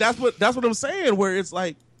 But that's what I'm saying, where it's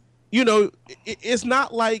like, you know, it's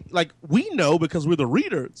not like we know because we're the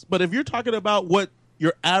readers. But if you're talking about what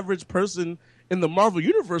your average person in the Marvel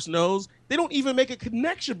Universe knows, they don't even make a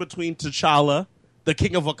connection between T'Challa, the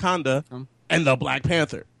King of Wakanda, and the Black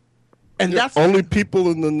Panther. And that's only people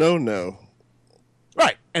in the know.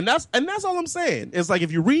 Right. And that's all I'm saying. It's like,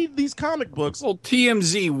 if you read these comic books. Well,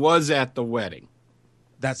 TMZ was at the wedding.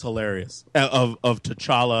 That's hilarious. Of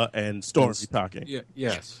T'Challa and Storm talking. Yeah,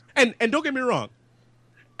 yes. And don't get me wrong.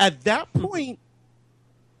 At that point,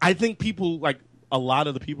 I think people, like a lot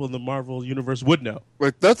of the people in the Marvel universe, would know.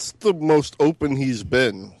 Like, that's the most open he's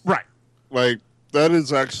been. Right. Like, that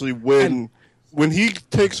is actually when he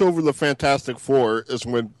takes over the Fantastic Four is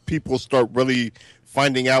when people start really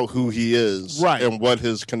finding out who he is, right, and what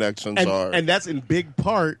his connections are. And that's in big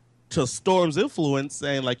part to Storm's influence,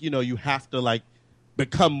 saying, like, you know, you have to, like,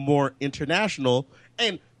 become more international.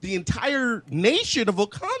 And the entire nation of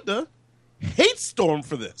Wakanda hates Storm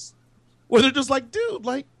for this. Where they're just like, dude,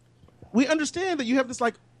 like, we understand that you have this,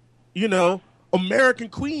 like, you know, American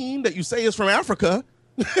queen that you say is from Africa,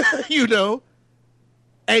 you know,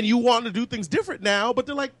 and you want to do things different now, but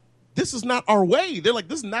they're like, this is not our way. They're like,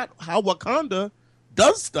 this is not how Wakanda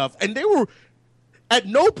does stuff. And they were, at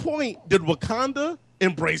no point did Wakanda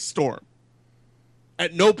embrace Storm.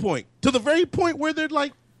 At no point. To the very point where they're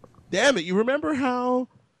like, damn it, you remember how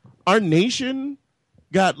our nation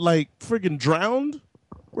got, like, friggin' drowned?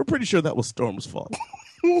 We're pretty sure that was Storm's fault.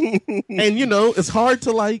 And, you know, it's hard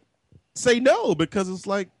to, like, say no, because it's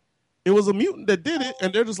like, it was a mutant that did it,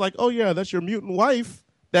 and they're just like, oh yeah, that's your mutant wife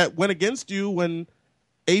that went against you when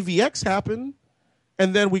AVX happened,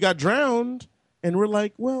 and then we got drowned, and we're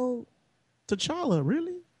like, well, T'Challa,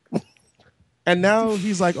 really? And now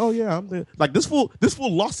he's like, oh yeah, I'm the, like, this fool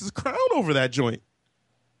lost his crown over that joint,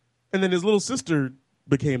 and then his little sister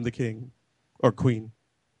became the king or queen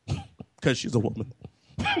because she's a woman.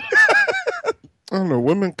 I don't know.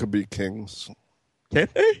 Women could be kings. Can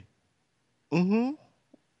they? Mm-hmm.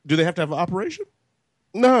 Do they have to have an operation?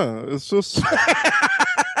 No, it's just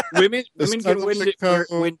women can win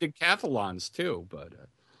decathlons too, but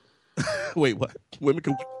wait, what? Women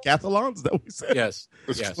can win decathlons? Is that what we said? Yes.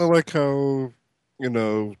 It's kind of like how, you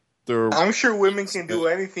know, I'm sure women can do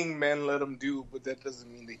anything men let them do, but that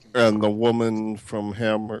doesn't mean they can. And the woman from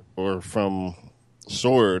Hammer or from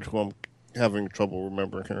Sword, who I'm having trouble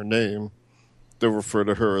remembering her name, they refer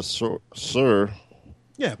to her as Sir.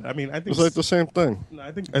 Yeah, I mean, I think it's like the same thing. No,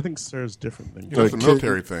 I think Sir's different than it's a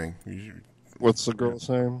military thing. What's the girl's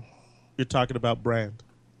name? You're talking about Brand.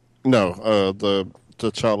 No, the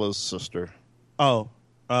T'Challa's sister. Oh,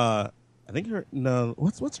 I think her. No,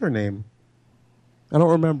 what's her name? I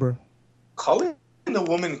don't remember. Calling the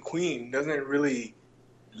woman queen doesn't really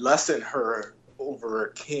lessen her over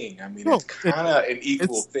a king. I mean, it's kind of an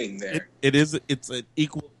equal thing there. It's an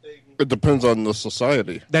equal thing. It depends on the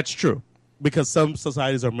society. That's true. Because some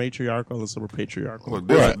societies are matriarchal and some are patriarchal.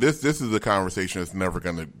 Look, this is a conversation that's never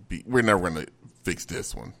going to be. We're never going to fix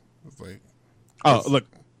this one. It's like, look,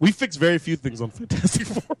 we fix very few things on Fantastic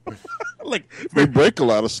Four. Like, we break a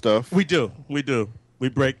lot of stuff. We do. We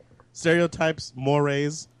break stereotypes,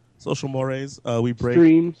 mores, social mores. We break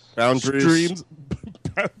streams, boundaries,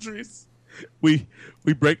 boundaries. We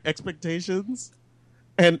break expectations,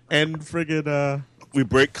 and friggin' we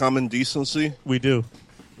break common decency. We do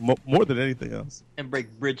more than anything else. And break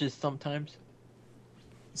bridges sometimes.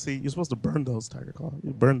 See, you're supposed to burn those, Tiger Claw.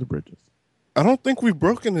 You burn the bridges. I don't think we've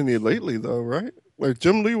broken any lately, though, right? Like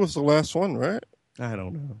Jim Lee was the last one, right? I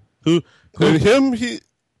don't know who and him. He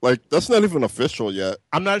like that's not even official yet.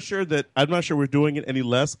 I'm not sure we're doing it any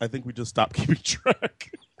less. I think we just stopped keeping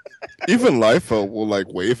track. Even LIFO will like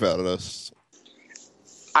wave at us.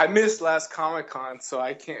 I missed last Comic-Con, so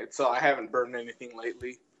I haven't burned anything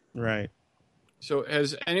lately. Right. So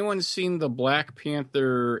has anyone seen the Black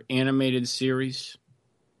Panther animated series?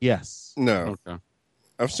 Yes. No. Okay.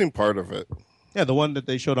 I've seen part of it. Yeah, the one that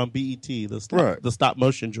they showed on BET, the stop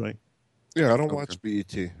motion joint. Yeah, I don't watch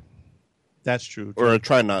BET. That's true. Or I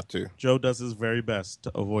try not to. Joe does his very best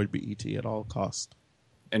to avoid BET at all costs.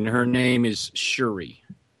 And her name is Shuri.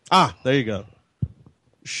 Ah, there you go.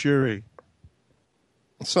 Shuri.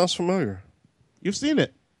 It sounds familiar. You've seen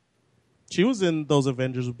it. She was in those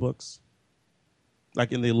Avengers books.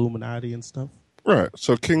 Like in the Illuminati and stuff. Right.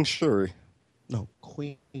 So King Shuri. No,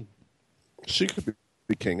 Queen. She could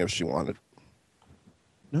be king if she wanted.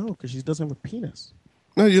 No, because she doesn't have a penis.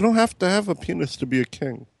 No, you don't have to have a penis to be a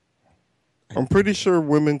king. I'm pretty sure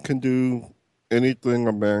women can do anything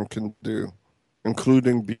a man can do,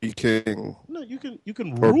 including be king. No, you can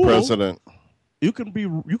or rule. President. You can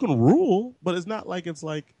rule, but it's not like it's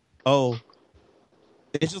like, oh,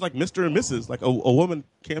 it's just like Mr. and Mrs. Like a woman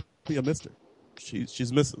can't be a Mr.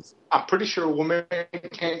 She's Mrs. I'm pretty sure a woman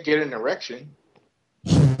can't get an erection.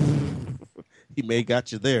 He may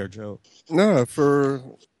got you there, Joe. No, if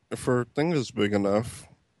her thing is big enough,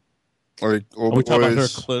 like are we talking about her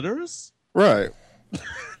clitoris? Right.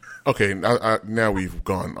 Okay, now we've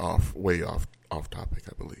gone way off topic,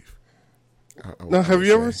 I believe. Now, have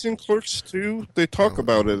you ever seen Clerks 2? They talk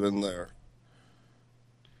about it in there.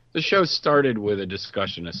 The show started with a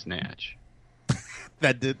discussion of Snatch.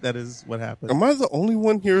 That is what happened. Am I the only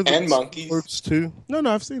one here that's And Monkeys. Clerks 2? No,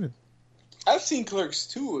 I've seen it. I've seen Clerks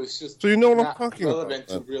too. It's just So you know what I'm not talking relevant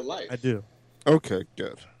about, to real life. I do. Okay,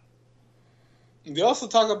 good. They also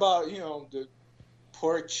talk about the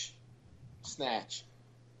porch snatch.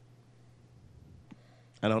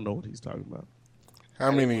 I don't know what he's talking about. How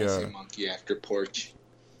many? Say monkey after porch.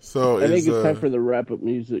 So I think it's time for the wrap up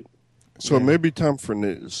music. So it may be time for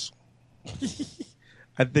news.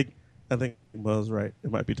 I think Buzz right. It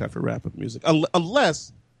might be time for wrap up music,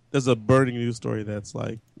 unless there's a burning news story that's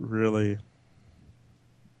like really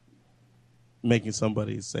making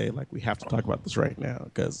somebody say like we have to talk about this right now,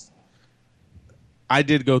 because I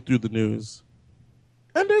did go through the news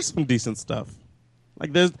and there's some decent stuff.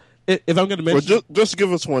 Like there's, if I'm going to mention, well, just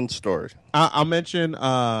give us one story. I'll mention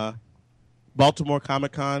Baltimore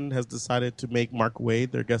Comic-Con has decided to make Mark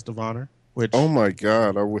Waid their guest of honor. Which, oh my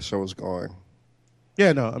God, I wish I was going.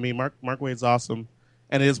 Yeah, no, I mean Mark Waid's awesome,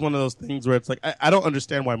 and it is one of those things where it's like I don't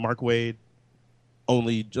understand why Mark Waid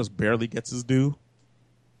only just barely gets his due,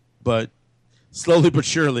 but slowly but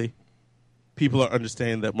surely, people are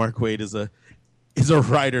understanding that Mark Waid is a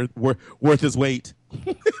writer worth his weight,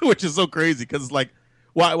 which is so crazy because it's like,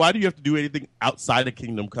 why do you have to do anything outside of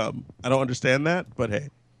Kingdom Come? I don't understand that, but hey,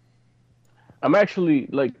 I'm actually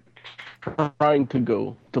like trying to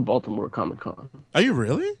go to Baltimore Comic-Con. Are you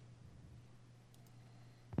really?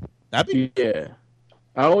 Yeah,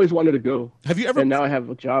 I always wanted to go. Have you ever? And now I have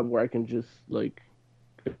a job where I can just like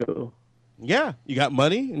go. Yeah, you got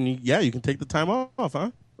money, and you can take the time off,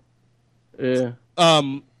 huh? Yeah.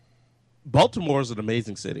 Baltimore is an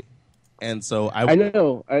amazing city, and so I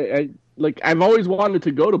know. I like. I've always wanted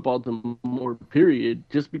to go to Baltimore. Period.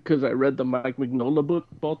 Just because I read the Mike Mignola book,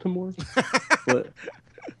 Baltimore, but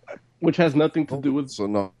which has nothing to do with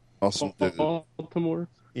awesome Baltimore.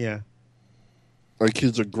 Yeah. Like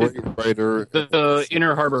he's a great writer. The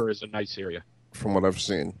Inner Harbor is a nice area, from what I've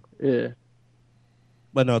seen. Yeah.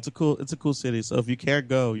 But no, it's a cool city. So if you can't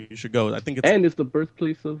go, you should go. I think it's the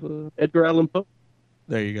birthplace of Edgar Allan Poe.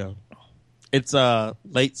 There you go. It's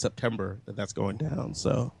late September that's going down.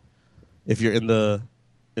 So if you're in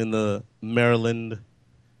the Maryland,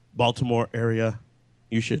 Baltimore area,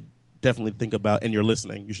 you should definitely think about, and you're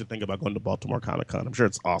listening, you should think about going to Baltimore Comic-Con. I'm sure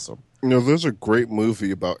it's awesome. There's a great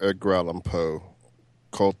movie about Edgar Allan Poe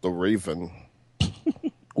called The Raven.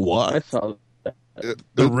 What? I saw that.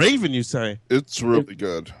 The Raven, you say? It's really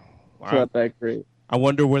good. Wow. It's not that great. I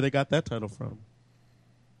wonder where they got that title from.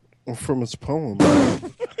 Well, from his poem.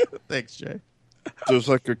 Thanks, Jay. There's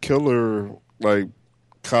like a killer, like,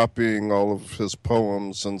 copying all of his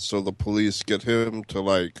poems, and so the police get him to,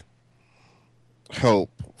 like,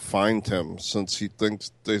 help find him, since they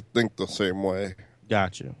think the same way.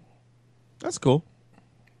 Got you. That's cool.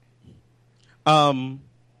 I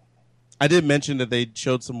did mention that they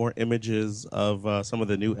showed some more images of some of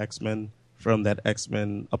the new X-Men from that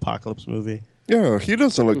X-Men Apocalypse movie. Yeah, he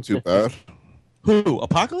doesn't look too bad. Who?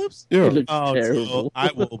 Apocalypse? Yeah. Oh, terrible.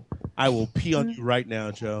 Joe, I will pee on you right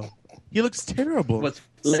now, Joe. He looks terrible. What's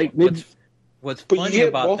But funny you get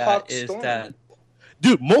about Mohawk that is Storm. that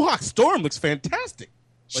Dude, Mohawk Storm looks fantastic.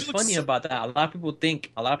 what's funny about that, a lot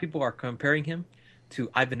of people are comparing him to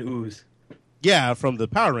Ivan Ooze. Yeah, from the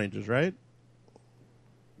Power Rangers, right?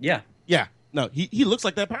 Yeah. Yeah. No, he looks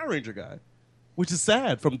like that Power Ranger guy, which is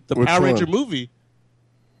sad from the Which Power Ranger one? movie.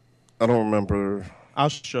 I don't remember. I'll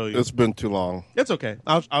show you. It's been too long. It's okay.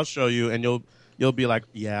 I'll show you, and you'll be like,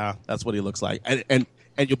 yeah, that's what he looks like, and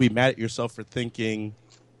you'll be mad at yourself for thinking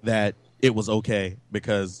that it was okay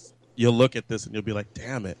because you'll look at this and you'll be like,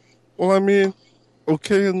 damn it. Well, I mean,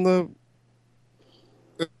 okay in the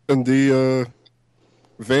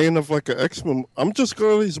vein of like an X-Men, I'm just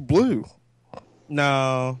glad he's blue.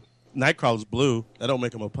 No, Nightcrawler's blue. That don't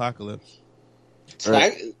make him Apocalypse.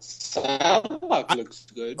 Psylocke looks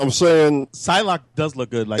good. I'm saying Psylocke does look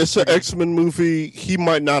good. Like it's an X-Men movie. He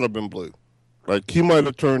might not have been blue. Like he might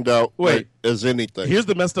have turned out like, as anything. Here's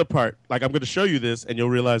the messed up part. Like I'm going to show you this, and you'll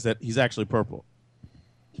realize that he's actually purple,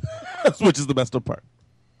 which is the messed up part.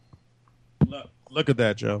 Look at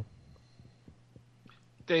that, Joe.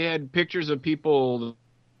 They had pictures of people.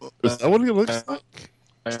 Is that what he looks like?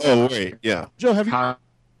 Oh wait, yeah. Joe, have you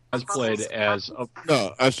cosplayed as?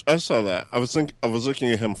 No, I saw that. I was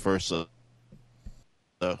looking at him first.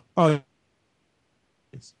 Oh,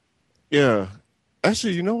 yeah.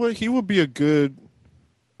 Actually, you know what? He would be a good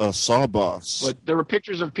Saw boss. But there were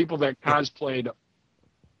pictures of people that cosplayed.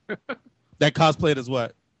 That cosplayed as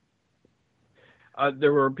what?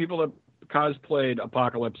 There were people that cosplayed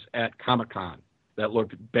Apocalypse at Comic-Con that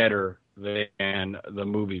looked better than the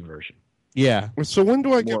movie version. Yeah. So when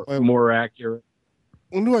do I get more accurate?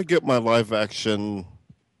 When do I get my live action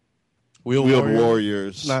Wheeled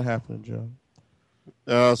Warriors? It's not happening, Joe.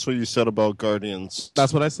 That's what you said about Guardians.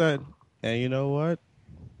 That's what I said. And you know what?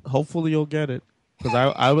 Hopefully you'll get it.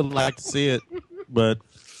 Because I would like to see it. But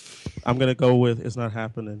I'm going to go with it's not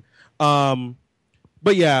happening.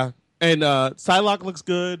 But yeah. And Psylocke looks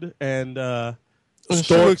good. And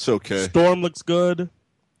Storm looks okay. Storm looks good.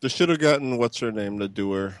 They should have gotten what's her name to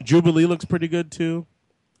do her. Jubilee looks pretty good too.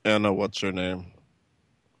 Anna, what's her name?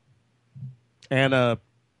 Anna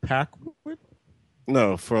Paquin?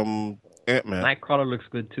 No, from Ant-Man. Nightcrawler looks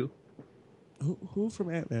good too. Who from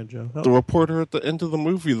Ant-Man, Joe? The reporter at the end of the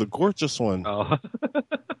movie, the gorgeous one. Oh.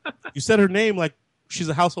 You said her name like she's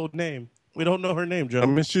a household name. We don't know her name, Joe. I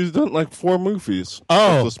mean, she's done like 4 movies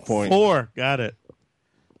at this point. 4. Got it.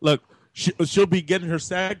 Look, she'll be getting her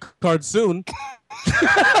SAG card soon.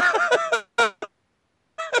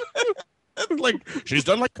 It's like she's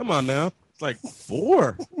done. Like, come on now. It's like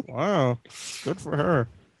 4. Wow, good for her.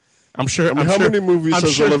 I'm sure. I mean, how many movies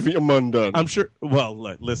has Olivia Munn done? I'm sure. Well,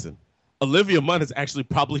 listen, Olivia Munn has actually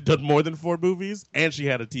probably done more than 4 movies, and she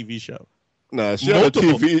had a TV show. No, she had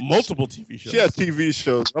multiple TV shows. She had TV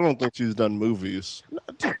shows. I don't think she's done movies.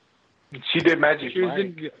 She did Magic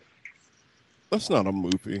Mike. That's not a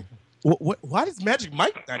movie. Why does Magic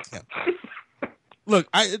Mike not count? Look,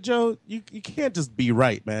 Joe, you can't just be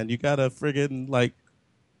right, man. You gotta friggin'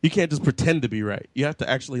 you can't just pretend to be right. You have to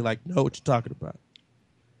actually know what you're talking about.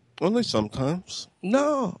 Only sometimes.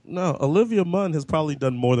 No. Olivia Munn has probably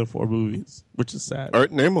done more than 4 movies, which is sad. All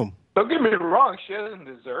right, name them. Don't get me wrong, she hasn't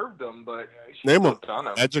deserved them, but she's name them. done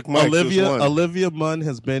them. Magic Mike. Olivia Munn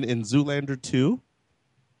has been in Zoolander 2.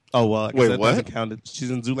 Oh well, I guess that doesn't count. She's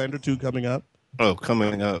in Zoolander 2 coming up. Oh,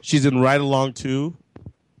 coming up. She's in Ride Along 2.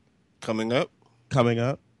 Coming up.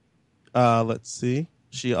 Let's see.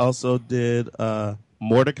 She also did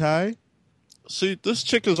Mordecai. See, this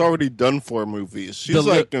chick has already done 4 movies. She's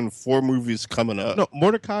in 4 movies coming up. No,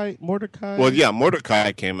 Mordecai. Well, yeah,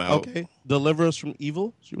 Mordecai came out. Okay. Deliver Us from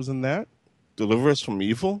Evil. She was in that. Deliver Us from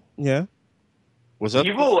Evil? Yeah. Was that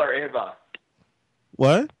Evil or Eva?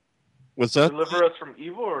 What? Was that Deliver Us from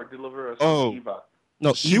Evil or Deliver Us from Eva?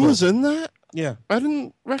 No, she was in that? Yeah. I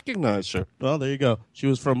didn't recognize her. Well, there you go. She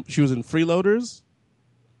was in Freeloaders.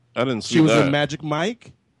 I didn't see She was that. in Magic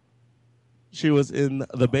Mike. She was in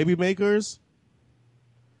The Baby Makers.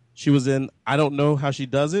 She was in I Don't Know How She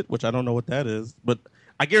Does It, which I don't know what that is. But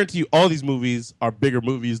I guarantee you all these movies are bigger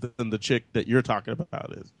movies than the chick that you're talking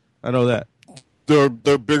about is. I know that. They're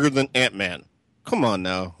bigger than Ant-Man. Come on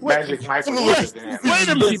now. Magic Mike. Wait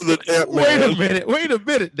a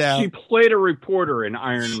minute now. She played a reporter in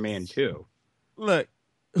Iron Man 2. Look,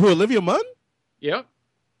 who, Olivia Munn? Yep.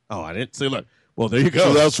 Oh, I didn't see. Look, Well, there you go.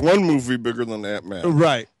 So that's one movie bigger than Ant-Man.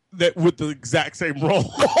 Right. That with the exact same role.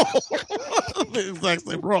 The exact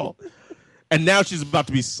same role. And now she's about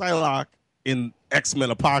to be Psylocke in X-Men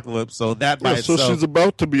Apocalypse, so that by itself... So she's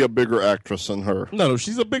about to be a bigger actress than her. No,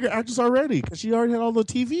 she's a bigger actress already, because she already had all the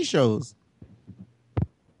TV shows.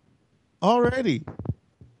 Already.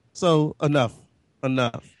 So, enough.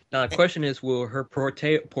 Now, the question is, will her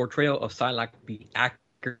portrayal of Psylocke be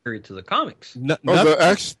accurate to the comics?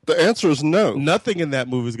 The answer is no. Nothing in that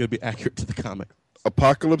movie is going to be accurate to the comic.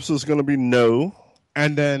 Apocalypse is going to be no.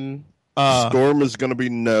 And then... Storm is going to be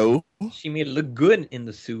no. She made it look good in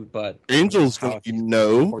the suit, but... Angel's going to be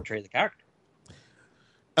no. Portray the character.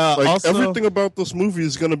 Also, everything about this movie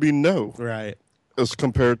is going to be no. Right. As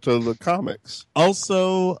compared to the comics.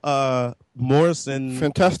 Also, Morrison...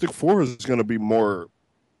 Fantastic Four is going to be more...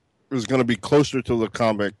 is going to be closer to the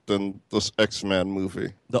comic than this X-Men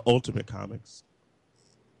movie. The Ultimate Comics.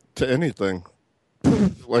 To anything.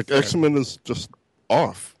 Like, X-Men is just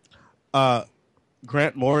off.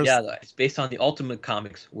 Grant Morrison. Yeah, it's based on the Ultimate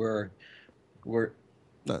Comics, where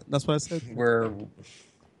that's what I said.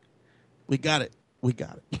 We got it.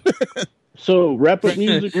 So wrap up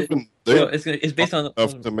music. It's based on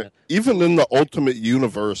the even in the Ultimate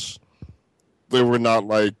Universe, they were not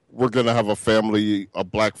like, we're gonna have a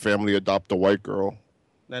black family adopt a white girl.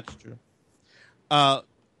 That's true.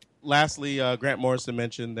 Lastly, Grant Morrison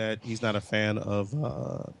mentioned that he's not a fan of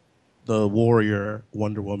the Warrior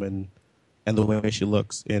Wonder Woman and the way she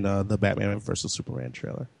looks in the Batman vs. Superman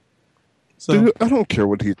trailer. So, dude, I don't care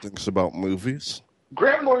what he thinks about movies.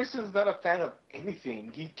 Grant Morrison's not a fan of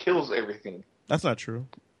anything. He kills everything. That's not true.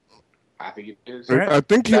 I think it is. I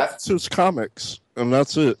think he likes his comics, and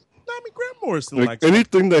that's it. No, I mean, Grant Morrison likes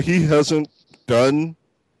anything that he hasn't done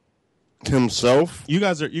himself. You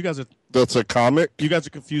guys are. That's a comic. You guys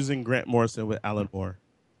are confusing Grant Morrison with Alan Moore.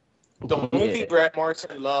 The only thing Grant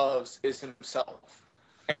Morrison loves is himself.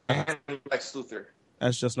 And Lex Luthor.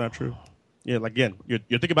 That's just not true. Yeah, again, you're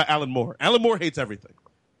thinking about Alan Moore. Alan Moore hates everything.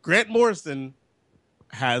 Grant Morrison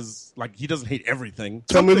he doesn't hate everything.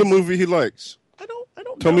 Tell me the movie he likes. I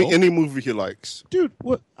don't Tell know. me any movie he likes. Dude,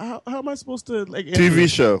 what? How am I supposed to TV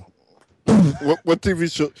show? What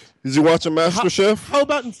TV show? Is he watching MasterChef? How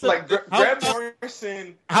about Grant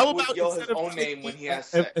Morrison would yell his own name when he has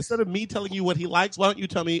sex. Instead of me telling you what he likes, why don't you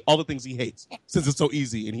tell me all the things he hates? Since it's so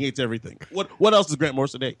easy and he hates everything. What else does Grant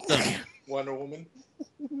Morrison hate? Tell me. Wonder Woman.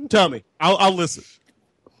 Tell me. I'll listen.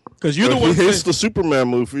 Because you're the one who hates the Superman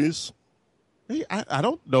movies. I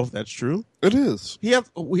don't know if that's true. It is. He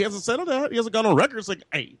hasn't said that. He hasn't gone on record saying,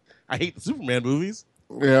 "Hey, I hate the Superman movies."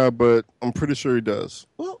 Yeah, but I'm pretty sure he does.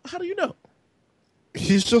 Well, how do you know?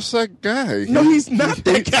 He's just that guy. No, he's not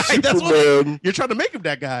that guy. Superman. That's what you're trying to make him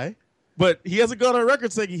that guy. But he hasn't gone on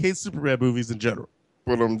record saying he hates Superman movies in general.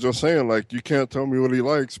 But I'm just saying, like, you can't tell me what he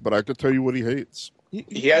likes, but I could tell you what he hates.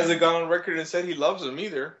 He hasn't gone on record and said he loves them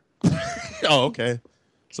either. Oh, okay.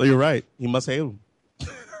 So you're right. He must hate him.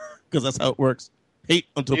 Because that's how it works. Hate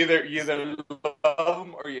until... You either love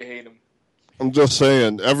him or you hate him. I'm just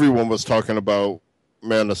saying, everyone was talking about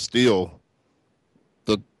Man of Steel.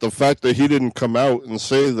 The fact that he didn't come out and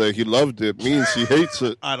say that he loved it means he hates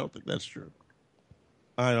it. I don't think that's true.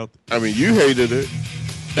 I mean, you hated it.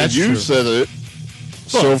 That's you true. said it.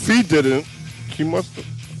 So if he didn't, he must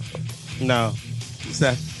have. No.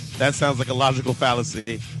 That sounds like a logical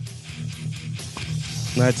fallacy.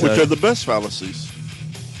 Which are the best fallacies.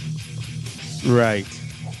 Right.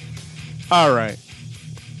 All right.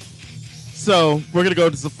 So we're going to go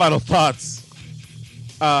to some final thoughts.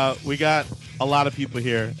 We got a lot of people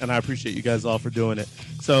here, and I appreciate you guys all for doing it.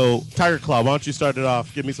 So, Tiger Claw, why don't you start it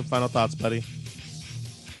off? Give me some final thoughts, buddy.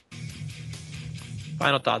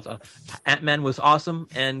 Final thoughts. Ant-Man was awesome,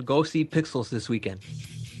 and go see Pixels this weekend.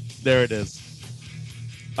 There it is.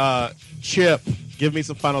 Chip, give me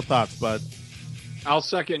some final thoughts, bud. I'll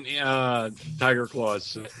second Tiger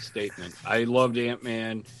Claw's statement. I loved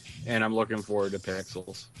Ant-Man, and I'm looking forward to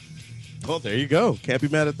Pixels. Well, there you go. Can't be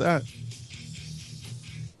mad at that.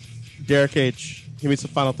 Derek H., give me some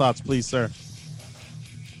final thoughts, please, sir.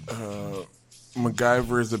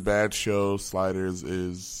 MacGyver is a bad show. Sliders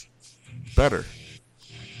is better.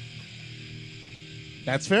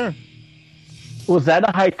 That's fair. Was that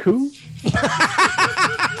a haiku?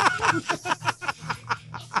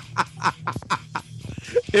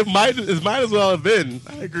 It might as well have been.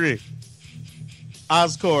 I agree.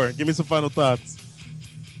 Oscore, give me some final thoughts.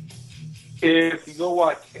 If you go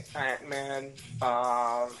watch Ant-Man,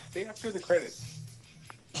 stay after the credits.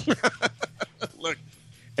 Look,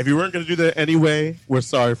 if you weren't going to do that anyway, we're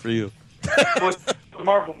sorry for you. Well, it's a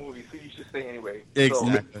Marvel movie, so you should say anyway.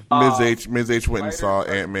 Exactly. Ms. H went and saw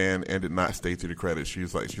Ant-Man and did not stay through the credits. She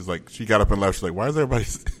got up and left. She's like, why is everybody?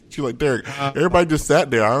 She's like, Derek, everybody just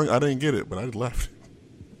sat there. I didn't get it, but I just left.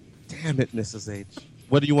 Damn it, Mrs. H.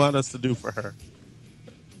 What do you want us to do for her?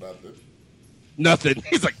 Nothing.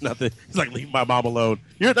 He's like, nothing. He's like, leave my mom alone.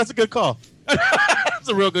 That's a good call. That's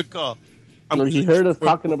a real good call. He heard us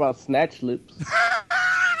talking about snatch lips.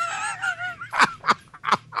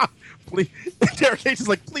 Please, Derek H is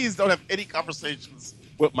like, please don't have any conversations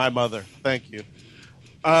with my mother. Thank you.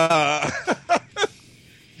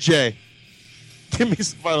 Jay, give me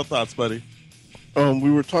some final thoughts, buddy.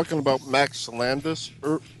 We were talking about Max Landis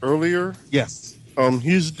earlier. Yes.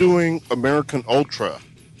 He's doing American Ultra.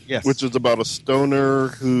 Yes. Which is about a stoner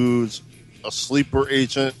who's a sleeper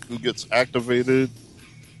agent who gets activated,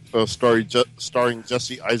 starring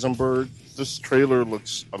Jesse Eisenberg. This trailer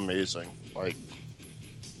looks amazing. Like,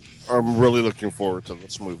 I'm really looking forward to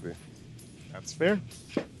this movie. That's fair.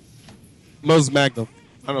 Moses Magnum,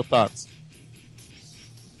 final thoughts.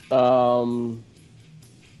 I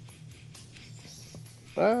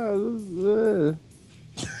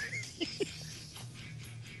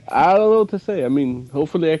don't know what to say. I mean,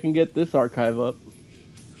 hopefully I can get this archive up.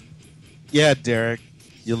 Yeah, Derek,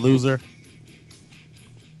 you loser.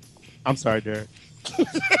 I'm sorry, Derek.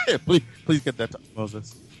 please get that to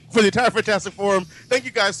Moses. For the entire Fantastic Forum, thank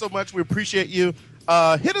you guys so much. We appreciate you.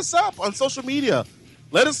 Hit us up on social media.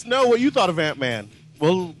 Let us know what you thought of Ant-Man.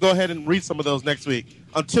 We'll go ahead and read some of those next week.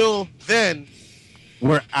 Until then,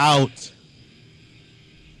 we're out.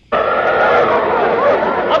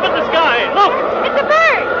 Up in the sky, look! It's a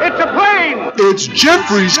bird! It's a plane! It's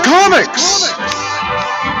Jeffrey's Comics!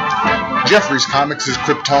 Jeffrey's Comics is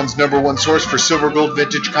Krypton's #1 source for silver gold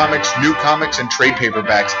vintage comics, new comics, and trade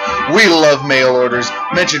paperbacks. We love mail orders.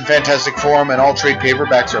 Mention Fantastic Forum and all trade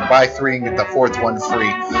paperbacks are buy 3 and get the 4th one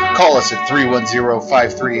free. Call us at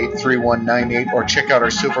 310-538-3198 or check out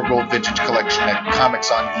our silver gold vintage collection at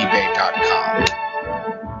comicsonebay.com.